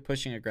 you're either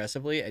pushing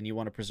aggressively and you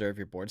want to preserve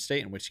your board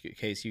state, in which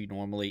case you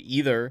normally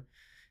either,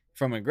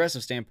 from an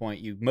aggressive standpoint,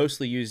 you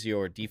mostly use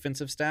your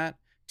defensive stat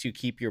to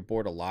keep your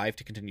board alive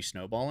to continue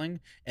snowballing,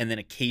 and then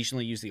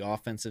occasionally use the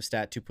offensive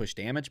stat to push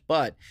damage.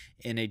 But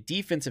in a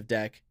defensive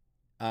deck,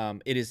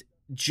 it is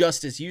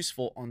just as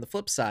useful on the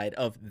flip side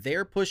of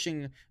they're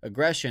pushing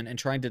aggression and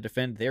trying to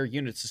defend their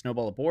units to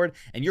snowball a board,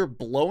 and you're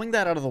blowing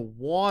that out of the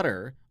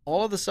water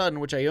all of a sudden,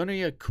 which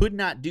Ionia could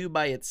not do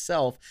by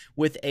itself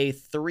with a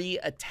 3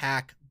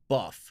 attack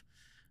buff.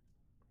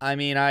 I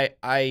mean,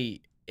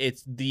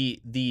 it's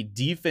the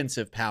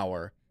defensive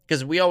power,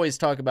 because we always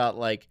talk about,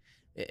 like,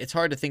 it's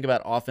hard to think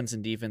about offense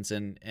and defense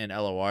in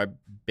LOR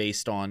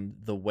based on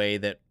the way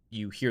that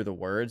you hear the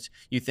words.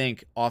 You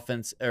think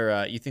offense,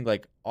 or you think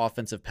like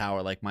offensive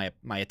power, like my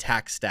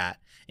attack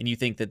stat, and you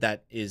think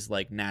that is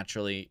like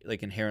naturally,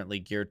 like inherently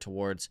geared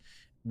towards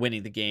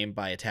winning the game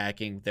by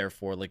attacking,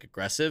 therefore like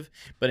aggressive.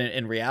 But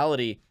in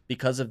reality,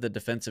 because of the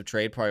defensive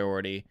trade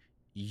priority,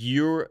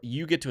 you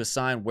get to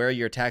assign where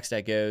your attack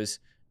stat goes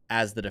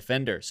as the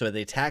defender. So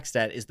the attack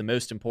stat is the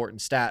most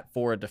important stat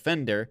for a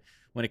defender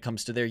when it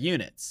comes to their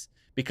units,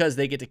 because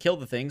they get to kill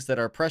the things that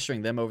are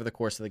pressuring them over the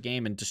course of the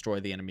game and destroy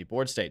the enemy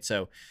board state.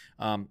 So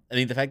I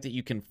think the fact that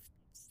you can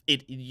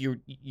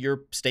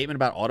your statement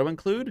about auto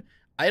include,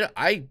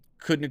 I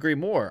couldn't agree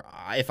more.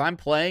 If I'm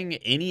playing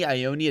any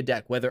Ionia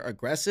deck, whether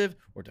aggressive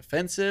or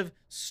defensive,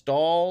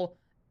 stall,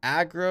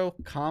 aggro,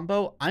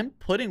 combo, I'm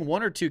putting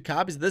 1 or 2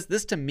 copies.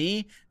 This to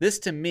me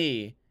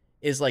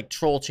is like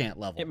Troll Chant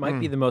level. It might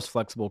be the most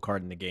flexible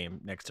card in the game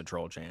next to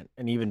Troll Chant.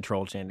 And even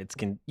Troll Chant,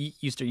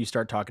 you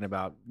start talking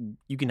about,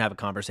 you can have a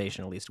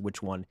conversation at least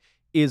which one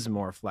is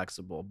more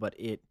flexible, but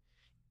it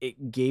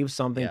gave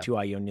something to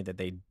Ionia that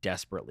they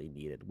desperately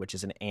needed, which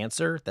is an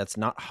answer that's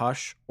not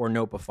Hush or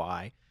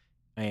Nopify,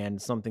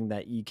 and something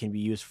that you can be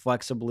used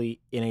flexibly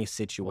in a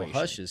situation.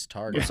 Well, Hush is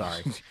target.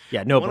 Sorry.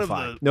 Yeah,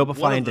 Nopify.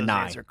 Nopify and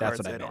Deny. That's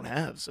what I don't meant.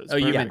 have. So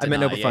You meant I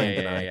meant Deny. Nopify and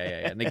Deny.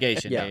 Yeah.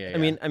 Negation. Yeah. I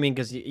mean,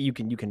 because you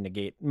can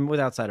negate, with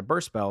outside of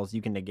burst spells,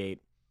 you can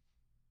negate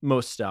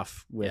most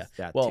stuff with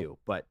that too.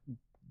 But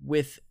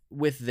with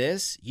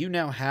this, you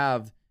now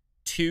have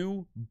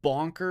 2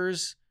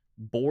 bonkers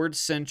board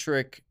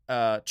centric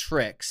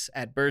tricks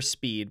at burst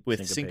speed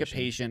with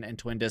Syncopation and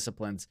Twin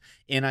Disciplines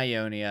in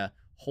Ionia.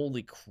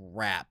 Holy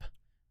crap.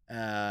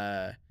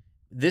 I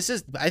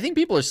think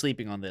people are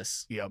sleeping on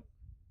this. Yep.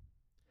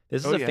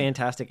 This is a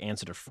fantastic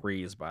answer to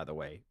freeze, by the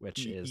way,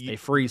 which is they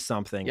freeze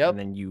something and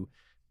then you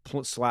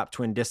slap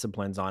Twin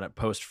Disciplines on it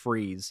post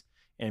freeze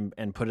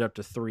and put it up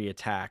to 3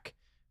 attack,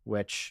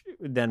 which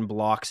then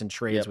blocks and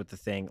trades with the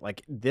thing.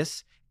 Like,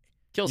 this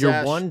kills your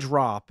Ash. 1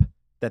 drop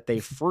that they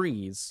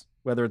freeze,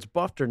 whether it's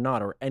buffed or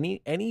not, or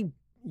any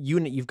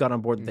unit you've got on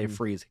board that they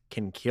freeze,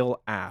 can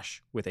kill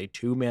Ash with a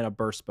 2-mana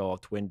burst spell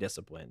of Twin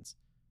Disciplines.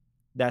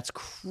 That's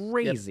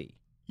crazy.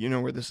 You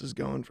know where this is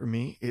going for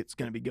me? It's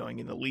going to be going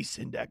in the Lee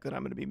Sin deck that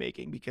I'm going to be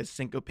making, because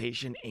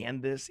Syncopation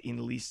and this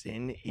in Lee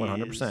Sin is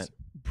 100%.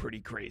 pretty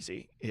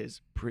crazy.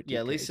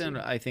 Lee Sin,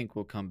 I think,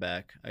 will come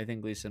back. I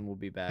think Lee Sin will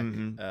be back.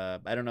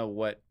 I don't know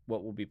what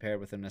will be paired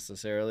with him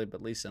necessarily,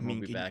 but Lee Sin will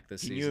be back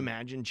this season. Can you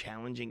imagine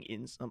challenging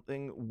in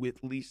something with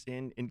Lee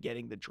Sin and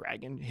getting the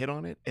dragon hit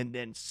on it, and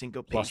then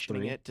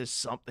syncopationing it to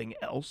something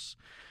else,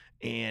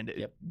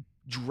 and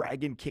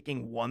dragon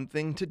kicking one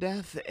thing to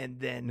death, and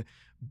then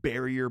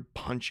barrier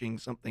punching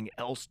something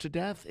else to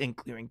death, and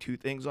clearing 2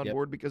 things on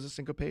board because of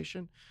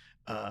syncopation?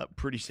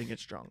 Pretty singing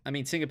strong. I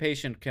mean,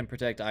 syncopation can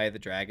protect Eye of the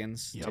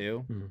Dragons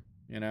too.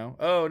 You know,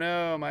 oh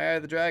no, my Eye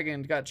of the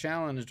Dragon got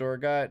challenged or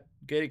got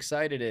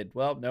excited.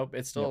 Well, nope,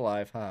 it's still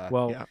alive. Huh.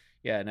 Well,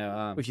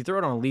 no. If you throw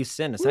it on Lee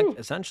Sin,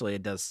 essentially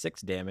it does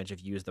 6 damage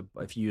if you use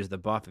the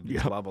buff if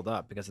it's leveled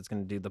up, because it's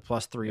going to do the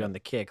 +3 on the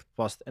kick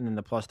and then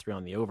the +3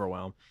 on the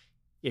overwhelm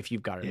if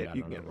you've got it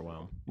on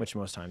overwhelm, which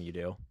most time you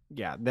do.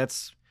 Yeah,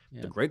 that's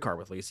a great card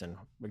with Lee Sin.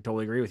 I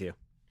totally agree with you.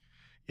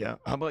 Yeah.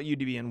 How about you,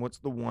 DBN? What's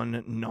the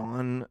one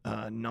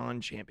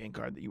non-champion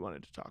card that you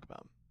wanted to talk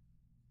about?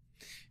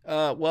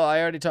 Well,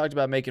 I already talked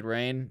about Make It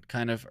Rain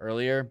kind of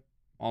earlier.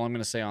 All I'm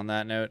going to say on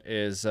that note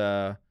is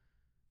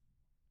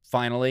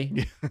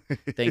finally,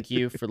 thank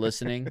you for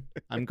listening.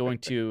 I'm going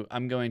to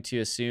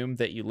assume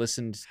that you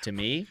listened to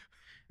me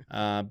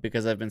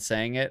because I've been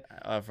saying it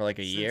for like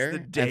a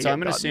year. And so I'm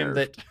going to assume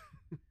that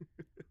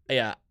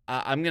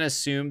I'm going to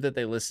assume that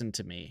they listened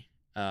to me.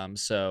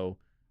 So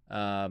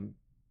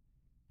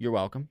you're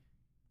welcome.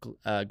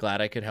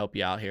 Glad I could help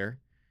you out here.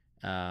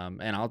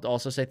 And I'll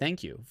also say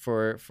thank you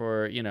for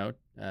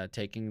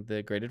taking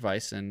the great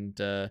advice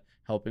and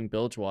helping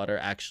Bilgewater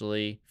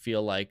actually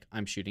feel like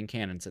I'm shooting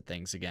cannons at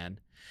things again.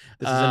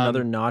 This is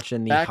another notch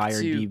in the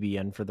higher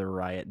DBN for the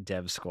Riot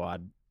dev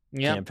squad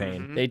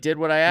campaign. They did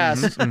what I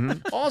asked.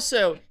 Mhm.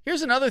 Also,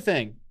 here's another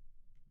thing.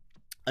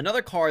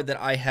 Another card that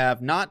I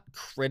have not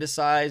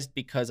criticized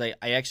because I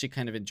actually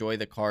kind of enjoy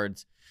the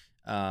cards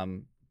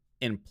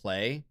in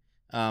play,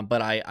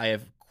 but I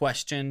have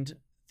questioned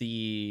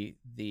the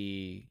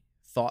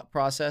thought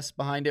process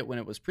behind it when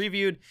it was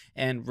previewed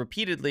and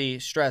repeatedly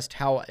stressed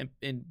how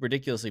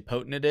ridiculously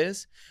potent it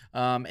is.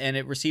 And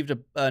it received a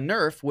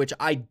nerf, which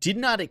I did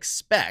not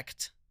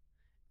expect.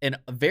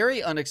 A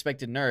very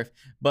unexpected nerf,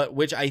 but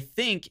which I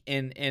think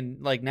in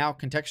like now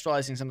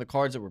contextualizing some of the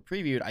cards that were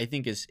previewed, I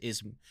think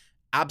is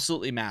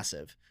absolutely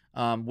massive,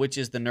 which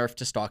is the nerf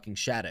to Stalking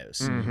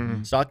Shadows.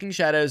 Mhm. Stalking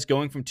Shadows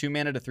going from 2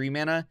 mana to 3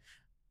 mana,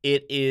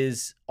 it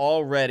is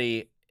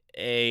already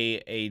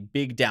a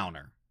big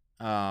downer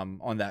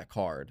on that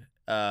card.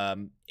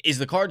 Is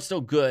the card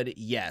still good?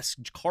 Yes.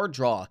 Card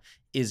draw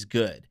is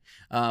good.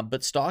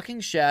 But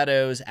Stalking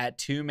Shadows at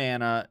 2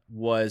 mana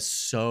was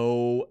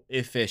so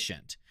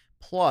efficient.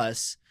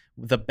 Plus,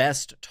 the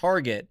best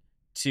target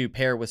to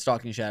pair with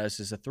Stalking Shadows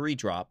is a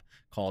 3-drop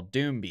called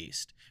Doom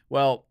Beast.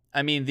 Well,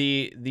 I mean,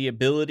 the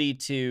ability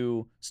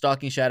to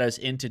Stalking Shadows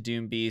into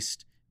Doom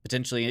Beast,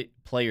 potentially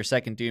play your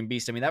second Doom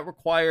Beast, I mean, that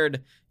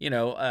required,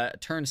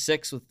 turn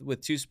 6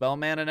 with 2 spell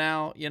mana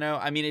now,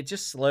 I mean, it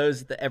just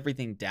slows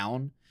everything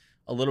down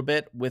a little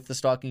bit with the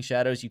Stalking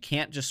Shadows. You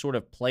can't just sort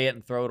of play it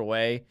and throw it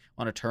away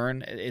on a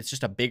turn. It's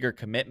just a bigger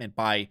commitment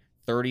by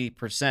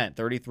 30%,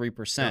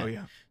 33%. Oh,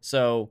 yeah.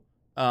 So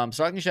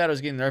Stalking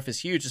Shadows getting nerfed is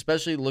huge,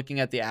 especially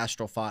looking at the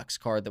Astral Fox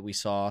card that we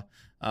saw.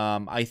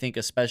 I think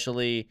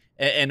especially,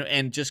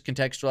 and just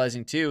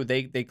contextualizing too,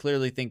 they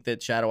clearly think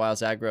that Shadow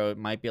Isles aggro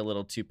might be a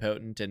little too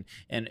potent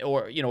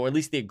or at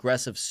least the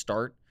aggressive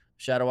start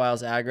Shadow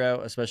Isles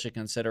aggro, especially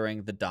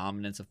considering the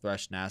dominance of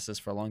Thresh Nasus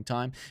for a long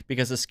time,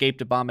 because Escaped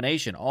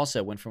Abomination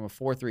also went from a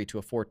 4/3 to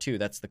a 4/2.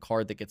 That's the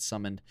card that gets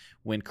summoned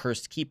when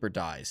Cursed Keeper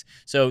dies.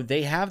 So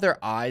they have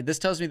their eye. This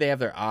tells me they have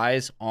their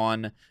eyes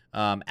on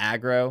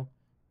aggro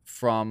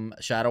from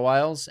Shadow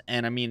Isles,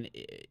 and I mean,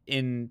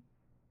 in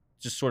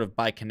just sort of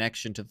by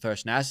connection to the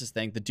Thresh Nasus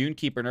thing, the Dune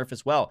Keeper nerf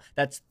as well.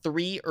 That's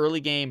 3 early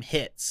game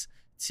hits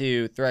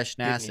to Thresh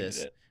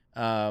Nasus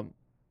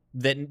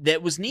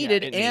that was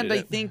needed. Yeah, and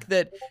I think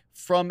that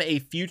from a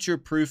future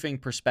proofing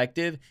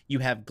perspective, you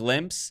have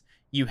Glimpse,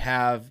 you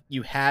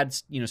had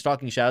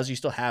Stalking Shadows, you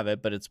still have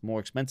it, but it's more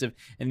expensive,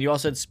 and you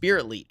also had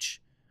Spirit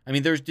Leech. I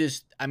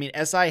mean,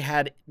 SI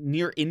had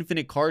near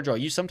infinite card draw.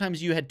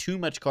 Sometimes you had too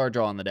much card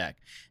draw on the deck,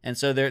 and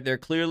so they're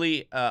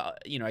clearly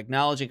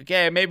acknowledging,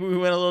 okay, maybe we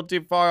went a little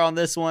too far on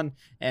this one,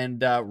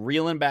 and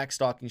reeling back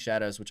Stalking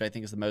Shadows, which I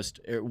think is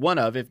one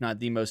of, if not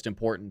the most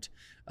important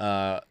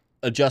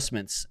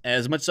adjustments.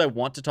 As much as I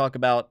want to talk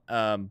about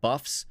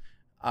buffs,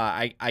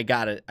 I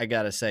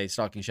gotta say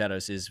Stalking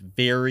Shadows is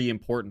very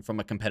important from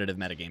a competitive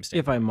metagame standpoint.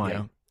 If I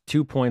might,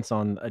 2 points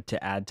on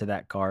to add to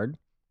that card,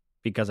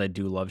 because I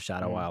do love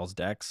Shadow Isles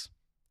decks,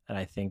 and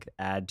I think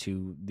add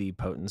to the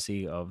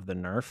potency of the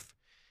nerf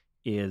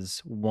is,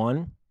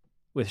 one,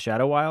 with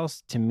Shadow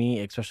Isles, to me,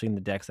 especially in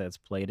the decks that it's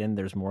played in,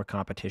 there's more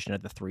competition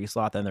at the 3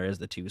 slot than there is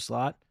the 2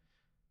 slot.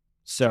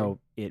 So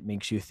it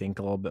makes you think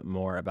a little bit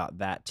more about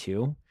that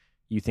too.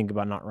 You think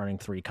about not running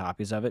 3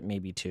 copies of it,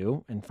 maybe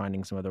 2, and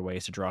finding some other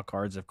ways to draw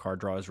cards if card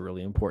draw is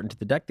really important to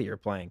the deck that you're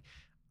playing.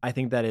 I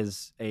think that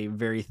is a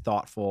very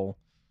thoughtful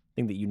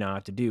thing that you now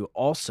have to do.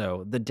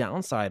 Also, the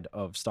downside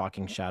of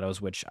Stalking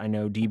Shadows, which I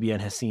know DBN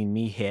has seen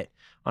me hit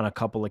on a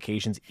couple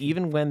occasions,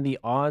 even when the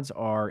odds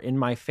are in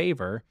my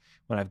favor,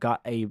 when I've got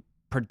a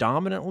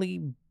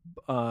predominantly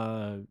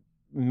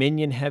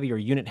minion heavy or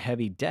unit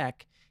heavy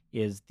deck,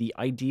 is the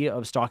idea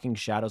of Stalking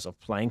Shadows, of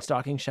playing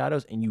Stalking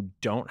Shadows, and you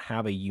don't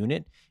have a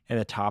unit in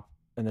the top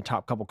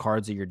couple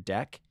cards of your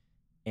deck,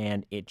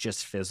 and it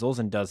just fizzles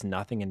and does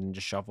nothing and then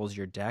just shuffles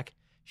your deck.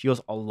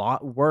 Feels a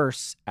lot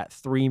worse at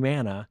 3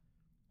 mana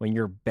when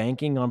you're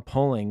banking on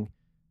pulling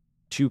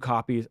 2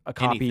 copies, a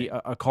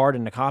card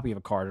and a copy of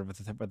a card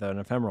with an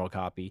ephemeral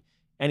copy,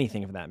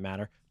 anything for that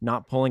matter.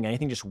 Not pulling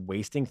anything, just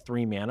wasting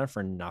 3 mana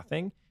for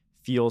nothing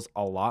feels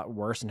a lot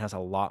worse and has a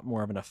lot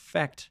more of an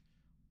effect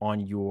on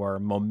your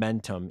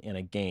momentum in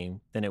a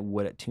game than it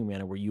would at 2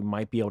 mana, where you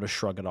might be able to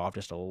shrug it off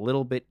just a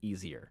little bit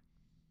easier.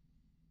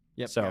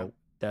 Yep. So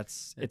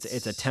it's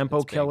a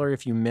tempo killer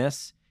if you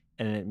miss,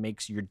 and it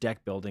makes your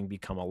deck building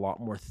become a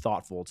lot more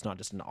thoughtful. It's not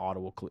just an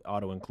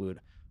auto include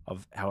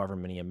of however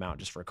many amount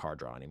just for a card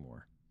draw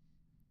anymore.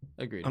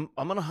 Agreed. I'm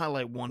going to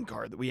highlight one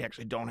card that we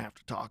actually don't have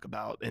to talk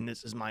about, and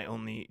this is my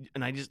only,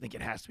 and I just think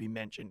it has to be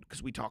mentioned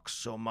because we talk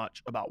so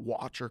much about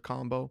Watcher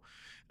combo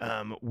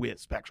with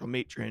Spectral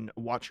Matron.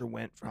 Watcher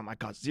went from I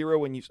cost 0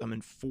 when you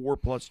summon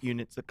 4+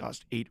 units that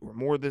cost 8 or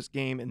more this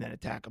game, and then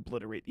attack,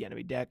 obliterate the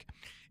enemy deck.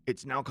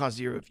 It's now cost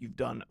 0 if you've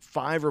done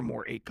 5 or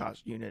more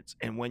 8-cost units,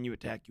 and when you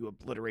attack, you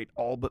obliterate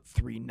all but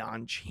 3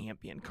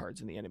 non-champion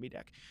cards in the enemy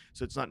deck.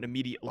 So it's not an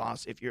immediate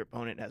loss. If your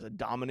opponent has a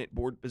dominant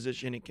board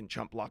position and can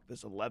chump block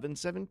this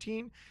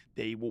 11-17,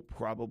 they will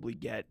probably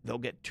they'll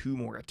get 2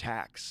 more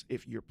attacks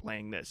if you're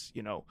playing this,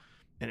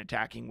 and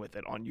attacking with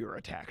it on your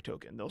attack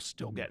token. They'll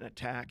still get an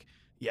attack.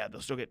 yeah,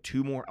 they'll still get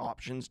 2 more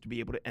options to be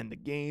able to end the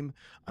game.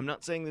 I'm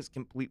not saying this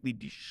completely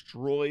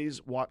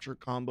destroys Watcher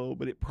combo,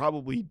 but it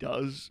probably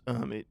does.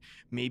 It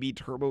maybe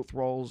Turbo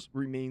Thralls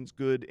remains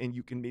good, and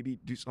you can maybe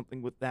do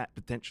something with that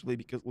potentially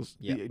because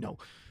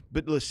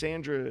but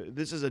Lysandra,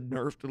 this is a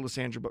nerf to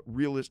Lysandra, but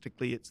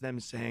realistically, it's them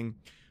saying,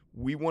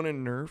 we want to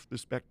nerf the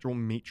Spectral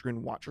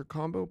Matron Watcher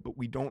combo, but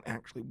we don't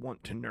actually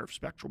want to nerf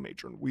Spectral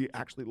Matron. We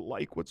actually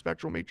like what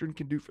Spectral Matron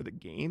can do for the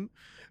game,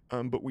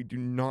 but we do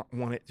not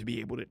want it to be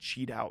able to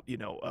cheat out,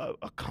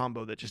 a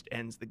combo that just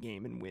ends the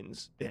game and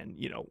wins. And,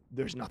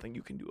 there's nothing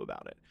you can do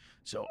about it.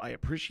 So I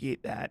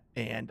appreciate that,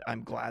 and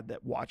I'm glad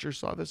that Watcher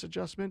saw this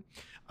adjustment.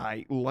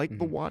 I like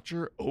the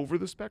Watcher over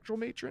the Spectral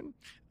Matron,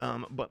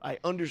 but I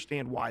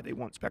understand why they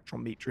want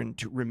Spectral Matron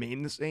to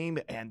remain the same,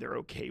 and they're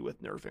okay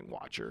with nerfing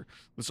Watcher.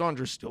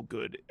 Lysandra's still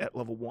good at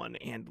level 1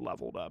 and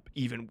leveled up,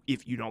 even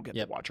if you don't get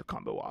the Watcher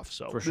combo off.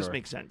 So this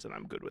makes sense, and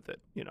I'm good with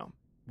it.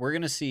 We're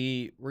gonna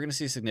see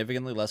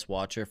significantly less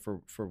Watcher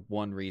for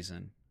one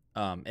reason,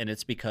 and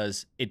it's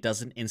because it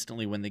doesn't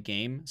instantly win the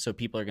game, so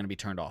people are gonna be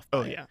turned off.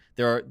 Oh yeah,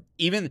 there are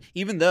even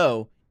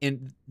though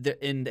in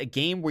a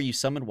game where you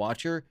summon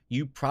Watcher,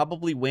 you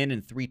probably win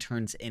in 3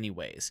 turns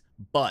anyways.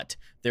 But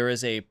there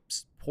is a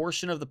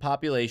portion of the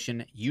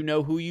population, you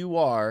know who you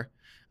are,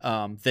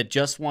 that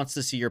just wants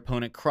to see your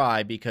opponent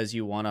cry because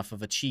you won off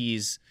of a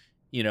cheese,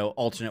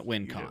 alternate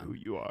win con. You know who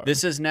you are.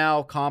 This is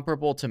now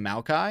comparable to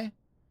Maokai,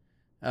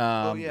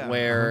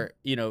 where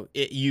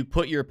you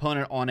put your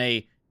opponent on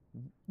a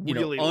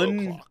really low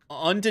clock.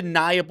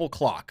 Undeniable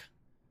clock.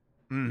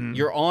 Mm-hmm.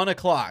 You're on a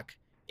clock,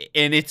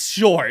 and it's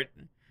short,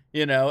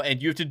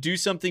 and you have to do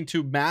something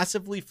to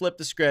massively flip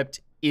the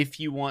script if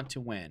you want to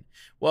win.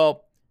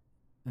 Well,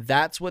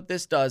 that's what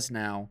this does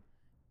now,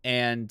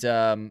 and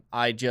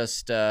I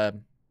just.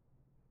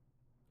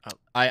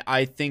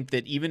 I think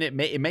that even it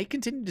may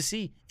continue to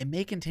see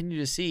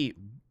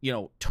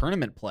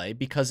tournament play,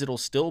 because it'll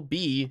still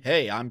be,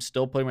 hey, I'm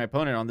still putting my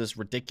opponent on this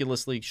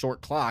ridiculously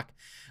short clock.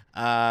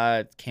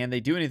 Can they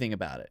do anything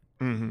about it?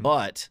 Mm-hmm.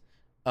 But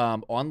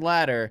on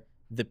ladder,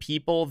 the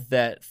people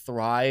that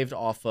thrived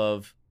off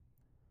of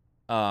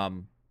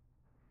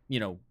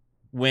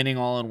winning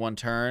all in one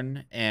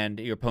turn and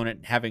your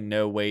opponent having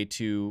no way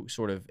to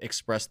sort of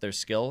express their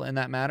skill in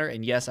that matter.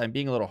 And yes, I'm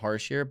being a little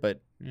harsh here, but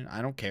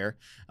I don't care.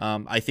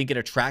 I think it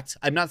attracts.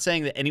 I'm not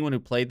saying that anyone who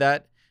played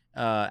that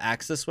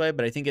acts this way,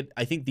 but I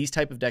think these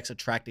type of decks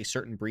attract a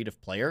certain breed of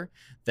player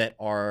that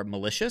are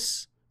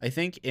malicious. I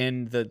think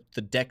in the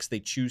decks they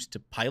choose to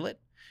pilot.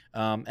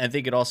 And I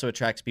think it also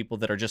attracts people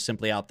that are just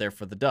simply out there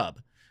for the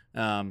dub.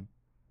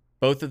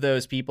 Both of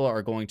those people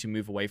are going to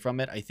move away from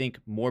it, I think,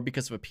 more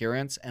because of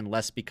appearance and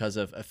less because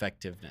of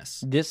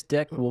effectiveness. This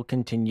deck will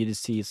continue to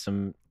see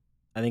some,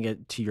 I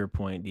think, to your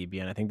point,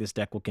 DBN, I think this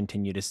deck will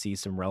continue to see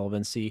some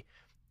relevancy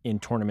in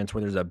tournaments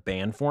where there's a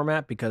ban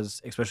format,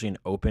 because especially an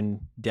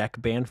open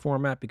deck ban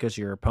format, because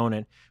your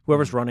opponent,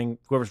 whoever's running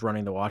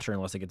the Watcher,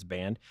 unless it gets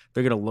banned,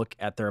 they're going to look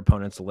at their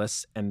opponent's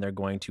lists and they're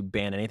going to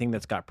ban anything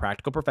that's got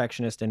Practical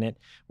Perfectionist in it,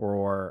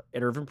 or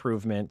Iterative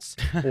Improvements,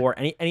 or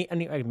any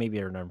maybe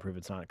Iterative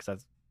Improvements on it, because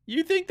that's.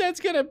 You think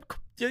that's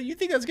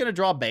gonna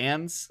draw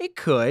bans? It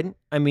could.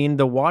 I mean,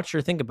 the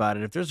Watcher, think about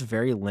it. If there's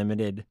very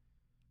limited,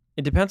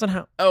 it depends on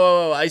how.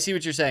 Oh, I see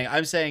what you're saying.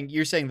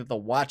 You're saying that the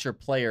Watcher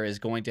player is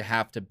going to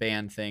have to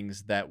ban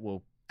things that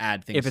will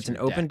add things. If it's to an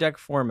your open deck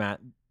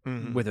format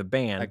with a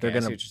ban, they're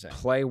going to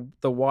play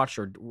the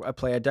Watcher,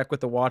 play a deck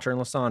with the Watcher and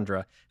Lysandra,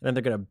 and then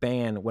they're going to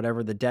ban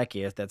whatever the deck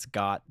is that's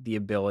got the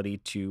ability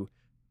to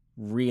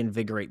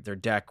reinvigorate their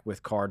deck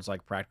with cards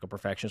like Practical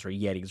Perfectionist or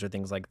Yetis or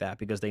things like that,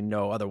 because they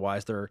know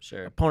otherwise their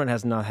opponent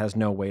has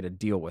no way to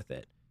deal with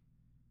it.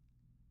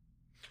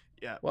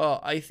 Yeah. Well,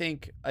 I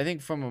think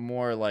from a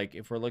more, like,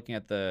 if we're looking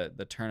at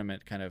the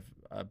tournament kind of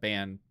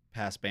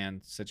pass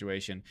ban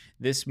situation,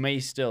 this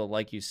may still,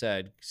 like you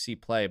said, see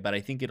play, but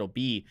I think it'll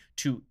be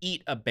to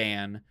eat a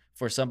ban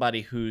for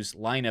somebody whose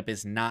lineup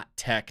is not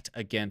teched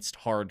against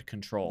hard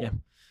control. Yeah.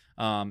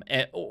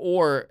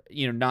 Or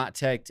not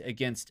teched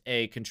against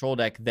a control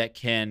deck that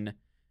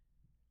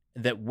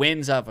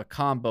wins off a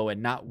combo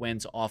and not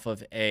wins off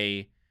of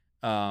a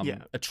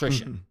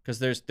attrition, because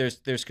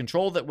there's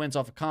control that wins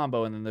off a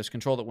combo, and then there's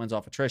control that wins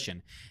off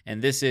attrition,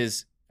 and this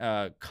is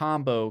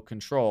combo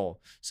control.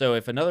 So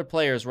if another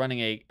player is running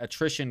a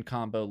attrition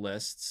combo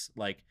lists,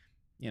 like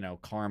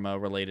karma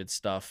related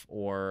stuff,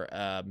 or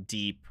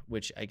deep,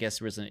 which I guess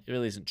it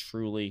really isn't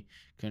truly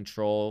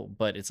control,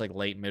 but it's like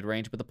late mid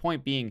range. But the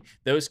point being,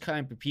 those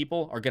kind of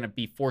people are going to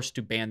be forced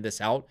to ban this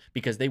out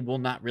because they will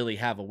not really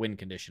have a win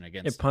condition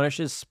against it.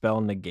 Punishes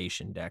spell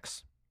negation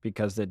decks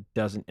because it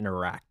doesn't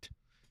interact.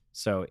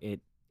 So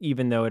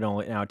even though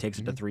it takes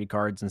it to 3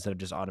 cards instead of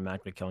just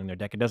automatically killing their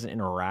deck, it doesn't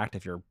interact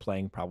if you're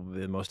playing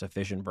probably the most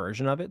efficient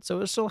version of it. So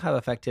it'll still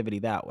have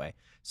effectivity that way.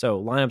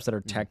 So lineups that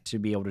are teched to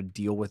be able to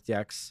deal with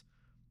decks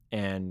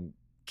and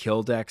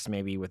kill decks,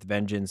 maybe with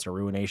Vengeance or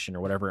Ruination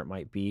or whatever it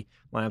might be,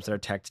 lineups that are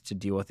teched to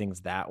deal with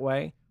things that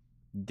way,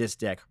 this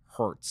deck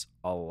hurts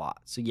a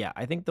lot. So yeah,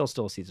 I think they'll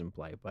still see some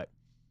play, but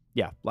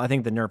yeah, I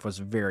think the nerf was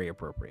very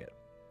appropriate.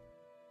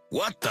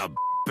 What the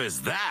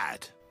is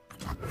that?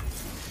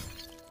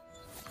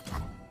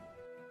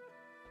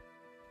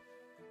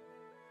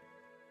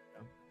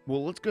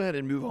 Well, let's go ahead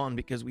and move on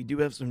because we do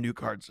have some new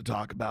cards to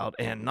talk about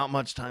and not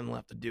much time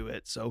left to do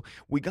it. So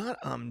we got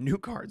new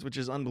cards, which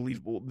is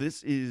unbelievable.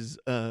 This is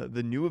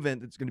the new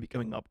event that's going to be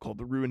coming up called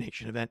the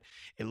Ruination event.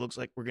 It looks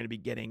like we're going to be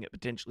getting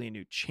potentially a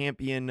new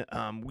champion.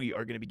 We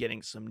are going to be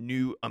getting some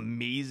new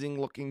amazing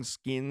looking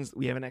skins that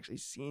we haven't actually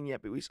seen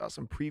yet, but we saw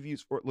some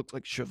previews for it. Looks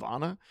like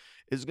Shyvana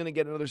is going to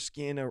get another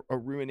skin, a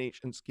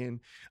Ruination skin.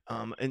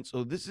 And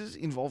so this is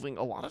involving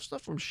a lot of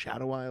stuff from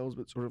Shadow Isles,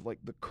 but sort of like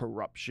the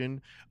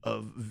corruption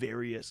of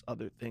various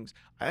other things.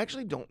 I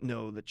actually don't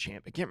know the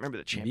champ. I can't remember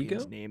the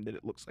champion's name that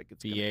it looks like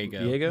it's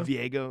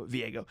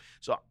Viego.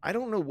 So I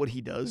don't know what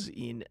he does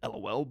in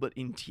LOL, but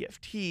in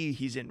TFT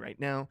he's in right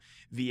now.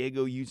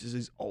 Viego uses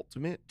his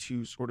ultimate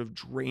to sort of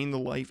drain the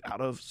life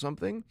out of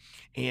something,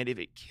 and if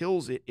it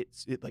kills it,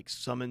 it like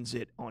summons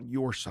it on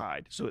your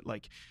side. So it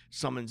like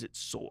summons its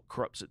soul,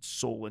 corrupts its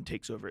soul, and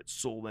takes over its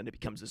soul, and it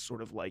becomes this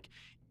sort of like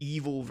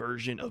evil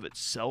version of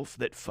itself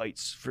that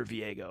fights for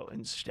Viego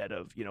instead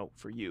of,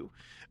 for you.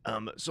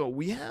 So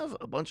we have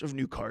a bunch of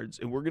new cards,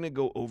 and we're going to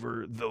go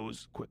over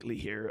those quickly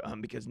here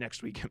because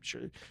next week I'm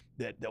sure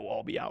that they'll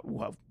all be out.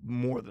 We'll have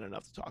more than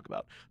enough to talk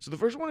about. So the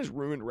first one is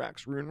Ruined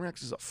Rex. Ruined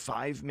Rex is a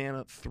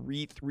 5-mana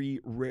 3/3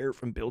 rare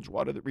from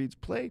Bilgewater that reads,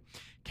 play,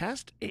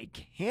 cast a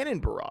cannon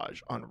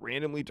barrage on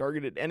randomly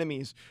targeted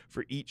enemies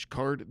for each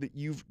card that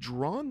you've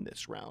drawn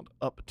this round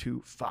up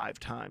to 5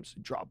 times.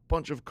 Draw a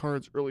bunch of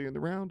cards earlier in the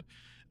round.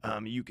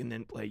 You can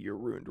then play your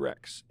Ruined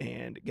Rex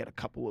and get a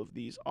couple of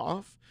these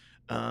off.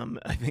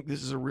 I think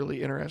this is a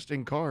really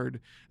interesting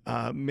card.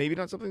 Maybe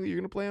not something that you're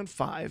going to play on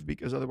 5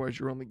 because otherwise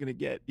you're only going to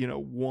get,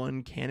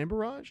 1 Cannon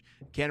Barrage.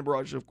 Cannon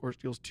Barrage, of course,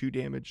 deals 2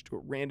 damage to a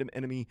random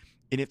enemy,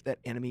 and if that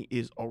enemy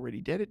is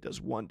already dead, it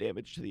does 1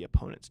 damage to the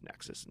opponent's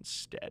Nexus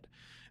instead.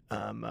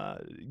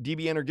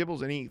 DBN or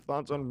Gibbles, any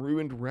thoughts on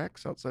Ruined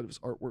Rex outside of his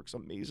artwork's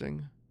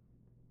amazing?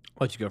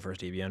 Why don't you go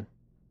first, DBN?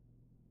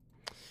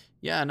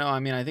 Yeah, no,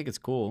 I mean, I think it's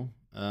cool.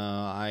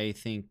 I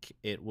think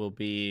it will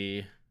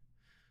be...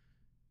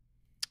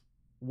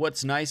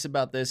 What's nice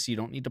about this, you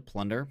don't need to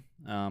plunder.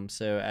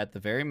 So at the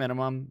very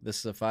minimum, this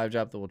is a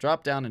 5-drop that will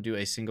drop down and do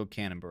a single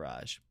cannon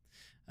barrage.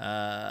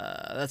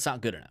 That's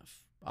not good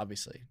enough,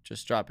 obviously.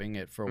 Just dropping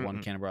it for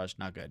 1 cannon barrage,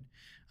 not good.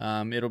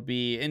 It'll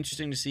be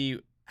interesting to see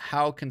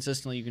how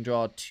consistently you can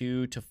draw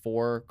 2 to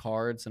 4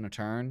 cards in a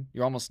turn.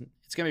 It's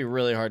going to be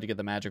really hard to get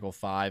the magical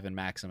 5 and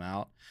max them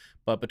out.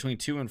 But between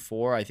 2 and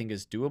 4, I think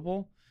is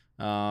doable.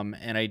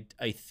 And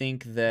I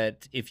think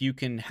that if you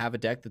can have a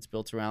deck that's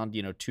built around,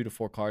 2 to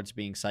 4 cards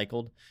being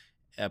cycled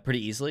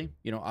pretty easily,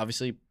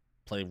 obviously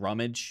play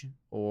Rummage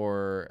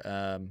or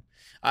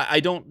I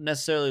don't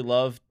necessarily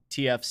love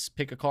TF's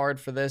pick a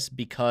card for this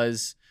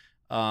because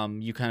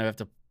you kind of have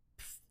to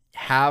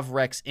have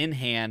Rex in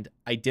hand,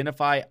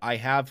 identify I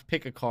have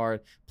pick a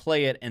card,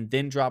 play it, and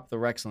then drop the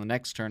Rex on the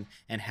next turn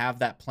and have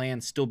that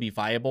plan still be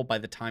viable by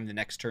the time the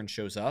next turn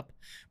shows up.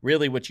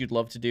 Really what you'd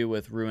love to do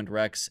with Ruined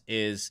Rex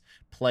is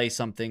play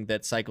something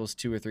that cycles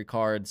 2 or 3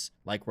 cards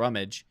like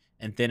Rummage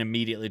and then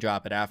immediately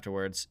drop it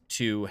afterwards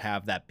to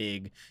have that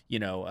big,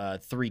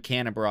 3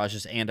 cannon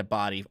barrages and a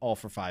body all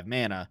for 5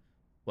 mana.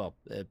 Well,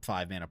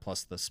 5 mana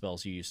plus the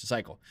spells you use to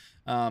cycle.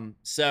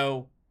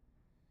 So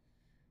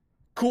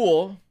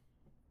cool.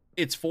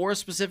 It's for a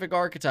specific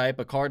archetype,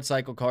 a card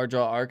cycle, card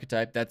draw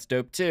archetype. That's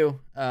dope too.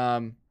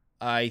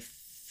 I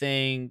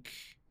think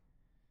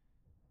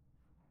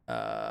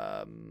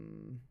the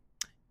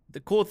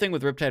cool thing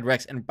with Riptide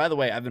Rex, and by the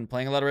way, I've been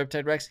playing a lot of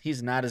Riptide Rex.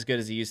 He's not as good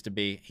as he used to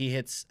be. He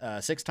hits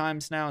 6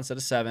 times now instead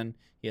of 7.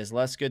 He has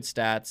less good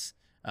stats.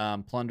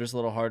 Plunder's a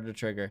little harder to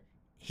trigger.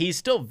 He's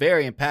still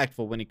very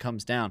impactful when he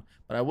comes down,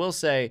 but I will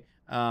say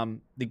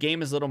the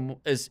game is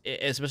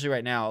especially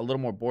right now, a little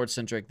more board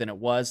centric than it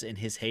was in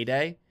his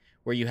heyday,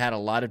 where you had a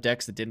lot of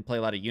decks that didn't play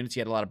a lot of units. You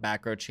had a lot of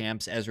back row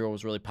champs. Ezreal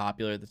was really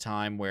popular at the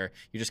time, where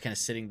you're just kind of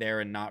sitting there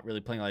and not really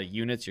playing a lot of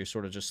units. You're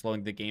sort of just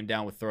slowing the game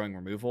down with throwing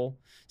removal.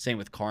 Same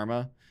with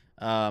Karma.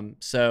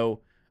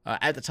 So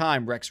at the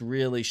time, Rex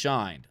really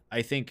shined.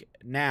 I think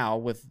now,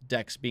 with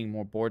decks being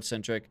more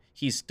board-centric,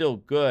 he's still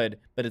good,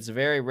 but it's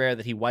very rare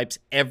that he wipes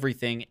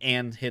everything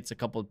and hits a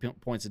couple of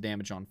points of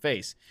damage on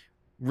face.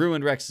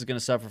 Ruined Rex is going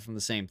to suffer from the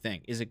same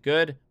thing. Is it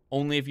good?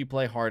 Only if you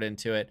play hard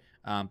into it.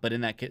 But in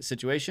that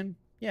situation,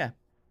 yeah,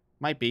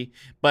 might be.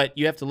 But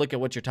you have to look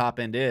at what your top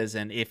end is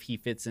and if he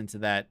fits into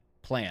that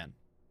plan.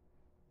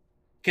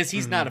 Because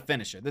he's not a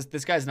finisher.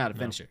 This guy's not a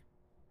finisher.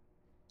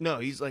 No,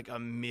 he's like a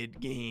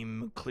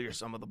mid-game clear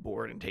some of the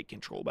board and take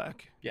control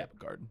back. Yeah.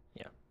 Guard.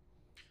 Yeah.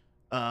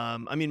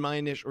 I mean, my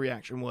initial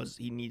reaction was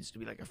he needs to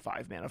be like a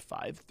 5-mana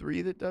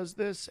 5/3 that does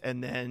this,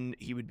 and then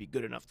he would be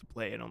good enough to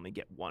play and only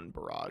get 1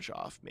 barrage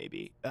off,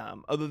 maybe.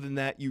 Other than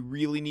that, you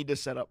really need to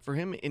set up for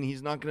him, and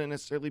he's not going to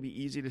necessarily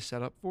be easy to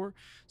set up for.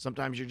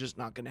 Sometimes you're just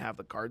not going to have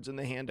the cards in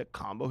the hand to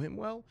combo him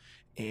well,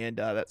 and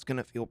that's going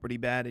to feel pretty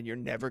bad, and you're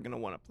never going to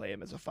want to play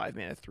him as a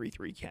 5-mana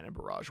 3/3 cannon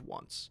barrage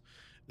once.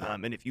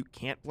 And if you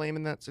can't play him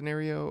in that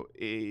scenario,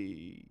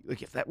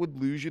 like if that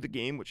would lose you the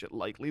game, which it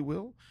likely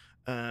will,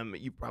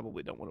 you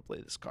probably don't want to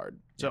play this card.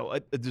 So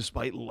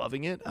despite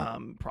loving it,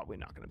 probably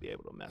not going to be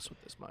able to mess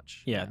with this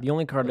much. Yeah, the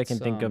only card I can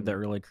think of that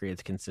really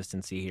creates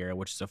consistency here,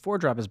 which is a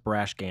 4-drop, is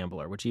Brash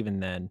Gambler, which even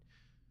then,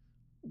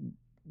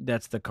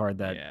 that's the card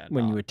that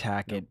when you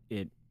attack so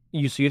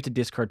you have to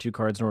discard 2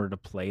 cards in order to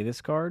play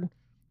this card,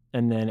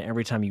 and then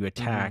every time you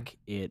attack,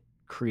 it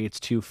creates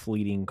 2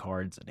 fleeting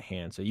cards in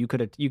hand. So you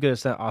could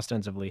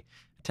ostensibly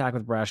attack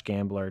with Brash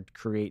Gambler,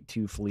 create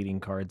 2 fleeting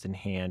cards in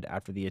hand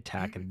after the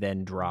attack, and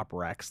then drop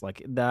Rex.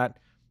 Like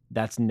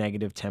that's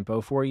negative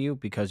tempo for you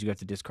because you have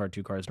to discard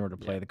 2 cards in order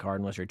to play the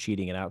card unless you're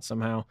cheating it out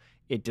somehow.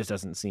 It just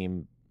doesn't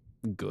seem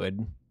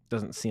good.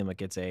 Doesn't seem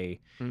like it's an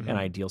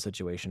ideal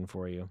situation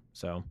for you.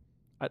 So,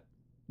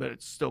 but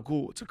it's still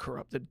cool. It's a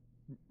corrupted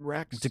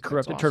Rex. It's a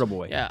corrupted Turtle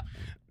Boy. Yeah.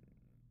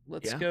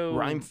 Let's go.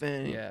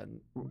 Rhymefang. Yeah.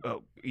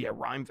 Oh, yeah.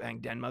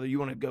 Rhymefang Den Mother. You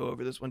want to go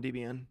over this one,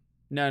 DBN?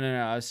 No.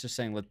 I was just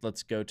saying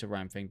let's go to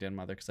Rhymefang Den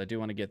Mother because I do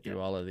want to get through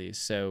all of these.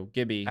 So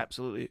Gibby,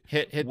 absolutely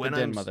hit the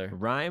Den Mother.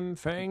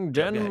 Rhymefang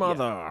Den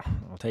Mother.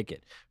 I'll take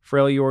it.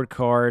 Freljord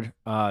card.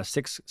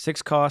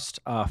 6 cost.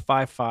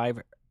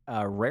 5/5.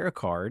 Rare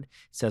card. It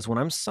says when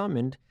I'm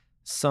summoned,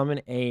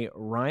 summon a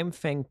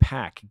Rhymefang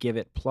pack. Give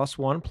it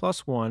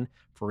 +1/+1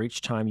 for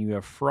each time you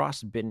have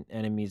frostbitten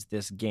enemies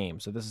this game.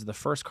 So this is the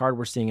first card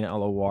we're seeing in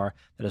LOR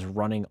that is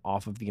running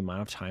off of the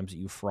amount of times that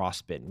you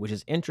frostbitten, which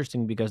is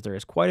interesting because there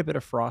is quite a bit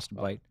of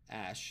frostbite.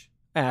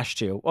 Ash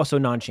too. Also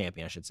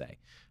non-champion, I should say.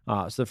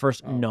 So the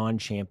first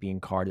non-champion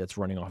card that's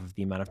running off of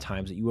the amount of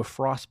times that you have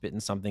frostbitten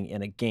something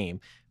in a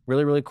game.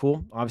 Really, really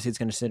cool. Obviously, it's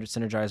going to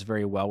synergize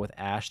very well with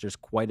Ash. There's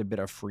quite a bit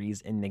of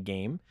freeze in the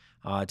game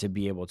to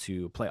be able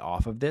to play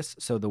off of this.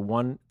 So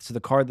the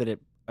card that it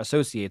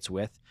associates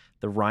with,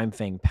 the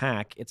Rhymefang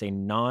pack, it's a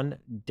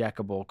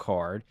non-deckable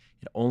card.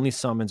 It only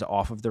summons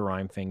off of the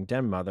Rhymefang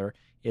Den Mother,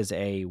 is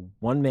a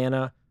 1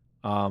 mana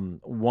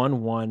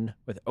 1/1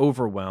 with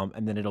Overwhelm,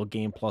 and then it'll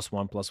gain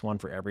 +1/+1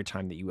 for every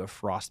time that you have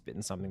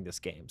frostbitten something this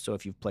game. So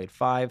if you've played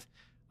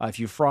if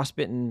you've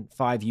frostbitten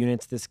 5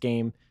 units this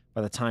game,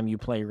 by the time you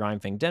play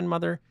Rhymefang Den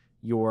Mother,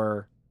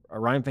 your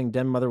Rhymefang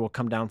Den Mother will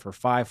come down for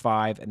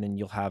 5/5, and then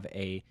you'll have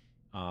a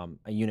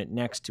unit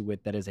next to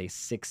it that is a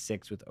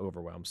 6/6 with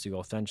Overwhelm. So you'll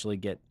essentially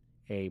get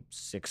a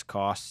 6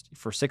 cost.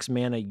 For 6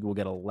 mana, you will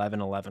get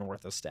 11/11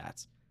 worth of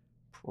stats.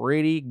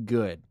 Pretty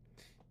good.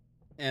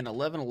 And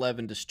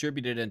 11/11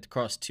 distributed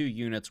across 2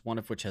 units, one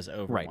of which has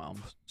Overwhelm.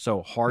 Right.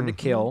 So hard to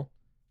kill,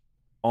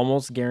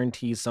 almost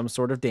guarantees some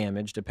sort of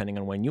damage depending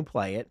on when you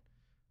play it,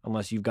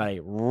 unless you've got a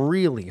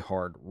really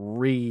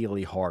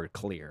hard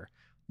clear.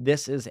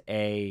 This is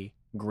a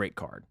great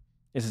card.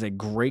 This is a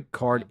great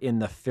card in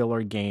the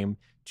filler game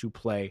to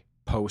play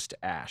post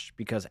Ash,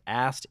 because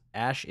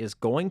Ash is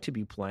going to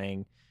be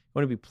played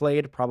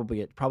probably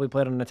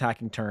played on an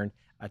attacking turn,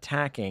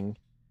 attacking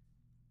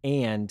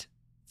and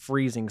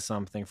freezing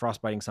something,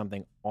 frostbiting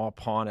something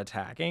upon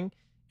attacking,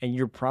 and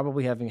you're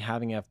probably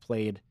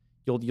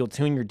you'll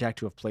tune your deck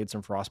to have played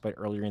some frostbite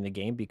earlier in the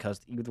game,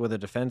 because whether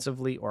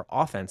defensively or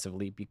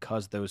offensively,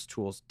 because those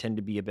tools tend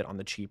to be a bit on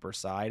the cheaper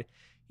side.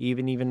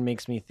 Even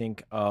makes me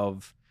think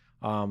of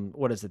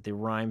what is it, the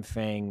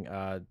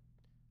Rhymefang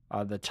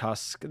the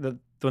Tusk, the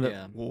one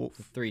that Wolf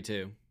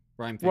 3/2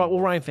 Rhymefang. Well,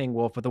 Rhymefang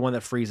Wolf, but the one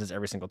that freezes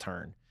every single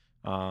turn.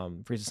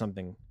 Freezes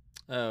something.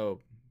 Oh,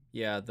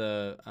 yeah,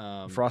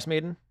 the Frost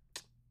Maiden?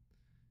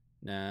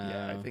 No.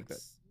 Yeah, I think that.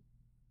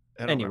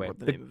 I don't remember what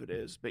the name of it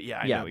is, but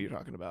I know what you're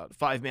talking about.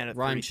 5 mana,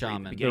 Rhyme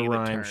Shaman. The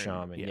Rhyme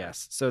Shaman,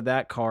 yes. So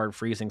that card,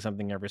 freezing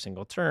something every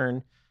single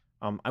turn.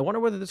 I wonder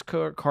whether this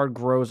card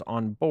grows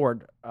on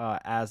board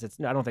as it's.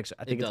 No, I don't think so.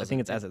 I think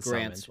it's as it's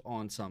grants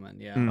summoned. On summon,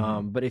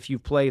 yeah. But if you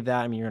play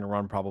that, you're going to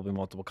run probably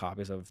multiple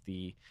copies of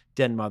the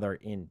Den Mother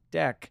in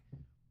deck.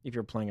 If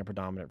you're playing a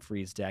predominant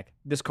freeze deck,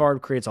 this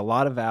card creates a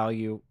lot of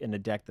value in a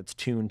deck that's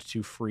tuned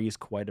to freeze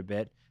quite a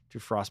bit, to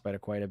frostbite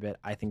quite a bit.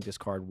 I think this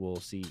card will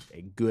see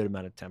a good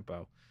amount of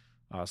tempo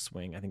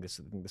swing. I think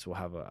this will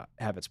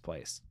have its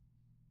place.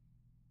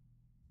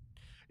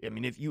 I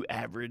mean, if you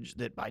average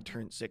that by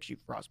turn 6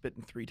 you've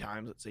frostbitten 3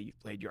 times, let's say you've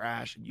played your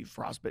Ash and you've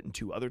frostbitten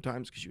 2 other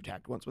times because you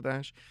attacked once with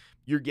Ash,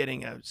 you're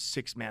getting a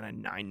 6 mana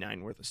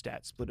 9/9 worth of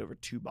stats split over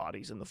 2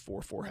 bodies, and the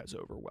 4/4 has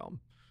Overwhelm.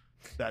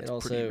 That's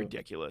pretty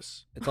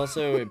ridiculous. It's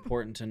also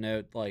important to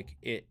note, like,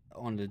 it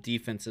on the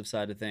defensive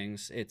side of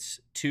things,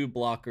 it's 2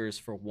 blockers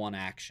for 1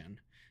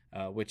 action,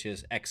 which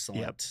is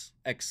excellent.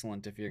 Yep.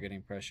 Excellent if you're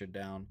getting pressured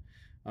down.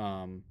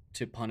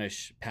 To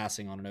punish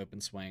passing on an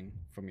open swing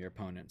from your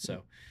opponent.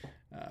 So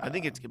I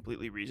think it's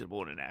completely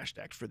reasonable in an Ash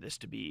deck for this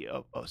to be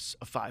a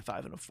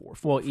 5/5 and a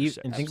 4/4. Well,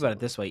 and think about it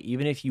this way: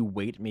 even if you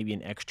wait maybe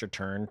an extra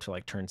turn to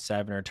like turn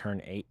 7 or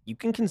turn 8, you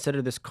can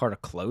consider this card a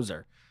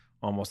closer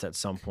almost at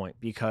some point,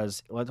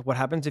 because what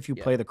happens if you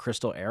play the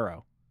Crystal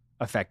Arrow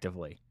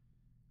effectively?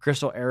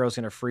 Crystal Arrow is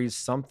going to freeze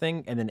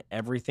something, and then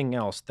everything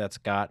else that's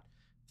got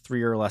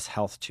 3 or less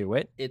health to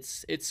it. It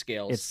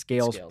scales. It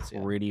scales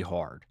pretty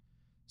hard.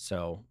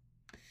 So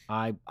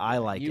I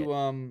like it.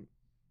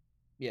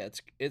 Yeah,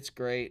 it's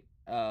great.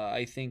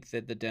 I think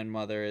that the Den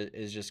Mother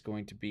is just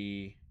going to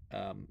be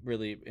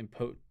really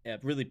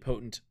really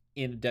potent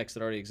in decks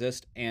that already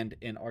exist and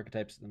in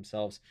archetypes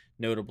themselves.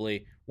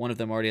 Notably, one of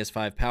them already has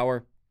 5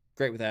 power,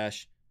 great with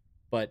Ash,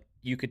 but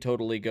you could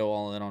totally go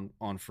all in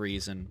on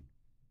freeze and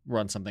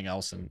run something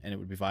else, and it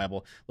would be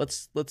viable.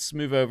 Let's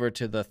move over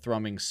to the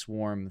Thrumming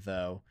Swarm,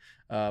 though.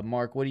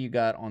 Mark, what do you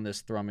got on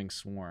this Thrumming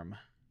Swarm?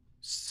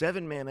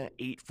 7 mana,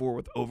 8/4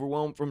 with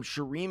Overwhelm from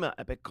Shurima,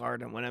 epic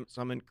card, and when I'm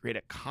summoned, create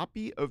a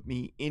copy of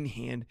me in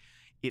hand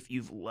if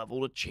you've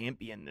leveled a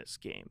champion this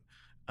game.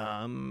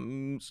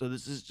 So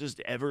this is just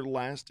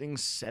everlasting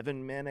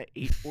 7 mana,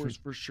 8/4s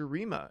for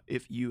Shurima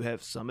if you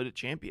have summoned a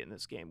champion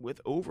this game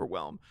with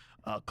Overwhelm.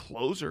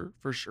 Closer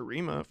for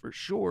Shurima for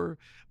sure,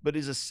 but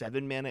is a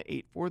 7 mana,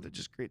 8/4 that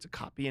just creates a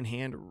copy in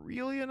hand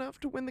really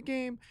enough to win the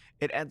game?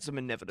 It adds some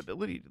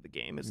inevitability to the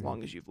game as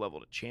long as you've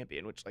leveled a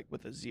champion, which like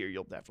with Azir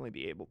you'll definitely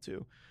be able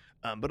to.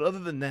 But other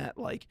than that,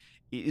 like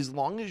as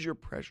long as you're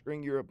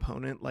pressuring your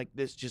opponent, like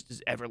this just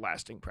is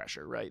everlasting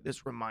pressure, right?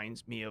 This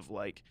reminds me of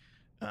like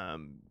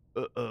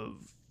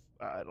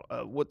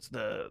what's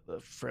the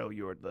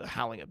Freljord, the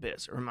Howling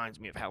Abyss. It reminds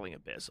me of Howling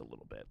Abyss a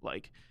little bit,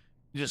 like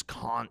just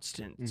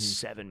constant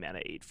 7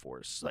 mana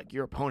 8/4s. Like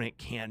your opponent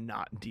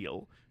cannot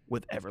deal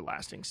with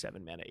everlasting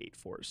 7 mana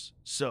 8/4s.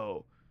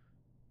 So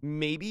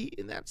maybe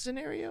in that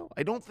scenario,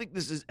 I don't think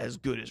this is as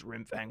good as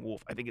Rimfang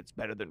Wolf. I think it's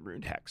better than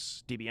Runed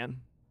Hex.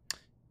 DBN.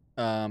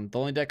 The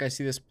only deck I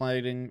see this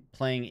playing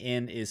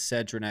in is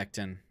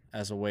Sedronectin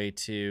as a way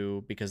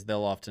to, because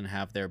they'll often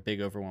have their big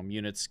Overwhelm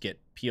units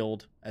get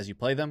peeled as you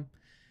play them.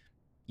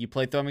 You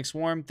play Thrumming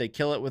Swarm, they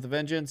kill it with a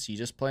vengeance, you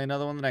just play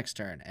another one the next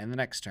turn, and the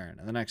next turn,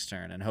 and the next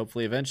turn, and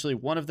hopefully eventually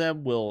one of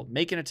them will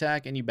make an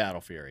attack and you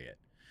Battle Fury it.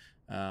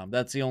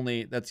 That's the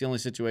only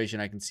situation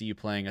I can see you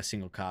playing a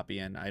single copy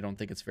in. I don't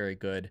think it's very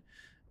good.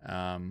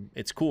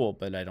 It's cool,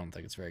 but I don't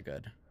think it's very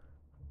good.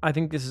 I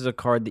think this is a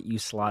card that you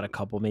slot a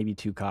couple, maybe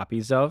 2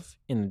 copies of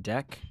in the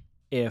deck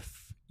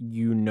if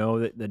you know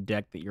that the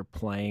deck that you're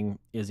playing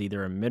is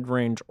either a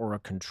mid-range or a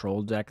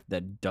control deck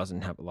that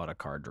doesn't have a lot of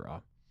card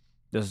draw.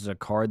 This is a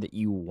card that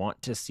you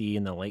want to see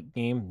in the late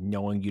game,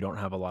 knowing you don't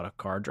have a lot of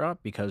card draw,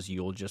 because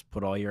you'll just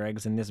put all your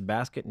eggs in this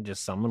basket and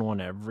just summon one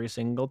every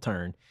single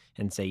turn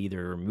and say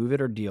either remove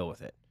it or deal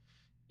with it.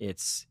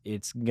 It's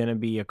gonna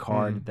be a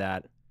card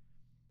that,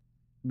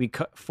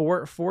 because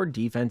for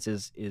defense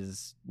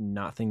is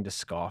nothing to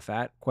scoff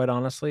at, quite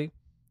honestly.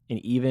 And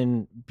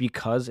even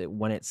because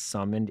when it's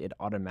summoned, it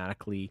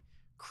automatically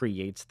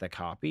creates the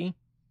copy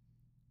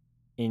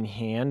in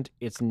hand,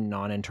 it's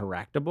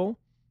non-interactable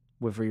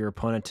for your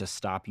opponent to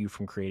stop you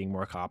from creating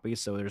more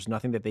copies. So there's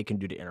nothing that they can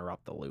do to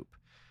interrupt the loop.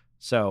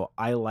 So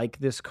I like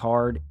this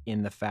card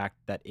in the fact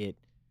that it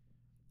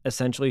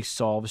essentially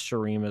solves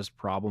Shurima's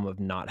problem of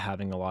not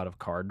having a lot of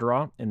card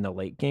draw in the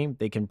late game.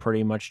 They can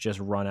pretty much just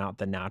run out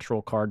the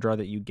natural card draw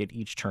that you get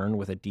each turn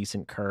with a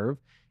decent curve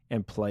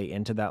and play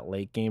into that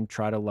late game,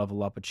 try to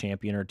level up a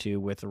champion or two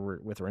with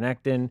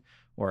Renekton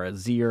or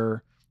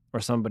Azir or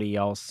somebody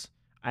else.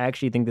 I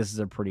actually think this is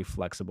a pretty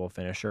flexible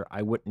finisher.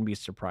 I wouldn't be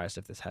surprised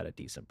if this had a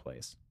decent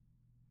place.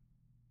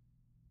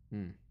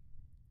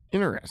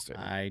 Interesting.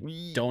 I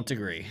don't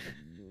agree.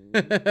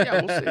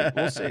 Yeah,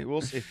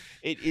 we'll see.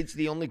 It's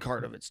the only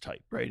card of its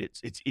type, right?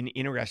 It's an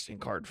interesting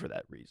card for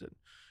that reason.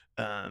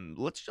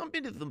 Let's jump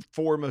into the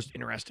 4 most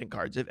interesting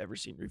cards I've ever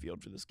seen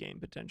revealed for this game,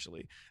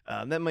 potentially.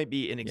 That might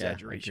be an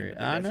exaggeration.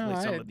 I but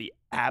definitely some of the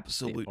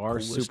absolute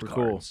coolest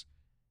cards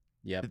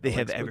that they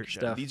have ever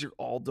shown. These are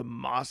all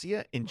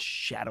Demacia and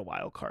Shadow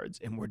Isle cards,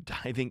 and we're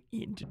diving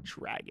into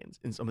dragons,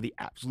 and some of the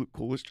absolute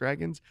coolest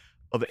dragons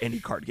of any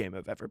card game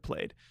I've ever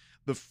played.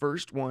 The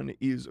first one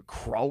is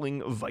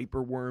Crawling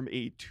Viper Worm,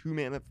 a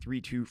 2-mana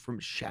 3/2 from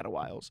Shadow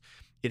Isles.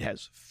 It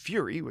has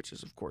Fury, which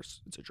is, of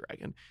course, it's a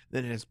dragon.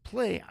 Then it has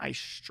Play. I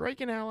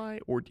strike an ally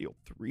or deal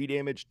 3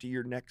 damage to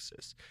your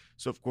Nexus.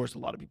 So, of course, a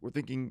lot of people are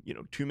thinking,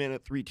 2-mana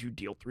 3/2,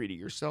 deal 3 to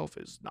yourself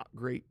is not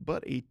great.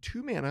 But a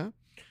 2-mana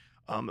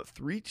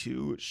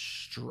 3/2,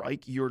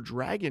 strike your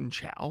Dragon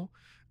Chow,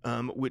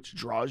 which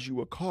draws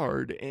you a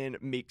card and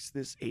makes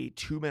this a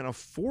 2-mana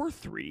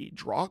 4/3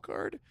 draw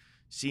card,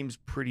 seems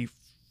pretty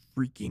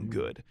freaking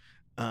good.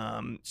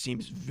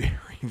 Seems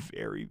very,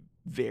 very,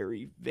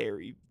 very,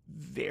 very,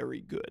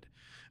 very good.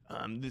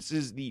 This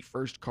is the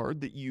first card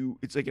that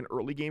it's like an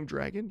early game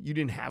dragon. You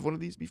didn't have one of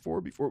these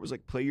before. Before it was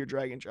like play your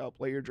Dragon Chow.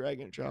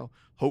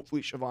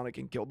 Hopefully Shyvana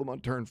can kill them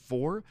on turn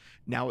 4.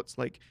 Now it's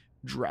like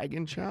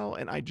Dragon Chow,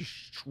 and I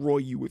destroy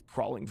you with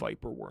Crawling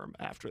Viper Worm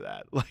after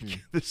that.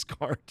 Like this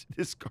card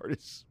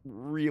is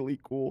really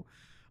cool.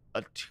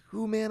 A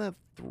 2-mana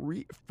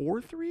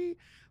 4/3,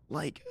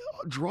 like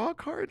draw a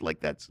card,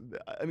 like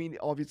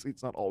obviously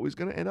it's not always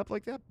going to end up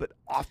like that, but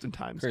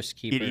oftentimes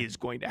it is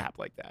going to happen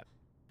like that.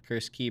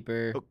 Cursed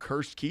Keeper. Oh,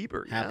 Cursed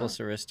Keeper. Hapless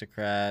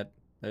Aristocrat.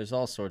 There's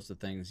all sorts of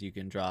things you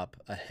can drop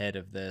ahead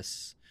of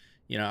this.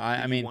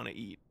 I mean, want to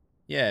eat.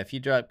 Yeah, if you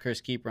drop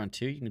Cursed Keeper on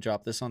 2, you can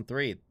drop this on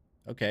 3.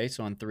 Okay,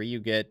 so on 3 you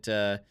get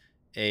a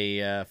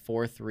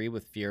 4/3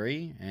 with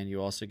Fury, and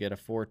you also get a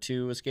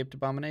 4/2 Escaped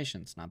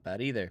Abominations. Not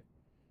bad either.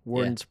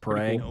 Warden's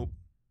Prey. Cool.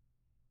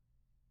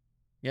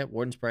 Yeah,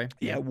 Warden Spray.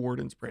 Yeah,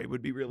 Warden Spray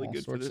would be really All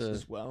good for sorts this of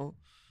as well.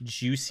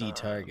 Juicy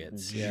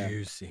targets. Yeah.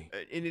 Juicy.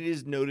 And it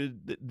is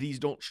noted that these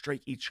don't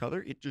strike each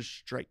other. It just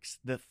strikes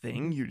the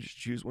thing. You just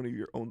choose one of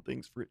your own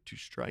things for it to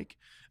strike.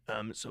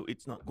 So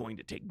it's not going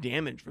to take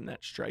damage from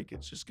that strike.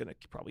 It's just going to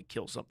probably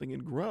kill something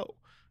and grow.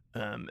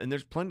 And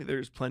there's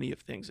plenty of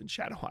things in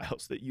Shadow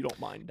Isles that you don't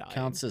mind dying.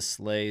 Counts as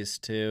slays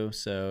too,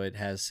 so it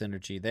has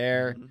synergy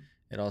there. Mhm.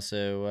 It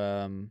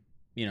also,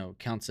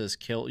 counts as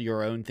kill.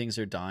 Your own things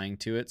are dying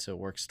to it, so it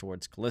works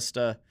towards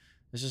Callista.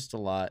 There's just a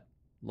lot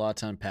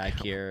to unpack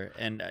here,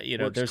 and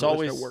Works there's Callista,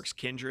 always works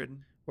Kindred.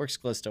 works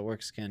Callista,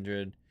 works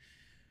Kindred,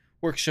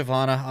 works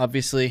Shyvana,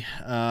 obviously.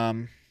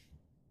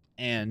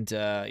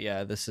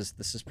 This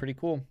is pretty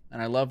cool,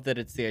 and I love that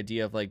it's the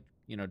idea of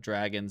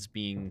dragons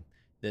being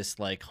this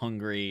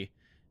hungry,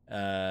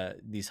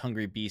 these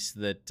hungry beasts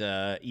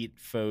that eat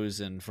foes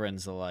and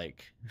friends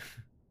alike.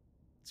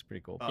 It's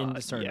pretty cool.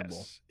 Indiscernible.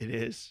 Yes, it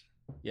is.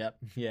 Yep.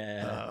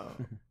 Yeah.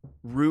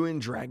 Ruin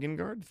Dragon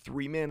Guard,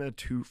 3 mana,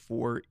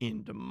 2/4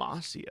 in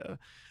Demacia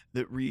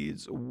that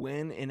reads,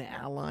 when an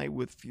ally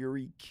with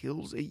Fury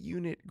kills a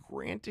unit,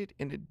 granted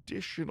an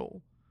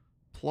additional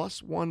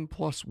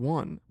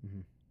 +1/+1.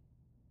 Mhm.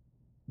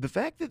 The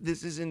fact that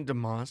this is in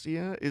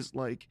Demacia is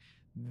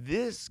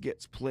this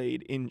gets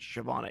played in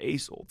Shyvana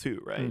Aesol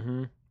too, right?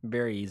 Mm-hmm.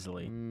 Very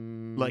easily.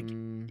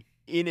 In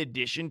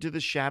addition to the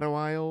Shadow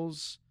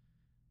Isles,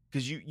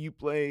 because you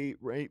play,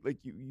 right,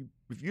 you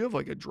if you have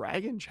a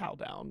Dragon Chow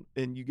down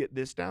and you get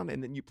this down,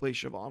 and then you play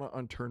Shyvana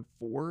on turn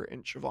 4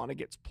 and Shyvana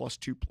gets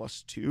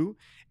 +2/+2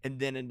 and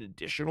then an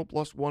additional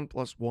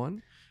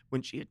 +1/+1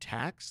 when she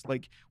attacks,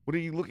 what are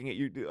you looking at?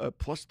 You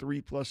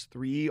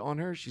 +3/+3 on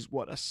her. She's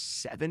what, a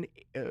 7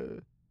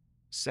 or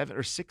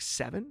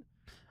 6/7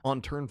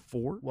 on turn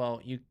 4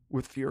 Well,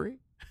 with Fury?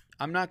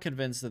 I'm not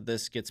convinced that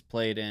this gets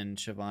played in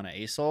Shyvana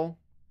Aesol,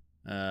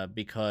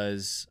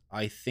 because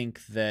I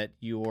think that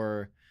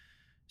your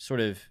sort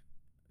of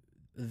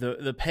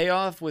the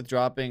payoff with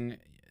dropping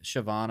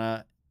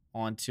Shyvana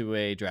onto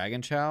a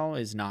Dragon Chow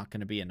is not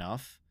going to be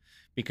enough,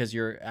 because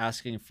you're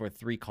asking for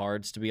 3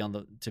 cards to be on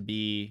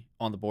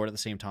the board at the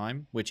same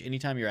time. Which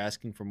anytime you're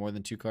asking for more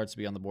than 2 cards to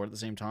be on the board at the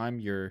same time,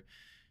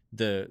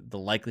 the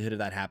likelihood of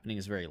that happening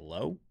is very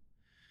low.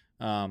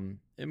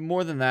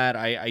 More than that,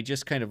 I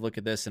just kind of look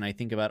at this and I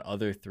think about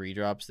other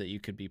 3-drops that you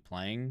could be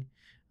playing,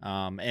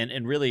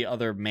 and really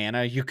other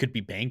mana you could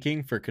be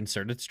banking for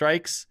Concerted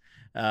Strikes.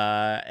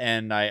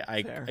 And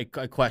I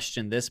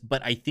question this,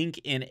 but I think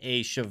in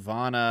a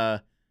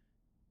Shyvana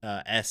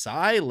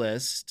SI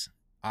list,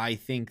 I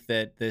think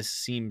that this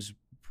seems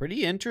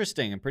pretty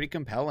interesting and pretty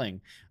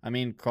compelling. I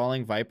mean,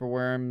 Crawling Viper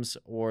Worms,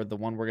 or the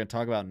one we're going to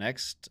talk about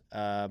next,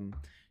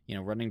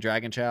 running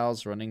Dragon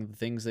Chows, running the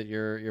things that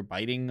you're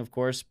biting, of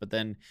course, but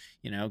then,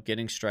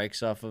 getting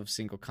strikes off of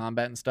single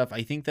combat and stuff.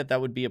 I think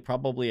that would be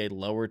probably a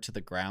lower to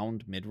the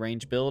ground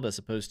mid-range build, as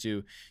opposed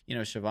to,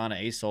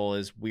 Shyvana Aesol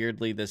is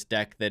weirdly this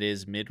deck that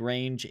is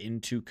mid-range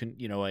into,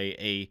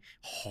 a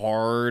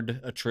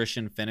hard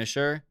attrition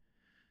finisher.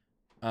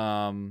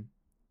 I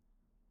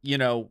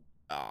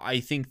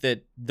think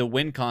that the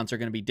win cons are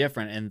going to be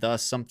different, and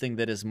thus something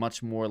that is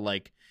much more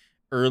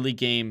early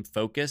game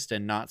focused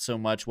and not so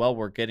much, well,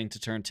 we're getting to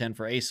turn 10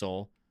 for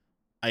Aesol.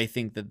 I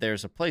think that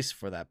there's a place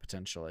for that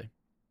potentially.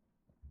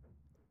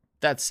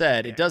 That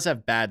said, It does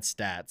have bad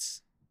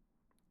stats.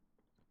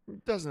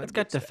 It doesn't. It's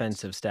got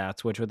defensive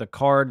stats, which with a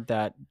card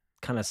that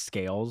kind of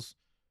scales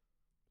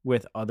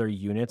with other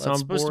units on board.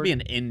 It's supposed to be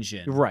an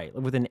engine. Right.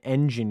 With an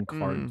engine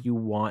card, you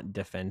want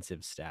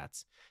defensive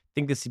stats. I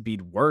think this would be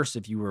worse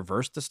if you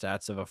reverse the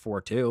stats of a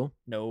 4/2.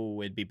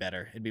 No, it'd be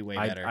better. It'd be way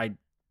better.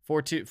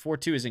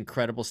 4/2 is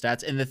incredible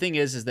stats, and the thing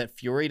is that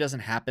Fury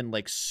doesn't happen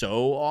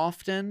so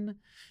often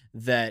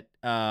that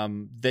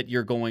that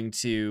you're going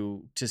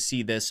to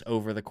see this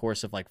over the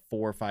course of 4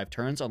 or 5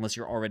 turns, unless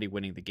you're already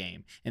winning the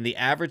game. In the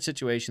average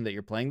situation that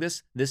you're playing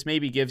this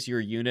maybe gives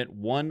your unit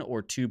 1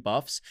 or 2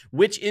 buffs,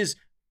 which is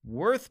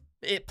worth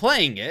it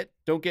playing it.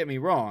 Don't get me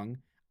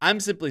wrong.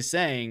 I'm simply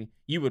saying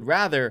you would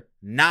rather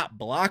not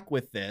block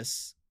with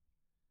this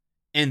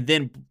and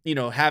then,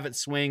 have it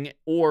swing,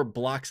 or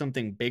block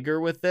something bigger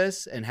with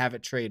this and have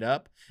it trade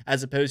up,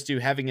 as opposed to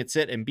having it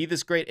sit and be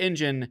this great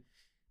engine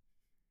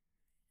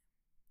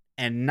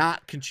and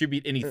not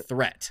contribute any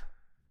threat.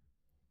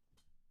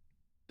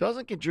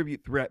 Doesn't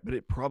contribute threat, but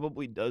it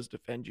probably does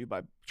defend you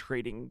by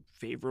trading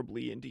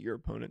favorably into your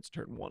opponent's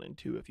turn 1 and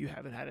 2 if you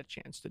haven't had a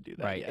chance to do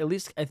that Right. yet. At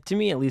least, to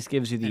me, at least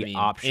gives you the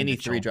option. Any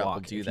to 3-drop will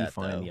block do if that, you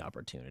find though. the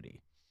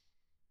opportunity.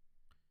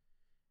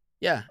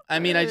 Yeah, I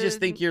mean, I just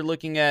think you're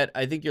looking at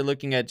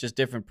just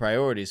different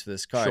priorities for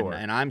this card, Sure.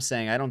 and I'm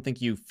saying I don't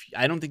think you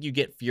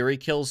get Fury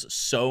kills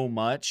so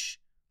much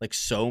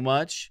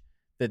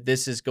that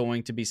this is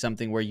going to be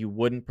something where you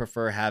wouldn't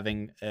prefer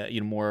having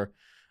more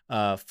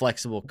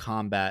flexible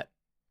combat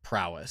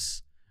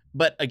prowess.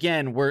 But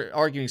again, we're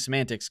arguing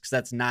semantics because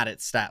that's not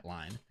its stat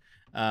line.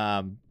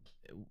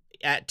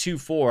 at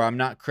 2-4, I'm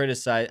not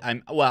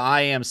criticizing.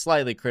 I am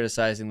slightly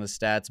criticizing the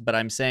stats, but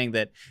I'm saying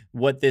that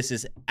what this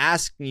is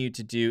asking you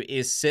to do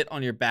is sit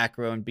on your back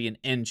row and be an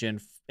engine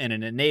and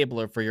an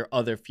enabler for your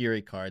other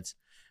Fury cards.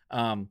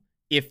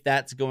 If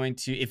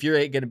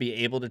you're going to be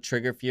able to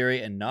trigger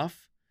Fury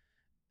enough,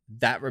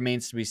 that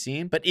remains to be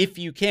seen. But if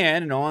you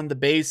can, and on the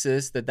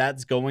basis that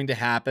that's going to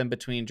happen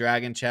between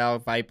Dragon Chow,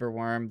 Viper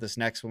Worm, this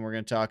next one we're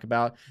going to talk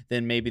about,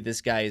 then maybe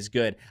this guy is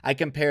good. I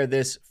compare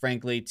this,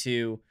 frankly,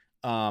 to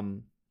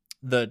the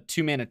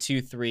 2-mana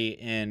 2/3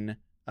 in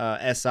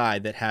SI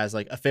that has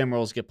like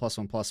ephemerals get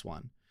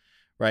 +1/+1,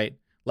 right?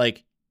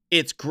 Like,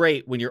 it's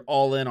great when you're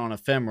all in on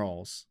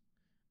ephemerals.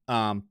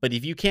 But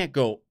if you can't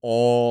go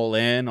all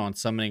in on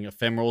summoning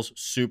ephemerals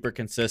super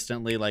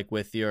consistently, like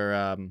with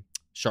your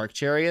Shark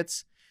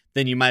Chariots,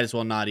 then you might as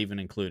well not even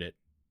include it,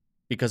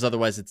 because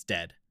otherwise it's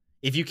dead.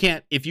 If you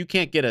can't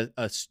get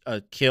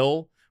a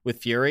kill with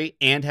Fury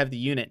and have the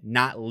unit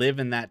not live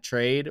in that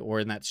trade or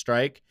in that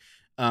strike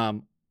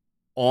on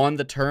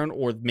the turn,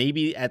 or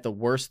maybe at the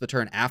worst the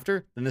turn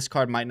after, then this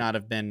card might not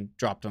have been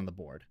dropped on the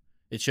board.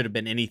 It should have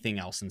been anything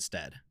else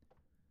instead.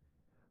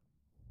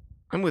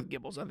 I'm with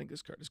Gibbles. I think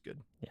this card is good.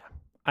 Yeah,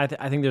 I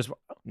think there's. I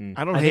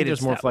don't I hate think there's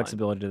its more stat line.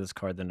 flexibility to this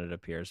card than it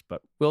appears,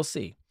 but we'll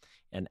see.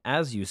 And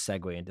as you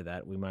segue into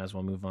that, we might as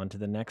well move on to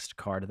the next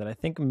card that I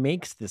think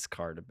makes this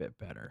card a bit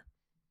better.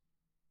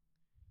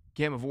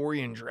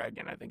 Kamivorian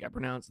Dragon, I think I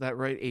pronounced that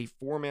right. A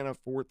 4-mana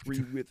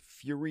 4/3 with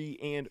Fury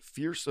and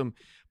Fearsome.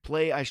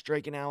 Play, I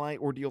strike an ally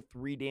or deal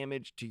 3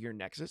 damage to your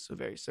Nexus, so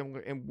very similar.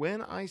 And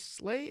when I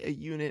slay a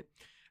unit,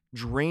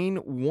 drain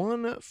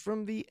 1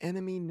 from the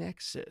enemy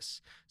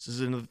Nexus. This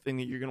is another thing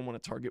that you're going to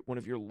want to target one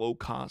of your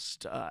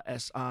low-cost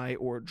SI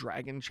or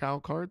Dragon Chow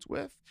cards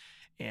with.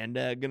 And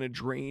gonna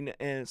drain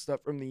and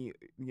stuff from the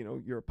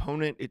your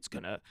opponent. It's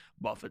gonna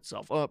buff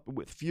itself up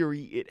with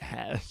Fury. It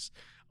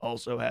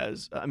also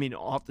has.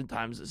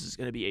 Oftentimes this is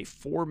gonna be a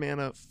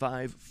 4-mana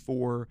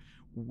 5/4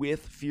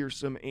 with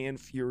Fearsome and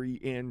Fury,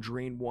 and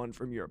drain 1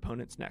 from your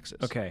opponent's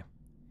Nexus. Okay,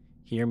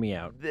 hear me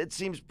out. That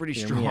seems pretty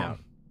Hear strong. me out.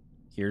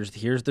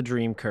 Here's the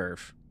dream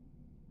curve.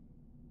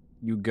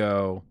 You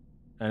go.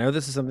 I know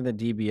this is something that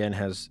DBN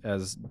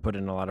has put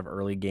in a lot of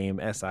early game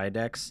SI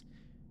decks.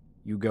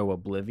 You go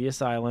Oblivious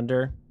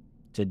Islander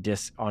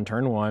on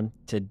turn 1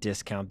 to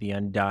discount the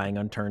Undying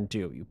on turn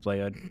 2. You play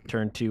a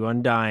turn 2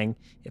 Undying.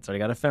 It's already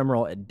got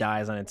Ephemeral. It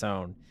dies on its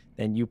own.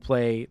 Then you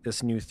play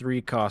this new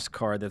 3-cost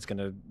card that's going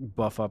to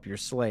buff up your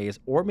Slays.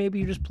 Or maybe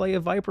you just play a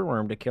Viper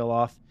Worm to kill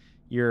off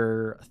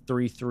your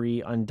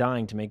 3/3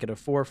 Undying to make it a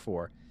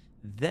 4/4.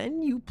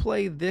 Then you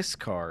play this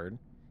card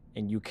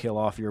and you kill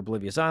off your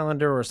Oblivious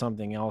Islander or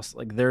something else.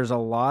 Like, there's a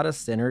lot of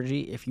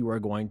synergy if you are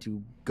going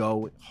to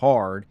go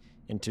hard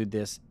into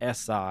this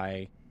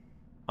SI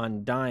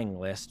Undying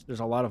list. There's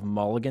a lot of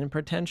mulligan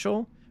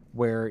potential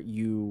where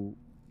you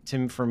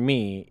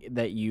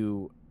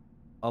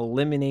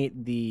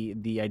eliminate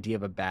the idea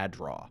of a bad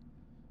draw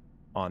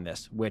on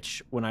this,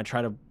 which when I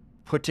try to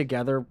put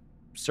together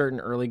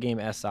certain early game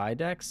SI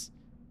decks,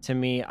 to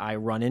me, I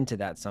run into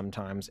that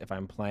sometimes if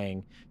I'm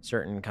playing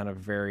certain kind of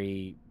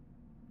very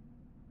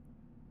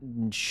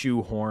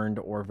shoehorned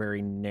or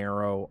very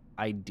narrow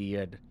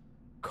ideaed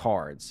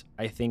cards.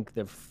 I think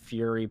the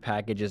Fury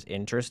package is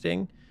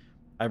interesting.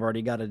 I've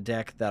already got a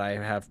deck that I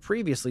have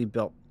previously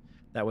built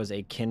that was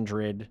a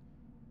Kindred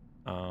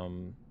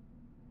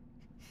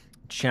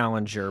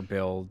Challenger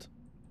build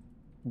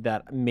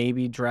that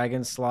maybe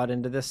Dragon slot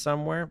into this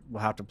somewhere.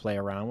 We'll have to play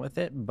around with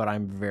it, but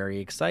I'm very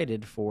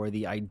excited for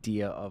the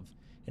idea of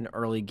an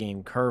early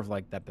game curve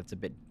like that that's a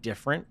bit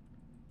different,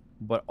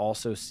 but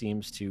also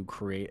seems to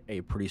create a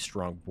pretty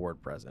strong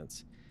board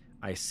presence.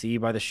 I see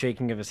by the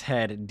shaking of his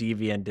head,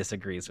 DVN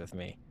disagrees with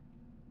me.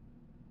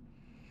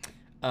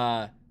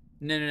 No,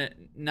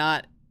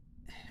 not.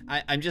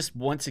 I'm just,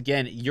 once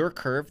again, your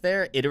curve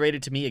there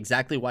iterated to me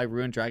exactly why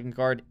Ruined Dragon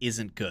Guard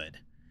isn't good.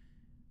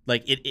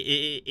 Like,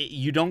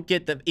 you don't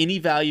get any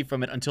value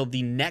from it until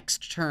the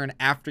next turn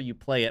after you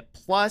play it.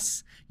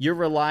 Plus, you're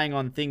relying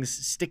on things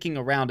sticking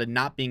around and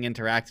not being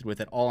interacted with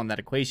at all in that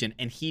equation,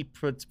 and he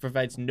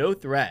provides no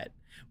threat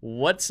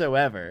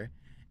whatsoever.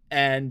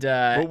 And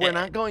well, we're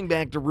not going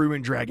back to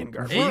Ruined Dragon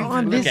Guard. We're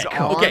on this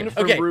card.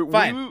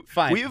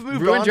 Fine. We have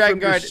moved Ruined on Dragon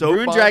from your Guard. soapbox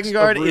Ruined Dragon of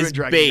Guard Ruined is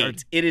Dragon bait.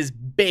 Guard. It is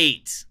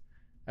bait.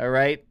 All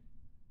right.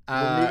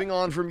 We're moving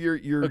on from your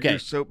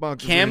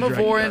soapbox. of Ruined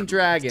Carnivore Dragon and Guard.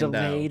 Dragon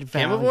though. Delayed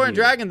Carnivore and value.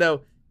 Dragon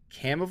though.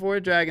 Carnivore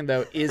and Dragon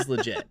though is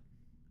legit.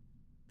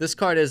 This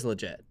card is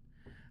legit.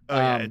 Oh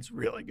yeah, it's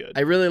really good.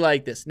 I really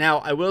like this. Now,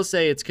 I will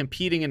say it's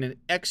competing in an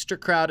extra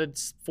crowded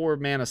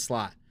 4-mana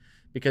slot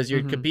because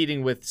you're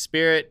competing with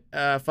Spirit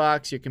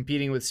Fox, you're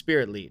competing with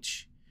Spirit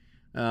Leech.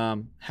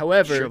 However,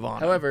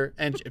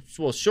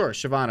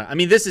 Shyvana. I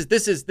mean, this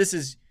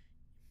is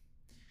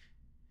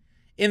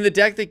in the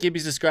deck that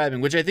Gibby's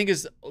describing, which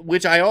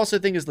I also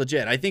think is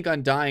legit. I think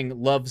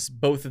Undying loves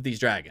both of these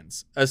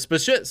dragons,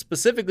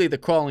 specifically the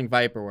Crawling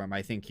Viper Worm.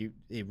 I think he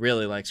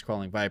really likes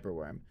Crawling Viper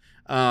Worm.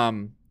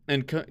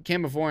 And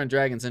Carnivore and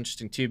Dragon's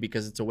interesting too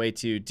because it's a way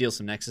to deal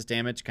some Nexus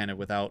damage kind of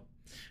without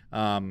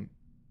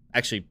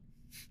actually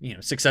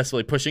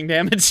successfully pushing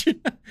damage.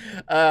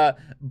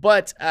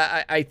 But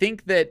I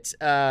think that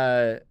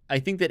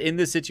in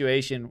this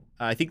situation,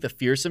 I think the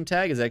fearsome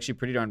tag is actually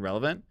pretty darn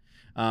relevant,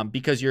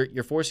 because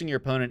you're forcing your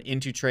opponent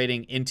into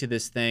trading into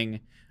this thing,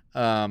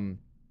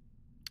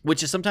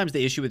 which is sometimes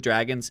the issue with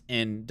dragons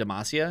in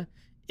Demacia,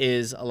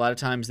 is a lot of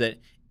times that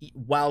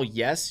while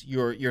yes,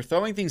 you're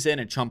throwing things in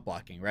and chump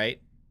blocking,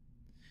 right?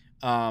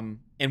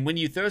 And when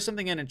you throw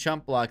something in a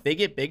chump block, they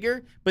get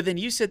bigger, but then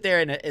you sit there,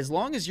 and as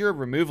long as your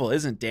removal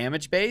isn't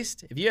damage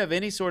based, if you have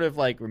any sort of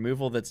like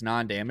removal that's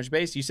non-damage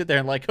based, you sit there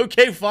and like,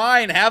 okay,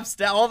 fine, have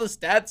all the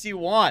stats you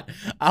want.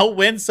 I'll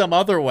win some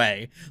other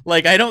way.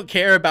 Like, I don't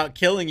care about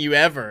killing you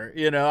ever.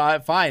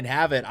 Fine,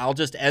 have it. I'll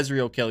just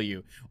Ezreal kill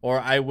you, or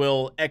I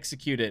will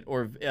execute it,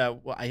 or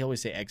I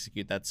always say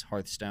execute. That's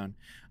Hearthstone.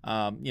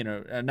 A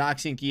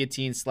Noxian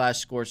Guillotine /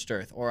 Scorched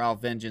Earth, or I'll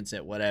Vengeance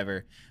it,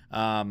 whatever.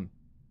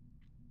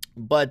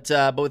 But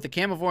with the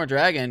Camouflage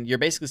Dragon, you're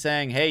basically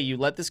saying, hey, you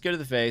let this go to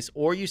the face,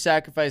 or you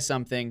sacrifice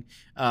something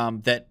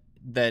that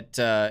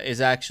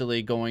is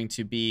actually going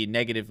to be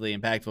negatively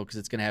impactful because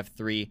it's going to have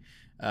three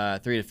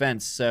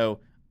defense.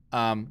 So,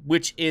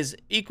 which is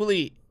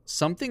equally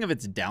something of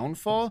its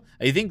downfall.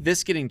 I think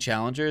this getting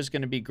Challenger is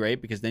going to be great,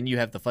 because then you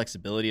have the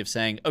flexibility of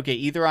saying, okay,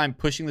 either I'm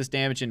pushing this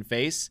damage in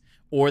face,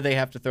 or they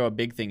have to throw a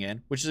big thing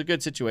in, which is a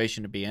good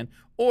situation to be in.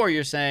 Or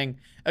you're saying,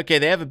 okay,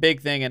 they have a big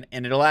thing and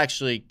it'll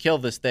actually kill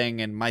this thing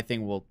and my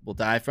thing will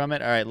die from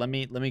it. All right, let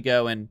me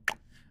go and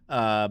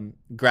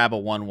grab a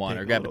 1/1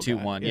 or grab a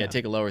 2/1. Yeah,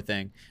 take a lower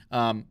thing.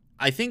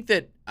 I think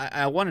that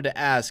I wanted to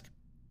ask,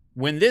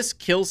 when this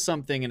kills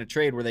something in a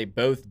trade where they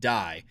both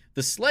die,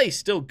 the slay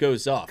still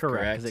goes off,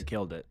 correct? Because it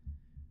killed it.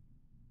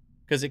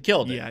 Because it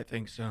killed it. Yeah, I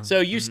think so. So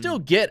you still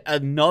get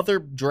another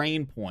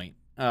drain point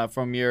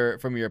from your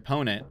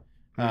opponent.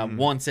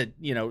 Once it,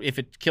 if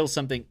it kills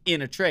something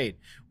in a trade,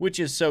 which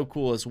is so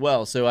cool as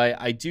well. So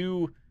I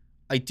do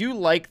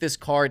like this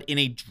card in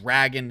a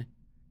dragon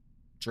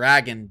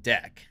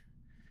deck.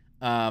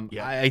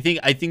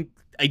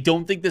 I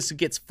don't think this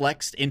gets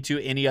flexed into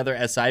any other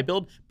SI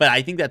build, but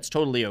I think that's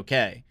totally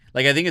okay.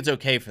 Like, I think it's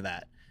okay for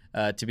that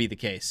to be the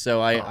case.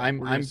 So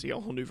I'm see a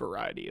whole new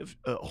variety of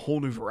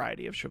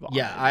Shyvana.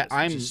 Yeah,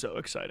 I'm just so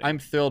excited. I'm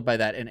thrilled by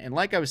that. And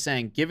like I was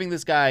saying, giving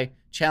this guy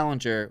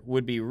Challenger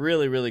would be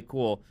really, really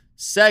cool.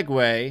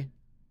 Segue.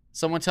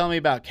 Someone tell me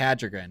about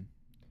Kadrigan.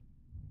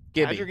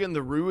 Kadrigan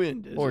the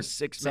Ruined is or a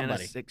 6 mana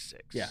 6/6.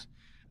 Yeah.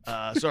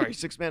 Sorry,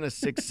 6 mana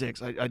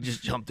 6/6. I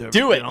just jumped over.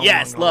 Do it.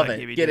 Yes, love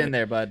it. Get in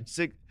there, bud.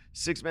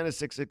 6 mana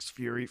 6/6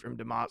 Fury from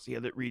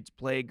Demacia that reads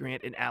play,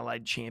 grant an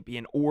allied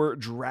champion or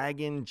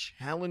dragon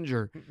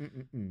challenger.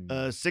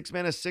 6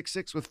 mana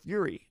 6/6 with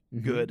Fury.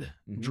 Good.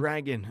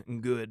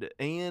 Dragon, good.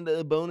 And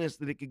a bonus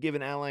that it could give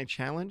an allied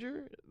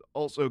challenger,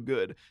 also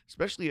good.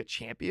 Especially a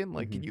champion.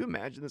 Like, can you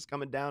imagine this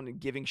coming down and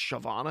giving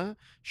Shyvana?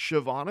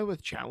 Shyvana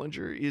with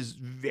challenger is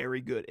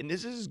very good. And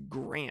this is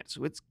grant,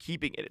 so it's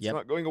keeping it. It's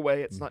not going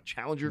away. It's not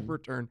challenger for a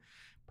turn.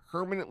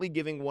 Permanently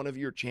giving one of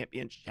your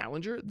champions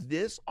challenger.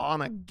 This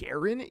on a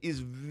Garen is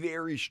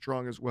very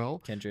strong as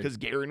well. Because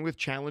Garen with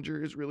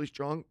challenger is really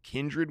strong.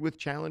 Kindred with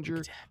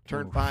challenger.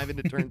 Turn 5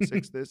 into turn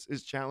 6. This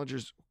is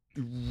challenger's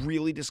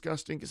really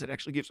disgusting because it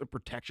actually gives a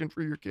protection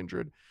for your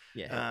Kindred.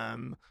 Yeah.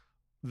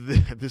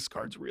 This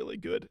card's really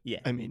good.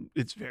 Yeah. I mean,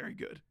 it's very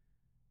good.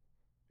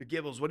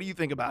 Gibbles, what do you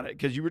think about it?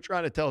 Because you were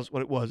trying to tell us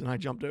what it was, and I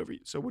jumped over you.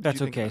 So what?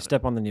 That's okay.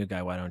 Step on the new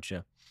guy. Why don't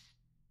you?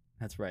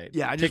 That's right.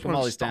 Yeah, I just take them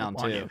all these down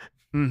too.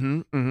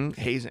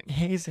 Hazing.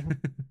 I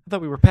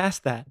thought we were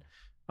past that.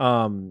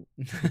 No,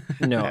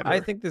 I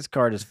think this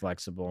card is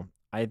flexible.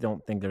 I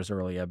don't think there's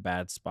really a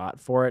bad spot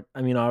for it.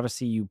 I mean,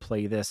 obviously you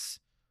play this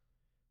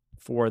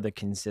for the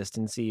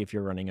consistency if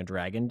you're running a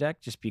dragon deck,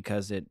 just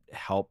because it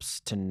helps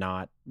to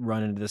not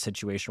run into the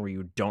situation where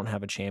you don't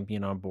have a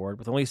champion on board.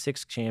 With only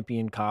 6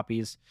 champion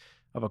copies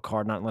of a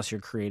card, not unless you're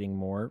creating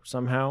more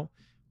somehow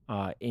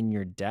in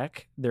your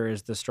deck, there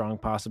is the strong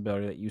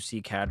possibility that you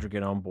see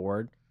Kadrigan on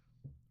board,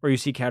 or you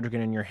see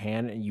Kadrigan in your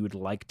hand and you would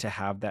like to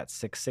have that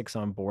 6/6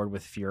 on board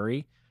with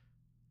Fury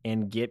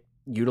and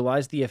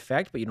utilize the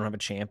effect, but you don't have a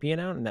champion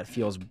out, and that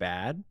feels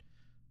bad.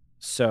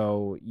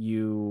 So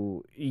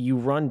you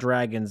run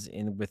dragons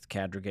in with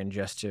Kadrigan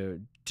just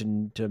to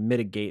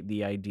mitigate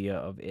the idea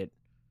of it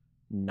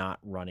not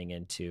running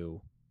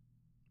into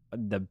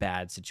the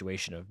bad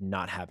situation of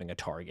not having a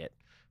target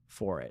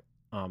for it.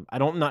 I'm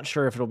not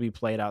sure if it'll be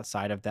played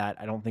outside of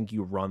that. I don't think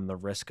you run the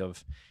risk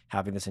of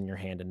having this in your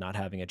hand and not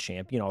having a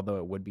champion, although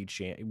it would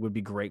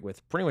be great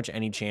with pretty much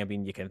any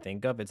champion you can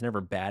think of. It's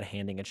never bad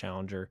handing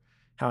challenger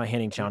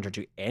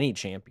to any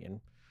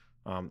champion.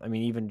 I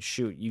mean, even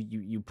shoot,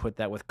 you put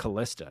that with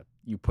Callista,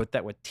 you put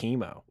that with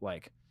Teemo.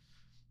 Like,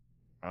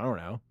 I don't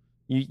know.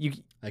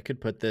 I could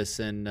put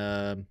this in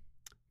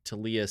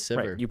Talia Sivir.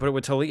 Right, you put it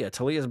with Talia.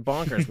 Talia's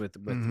bonkers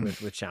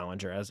with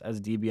challenger, as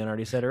DBN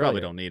already said earlier.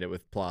 Probably don't need it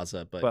with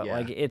Plaza, but yeah.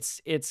 Like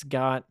it's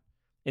got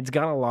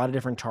a lot of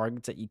different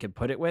targets that you could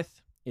put it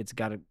with. It's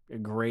got a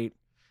great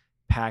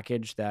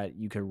package that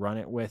you could run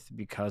it with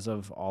because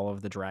of all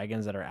of the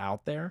dragons that are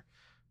out there.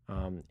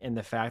 And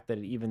the fact that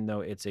even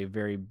though it's a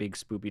very big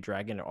spoopy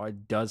dragon,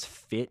 it does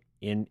fit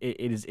in. It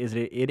is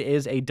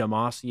a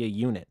Demacia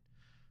unit.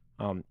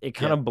 It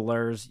kind of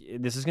blurs.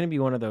 This is going to be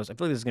one of those. I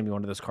feel like this is going to be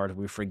one of those cards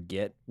where we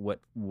forget what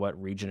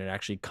region it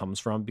actually comes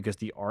from because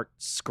the art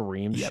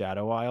screams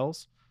Shadow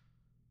Isles,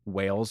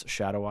 Wales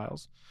Shadow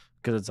Isles,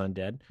 because it's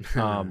undead.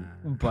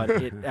 But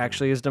it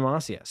actually is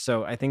Demacia.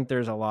 So I think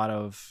there's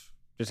going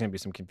to be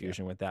some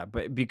confusion with that.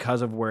 But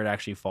because of where it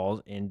actually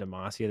falls in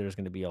Demacia, there's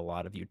going to be a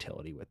lot of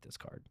utility with this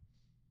card.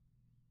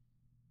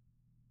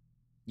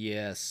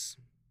 Yes,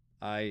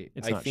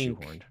 It's I not think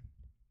shoehorned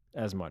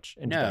as much.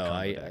 Into that no,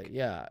 combo deck.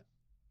 yeah.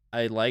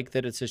 I like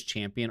that it says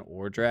champion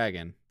or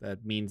dragon.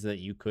 That means that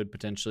you could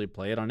potentially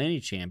play it on any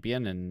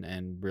champion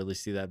and really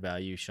see that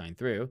value shine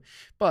through.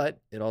 But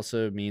it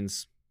also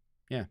means,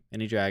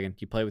 any dragon.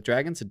 You play with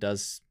dragons, it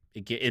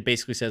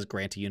basically says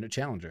grant a unit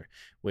challenger,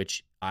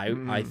 which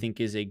I think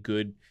is a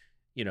good,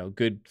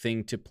 good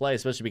thing to play,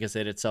 especially because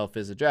it itself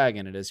is a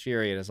dragon. It is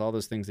Fury. It has all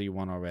those things that you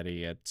want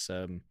already. It's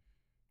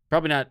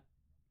probably not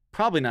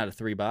a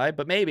 3-buy,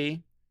 but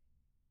maybe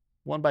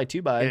 1-buy,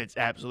 2-buy. And it's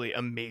absolutely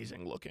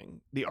amazing looking.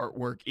 The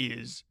artwork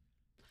is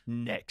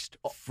next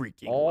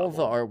freaking All level.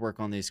 the artwork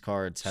on these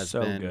cards has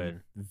So been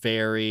good.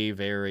 very,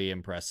 very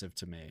impressive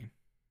to me.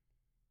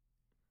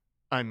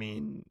 I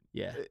mean,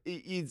 Yeah.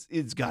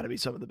 it's got to be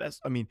some of the best.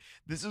 I mean,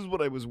 this is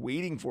what I was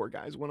waiting for,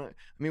 guys. When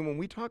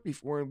we talked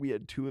before and we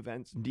had 2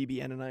 events, and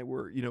DBN and I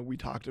were, we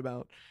talked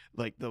about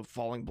like the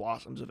Falling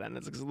Blossoms event.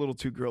 It's a little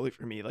too girly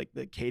for me. Like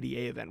the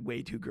KDA event,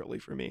 way too girly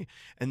for me.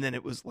 And then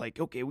it was like,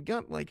 okay, we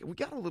got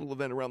a little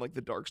event around like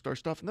the Dark Star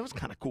stuff, and that was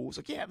kind of cool. It's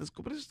like, yeah, that's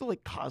cool, but it's still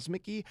like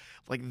cosmic-y.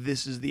 Like,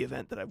 this is the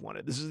event that I've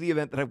wanted. This is the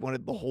event that I've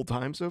wanted the whole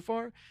time so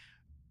far.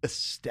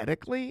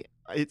 Aesthetically,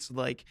 it's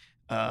like,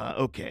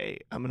 okay,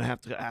 I'm gonna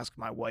have to ask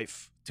my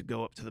wife to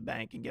go up to the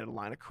bank and get a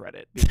line of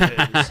credit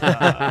because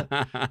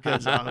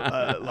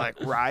like,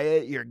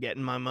 Riot, you're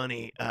getting my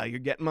money. You're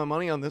getting my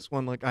money on this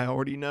one. Like, I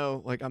already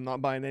know. Like, I'm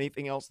not buying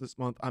anything else this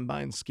month. I'm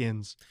buying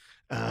skins.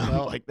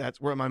 Like, that's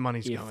where my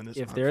money's going this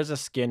month. If there's a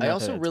skin, I method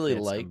also that really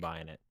fits, I'm like-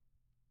 buying it.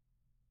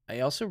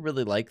 I also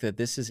really like that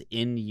this is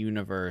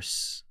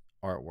in-universe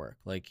artwork.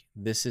 Like,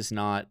 this is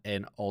not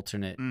an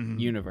alternate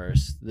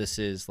universe. This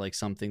is like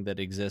something that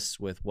exists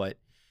with what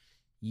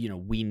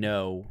we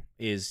know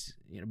is,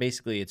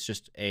 basically it's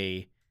just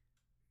the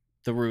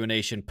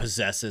Ruination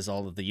possesses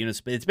all of the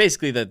units. It's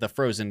basically the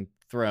Frozen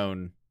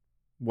Throne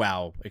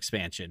WoW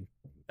expansion.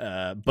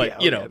 But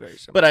very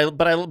similar.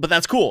 but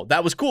that's cool.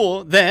 That was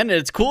cool then, and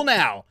it's cool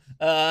now.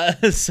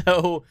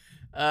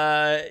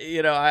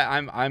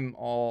 I'm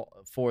all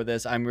for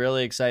this. I'm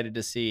really excited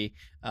to see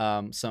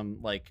some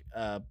like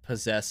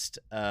possessed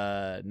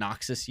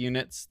Noxus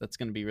units. That's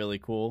going to be really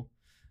cool.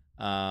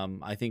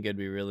 I think it'd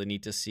be really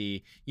neat to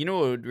see. What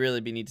would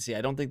really be neat to see?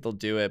 I don't think they'll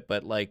do it,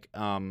 but like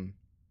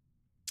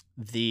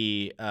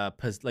the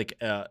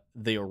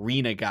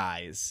arena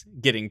guys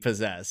getting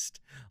possessed,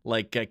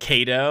 like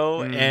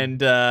Kato and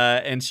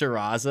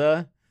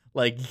Shiraza,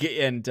 like,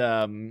 and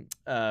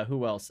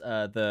who else?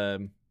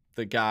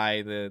 The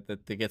guy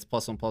that gets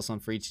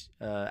 +1/+1 for each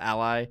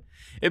ally.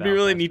 It'd be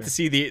really neat to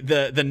see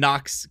the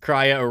Nox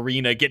Crya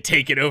arena get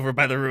taken over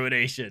by the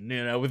Ruination.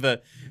 With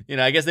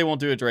I guess they won't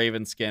do a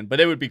Draven skin,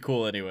 but it would be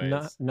cool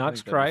anyways.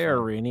 Nox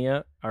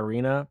Crya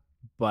arena,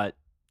 but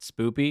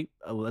spoopy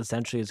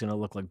essentially is going to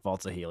look like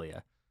Vaults of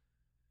Helia.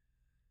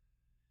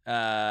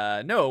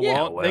 No,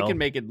 Yeah, well, they can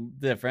make it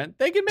different.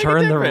 They can make Turn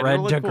it the different. red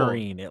It'll to look cool.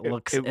 green. It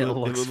looks It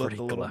will pretty look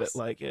a little close. bit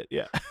like it.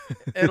 Yeah.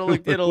 It'll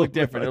look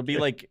different. It'll be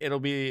like it'll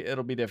be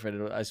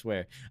different. I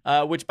swear.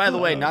 Which, by the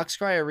way, Nox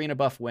Cry Arena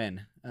buff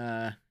win.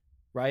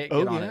 Riot,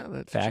 get on it.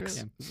 That's Facts.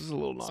 true. This is a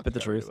little Nox Spit the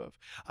Cry truth. buff.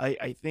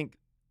 I think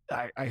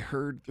I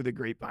heard through the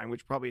grapevine,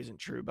 which probably isn't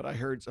true, but I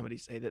heard somebody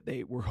say that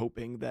they were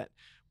hoping that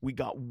we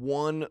got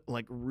one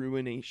like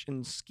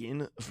Ruination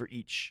skin for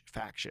each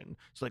faction.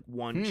 So like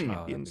one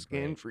champion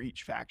skin great. for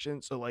each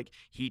faction. So like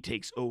he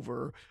takes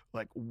over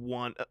like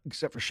one,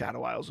 except for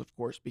Shadow Isles, of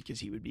course, because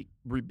he would be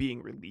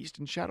being released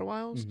in Shadow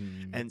Isles.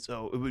 And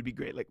so it would be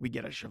great. Like we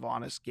get a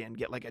Shyvana skin,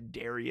 get like a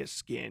Darius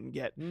skin,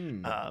 get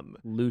Lucian.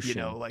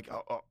 like a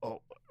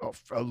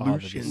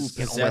Lucian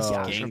skin. Oh my Possessed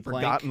gosh, I've Gangplank.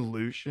 forgotten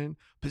Lucian.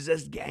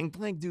 Possessed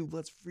Gangplank, dude.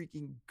 Let's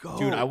freaking go.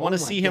 Dude, I want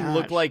to Oh my see him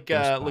look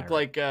gosh.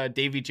 like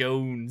Davy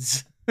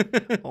Jones.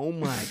 Oh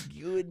my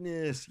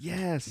goodness!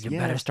 Yes, You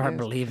better start yes.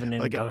 believing in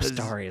Like a ghost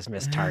pos- stories,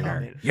 Miss Oh, Turner.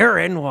 man. You're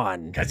in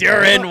one. Cause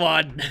you're in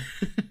one.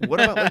 What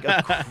about like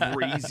a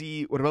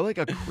crazy? What about like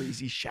a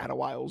crazy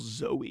Shadow Isles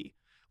Zoe?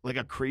 Like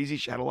a crazy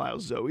Shadow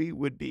Isles Zoe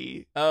would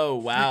be. Oh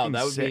wow, freaking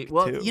that would be sick,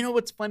 well. too. You know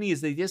what's funny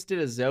is they just did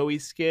a Zoe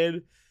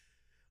skin.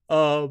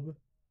 So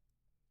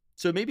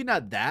maybe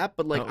not that,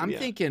 but like Oh, I'm yeah.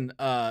 thinking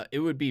it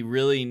would be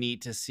really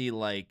neat to see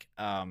like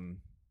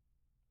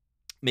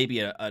maybe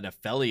an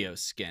Aphelios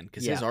skin,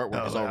 because his Yeah.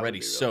 artwork Oh, is that would already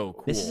be really so cool.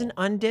 cool. This is an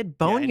undead Yeah, and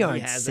boneyard,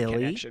 he has a silly.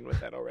 connection with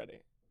that already.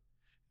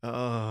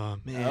 Oh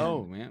man.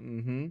 Oh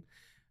man.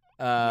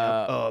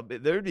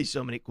 But there'd be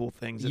so many cool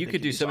things. That you they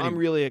could do so so many- I'm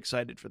really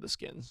excited for the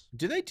skins.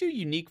 Do they do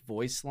unique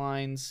voice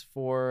lines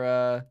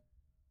for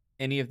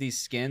any of these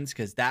skins?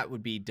 Because that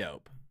would be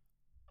dope.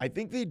 I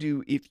think they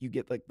do if you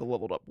get like the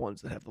leveled up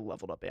ones that have the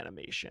leveled up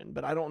animation,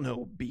 but I don't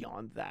know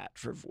beyond that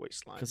for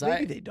voice lines.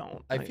 Maybe they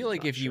don't. I feel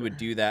like if you would sure.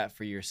 do that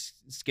for your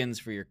skins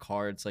for your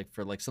cards, like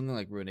for like something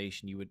like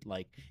Ruination, you would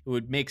like it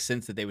would make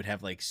sense that they would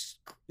have like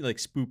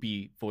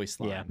spoopy voice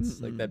lines.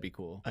 Yeah. Like that'd be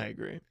cool. I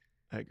agree.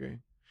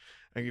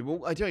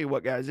 Well, I tell you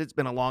what, guys, it's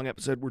been a long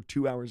episode. We're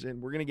 2 hours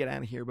in. We're going to get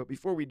out of here. But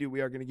before we do,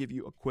 we are going to give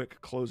you a quick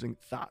closing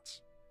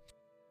thoughts.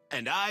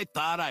 And I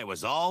thought I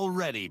was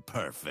already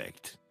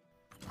perfect.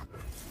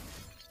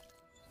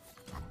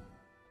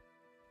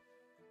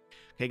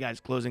 Okay,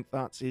 guys, closing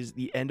thoughts is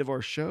the end of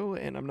our show,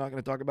 and I'm not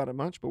going to talk about it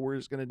much, but we're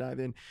just going to dive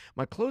in.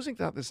 My closing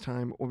thought this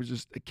time was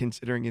just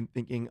considering and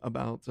thinking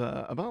about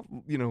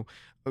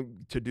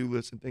to-do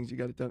lists and things you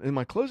got it done. And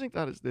my closing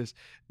thought is this: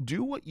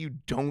 do what you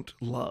don't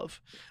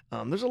love.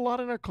 There's a lot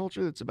in our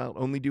culture that's about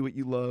only do what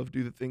you love,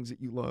 do the things that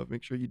you love,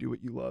 make sure you do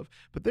what you love.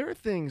 But there are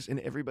things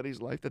in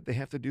everybody's life that they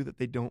have to do that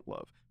they don't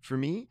love. For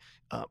me,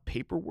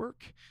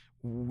 paperwork,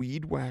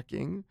 weed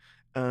whacking,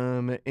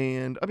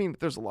 and I mean,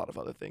 there's a lot of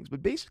other things,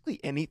 but basically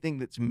anything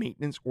that's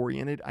maintenance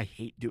oriented, I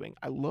hate doing.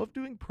 I love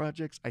doing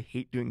projects. I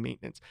hate doing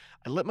maintenance.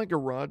 I let my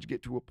garage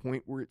get to a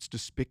point where it's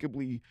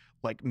despicably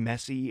like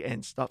messy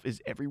and stuff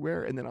is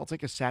everywhere. And then I'll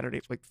take a Saturday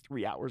for like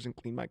 3 hours and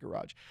clean my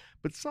garage.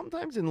 But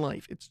sometimes in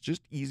life, it's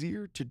just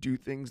easier to do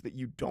things that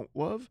you don't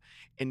love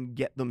and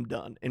get them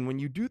done. And when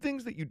you do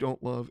things that you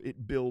don't love,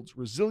 it builds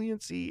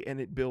resiliency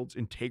and it builds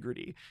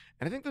integrity.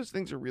 And I think those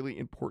things are really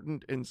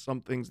important, and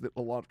some things that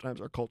a lot of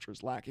times our culture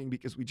is lacking,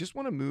 because we just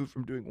want to move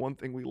from doing one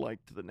thing we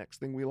like to the next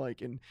thing we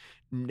like and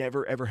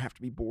never ever have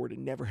to be bored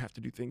and never have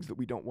to do things that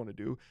we don't want to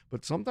do.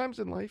 But sometimes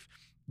in life,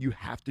 you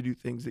have to do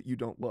things that you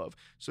don't love.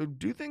 So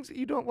do things that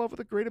you don't love with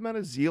a great amount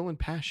of zeal and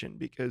passion,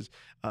 because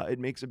it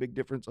makes a big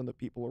difference on the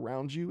people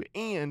around you.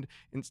 And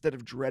instead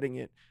of dreading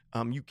it,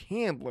 you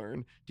can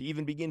learn to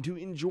even begin to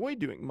enjoy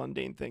doing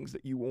mundane things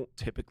that you won't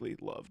typically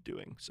love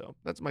doing. So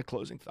that's my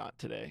closing thought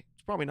today.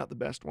 It's probably not the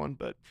best one,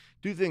 but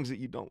do things that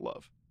you don't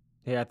love.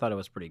 Yeah, I thought it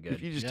was pretty If good.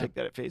 you just take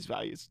that at face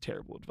value, it's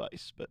terrible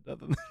advice. But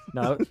other than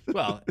No,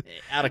 Well,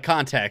 out of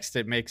context,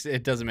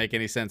 it doesn't make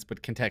any sense,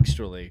 but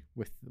contextually,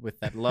 with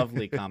that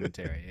lovely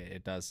commentary,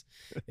 it does.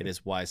 It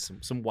is wise.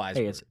 Some wise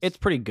hey, words. it's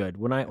pretty good.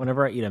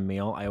 Whenever I eat a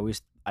meal, I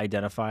always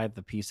identify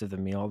the piece of the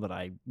meal that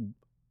I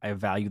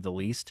value the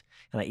least,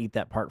 and I eat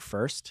that part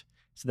first.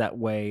 So that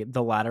way,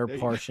 the latter There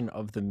you go. portion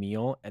of the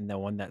meal and the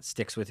one that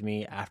sticks with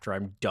me after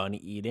I'm done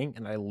eating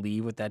and I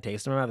leave with that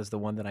taste in my mouth is the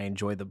one that I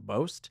enjoy the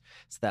most.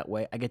 So that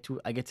way, I get to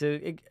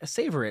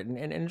savor it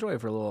and enjoy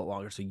it for a little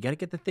longer. So you got to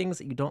get the things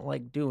that you don't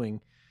like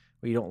doing,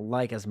 or you don't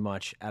like as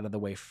much, out of the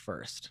way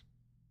first.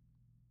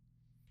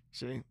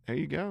 See, there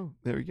you go.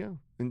 There you go.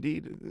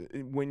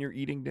 Indeed, when you're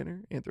eating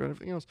dinner and throughout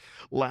everything else.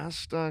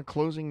 Last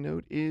closing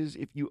note is,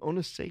 if you own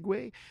a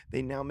Segway,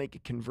 they now make a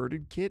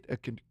converted kit,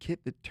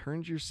 kit that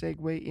turns your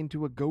Segway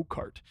into a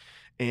go-kart.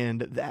 And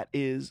that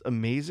is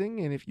amazing.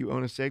 And if you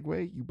own a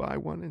Segway, you buy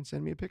one and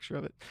send me a picture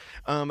of it.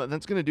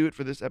 That's going to do it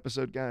for this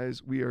episode,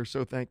 guys. We are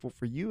so thankful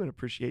for you and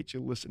appreciate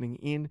you listening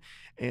in.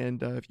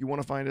 And if you want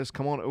to find us,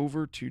 come on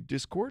over to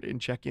Discord and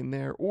check in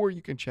there, or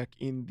you can check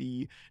in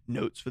the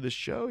notes for this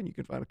show, and you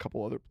can find a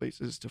couple other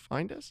places to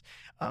find us.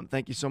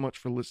 Thank you so much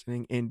for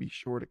listening, and be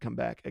sure to come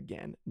back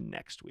again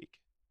next week.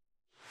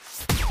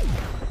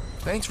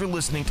 Thanks for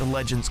listening to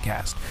Legends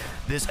Cast.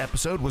 This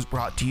episode was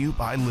brought to you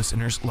by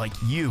listeners like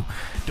you.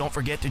 Don't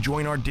forget to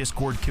join our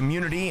Discord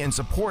community and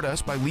support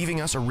us by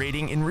leaving us a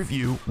rating and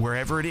review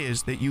wherever it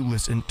is that you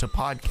listen to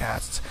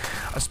podcasts.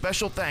 A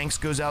special thanks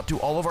goes out to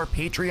all of our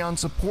Patreon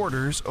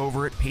supporters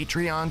over at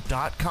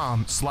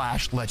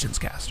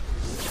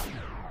patreon.com/legendscast.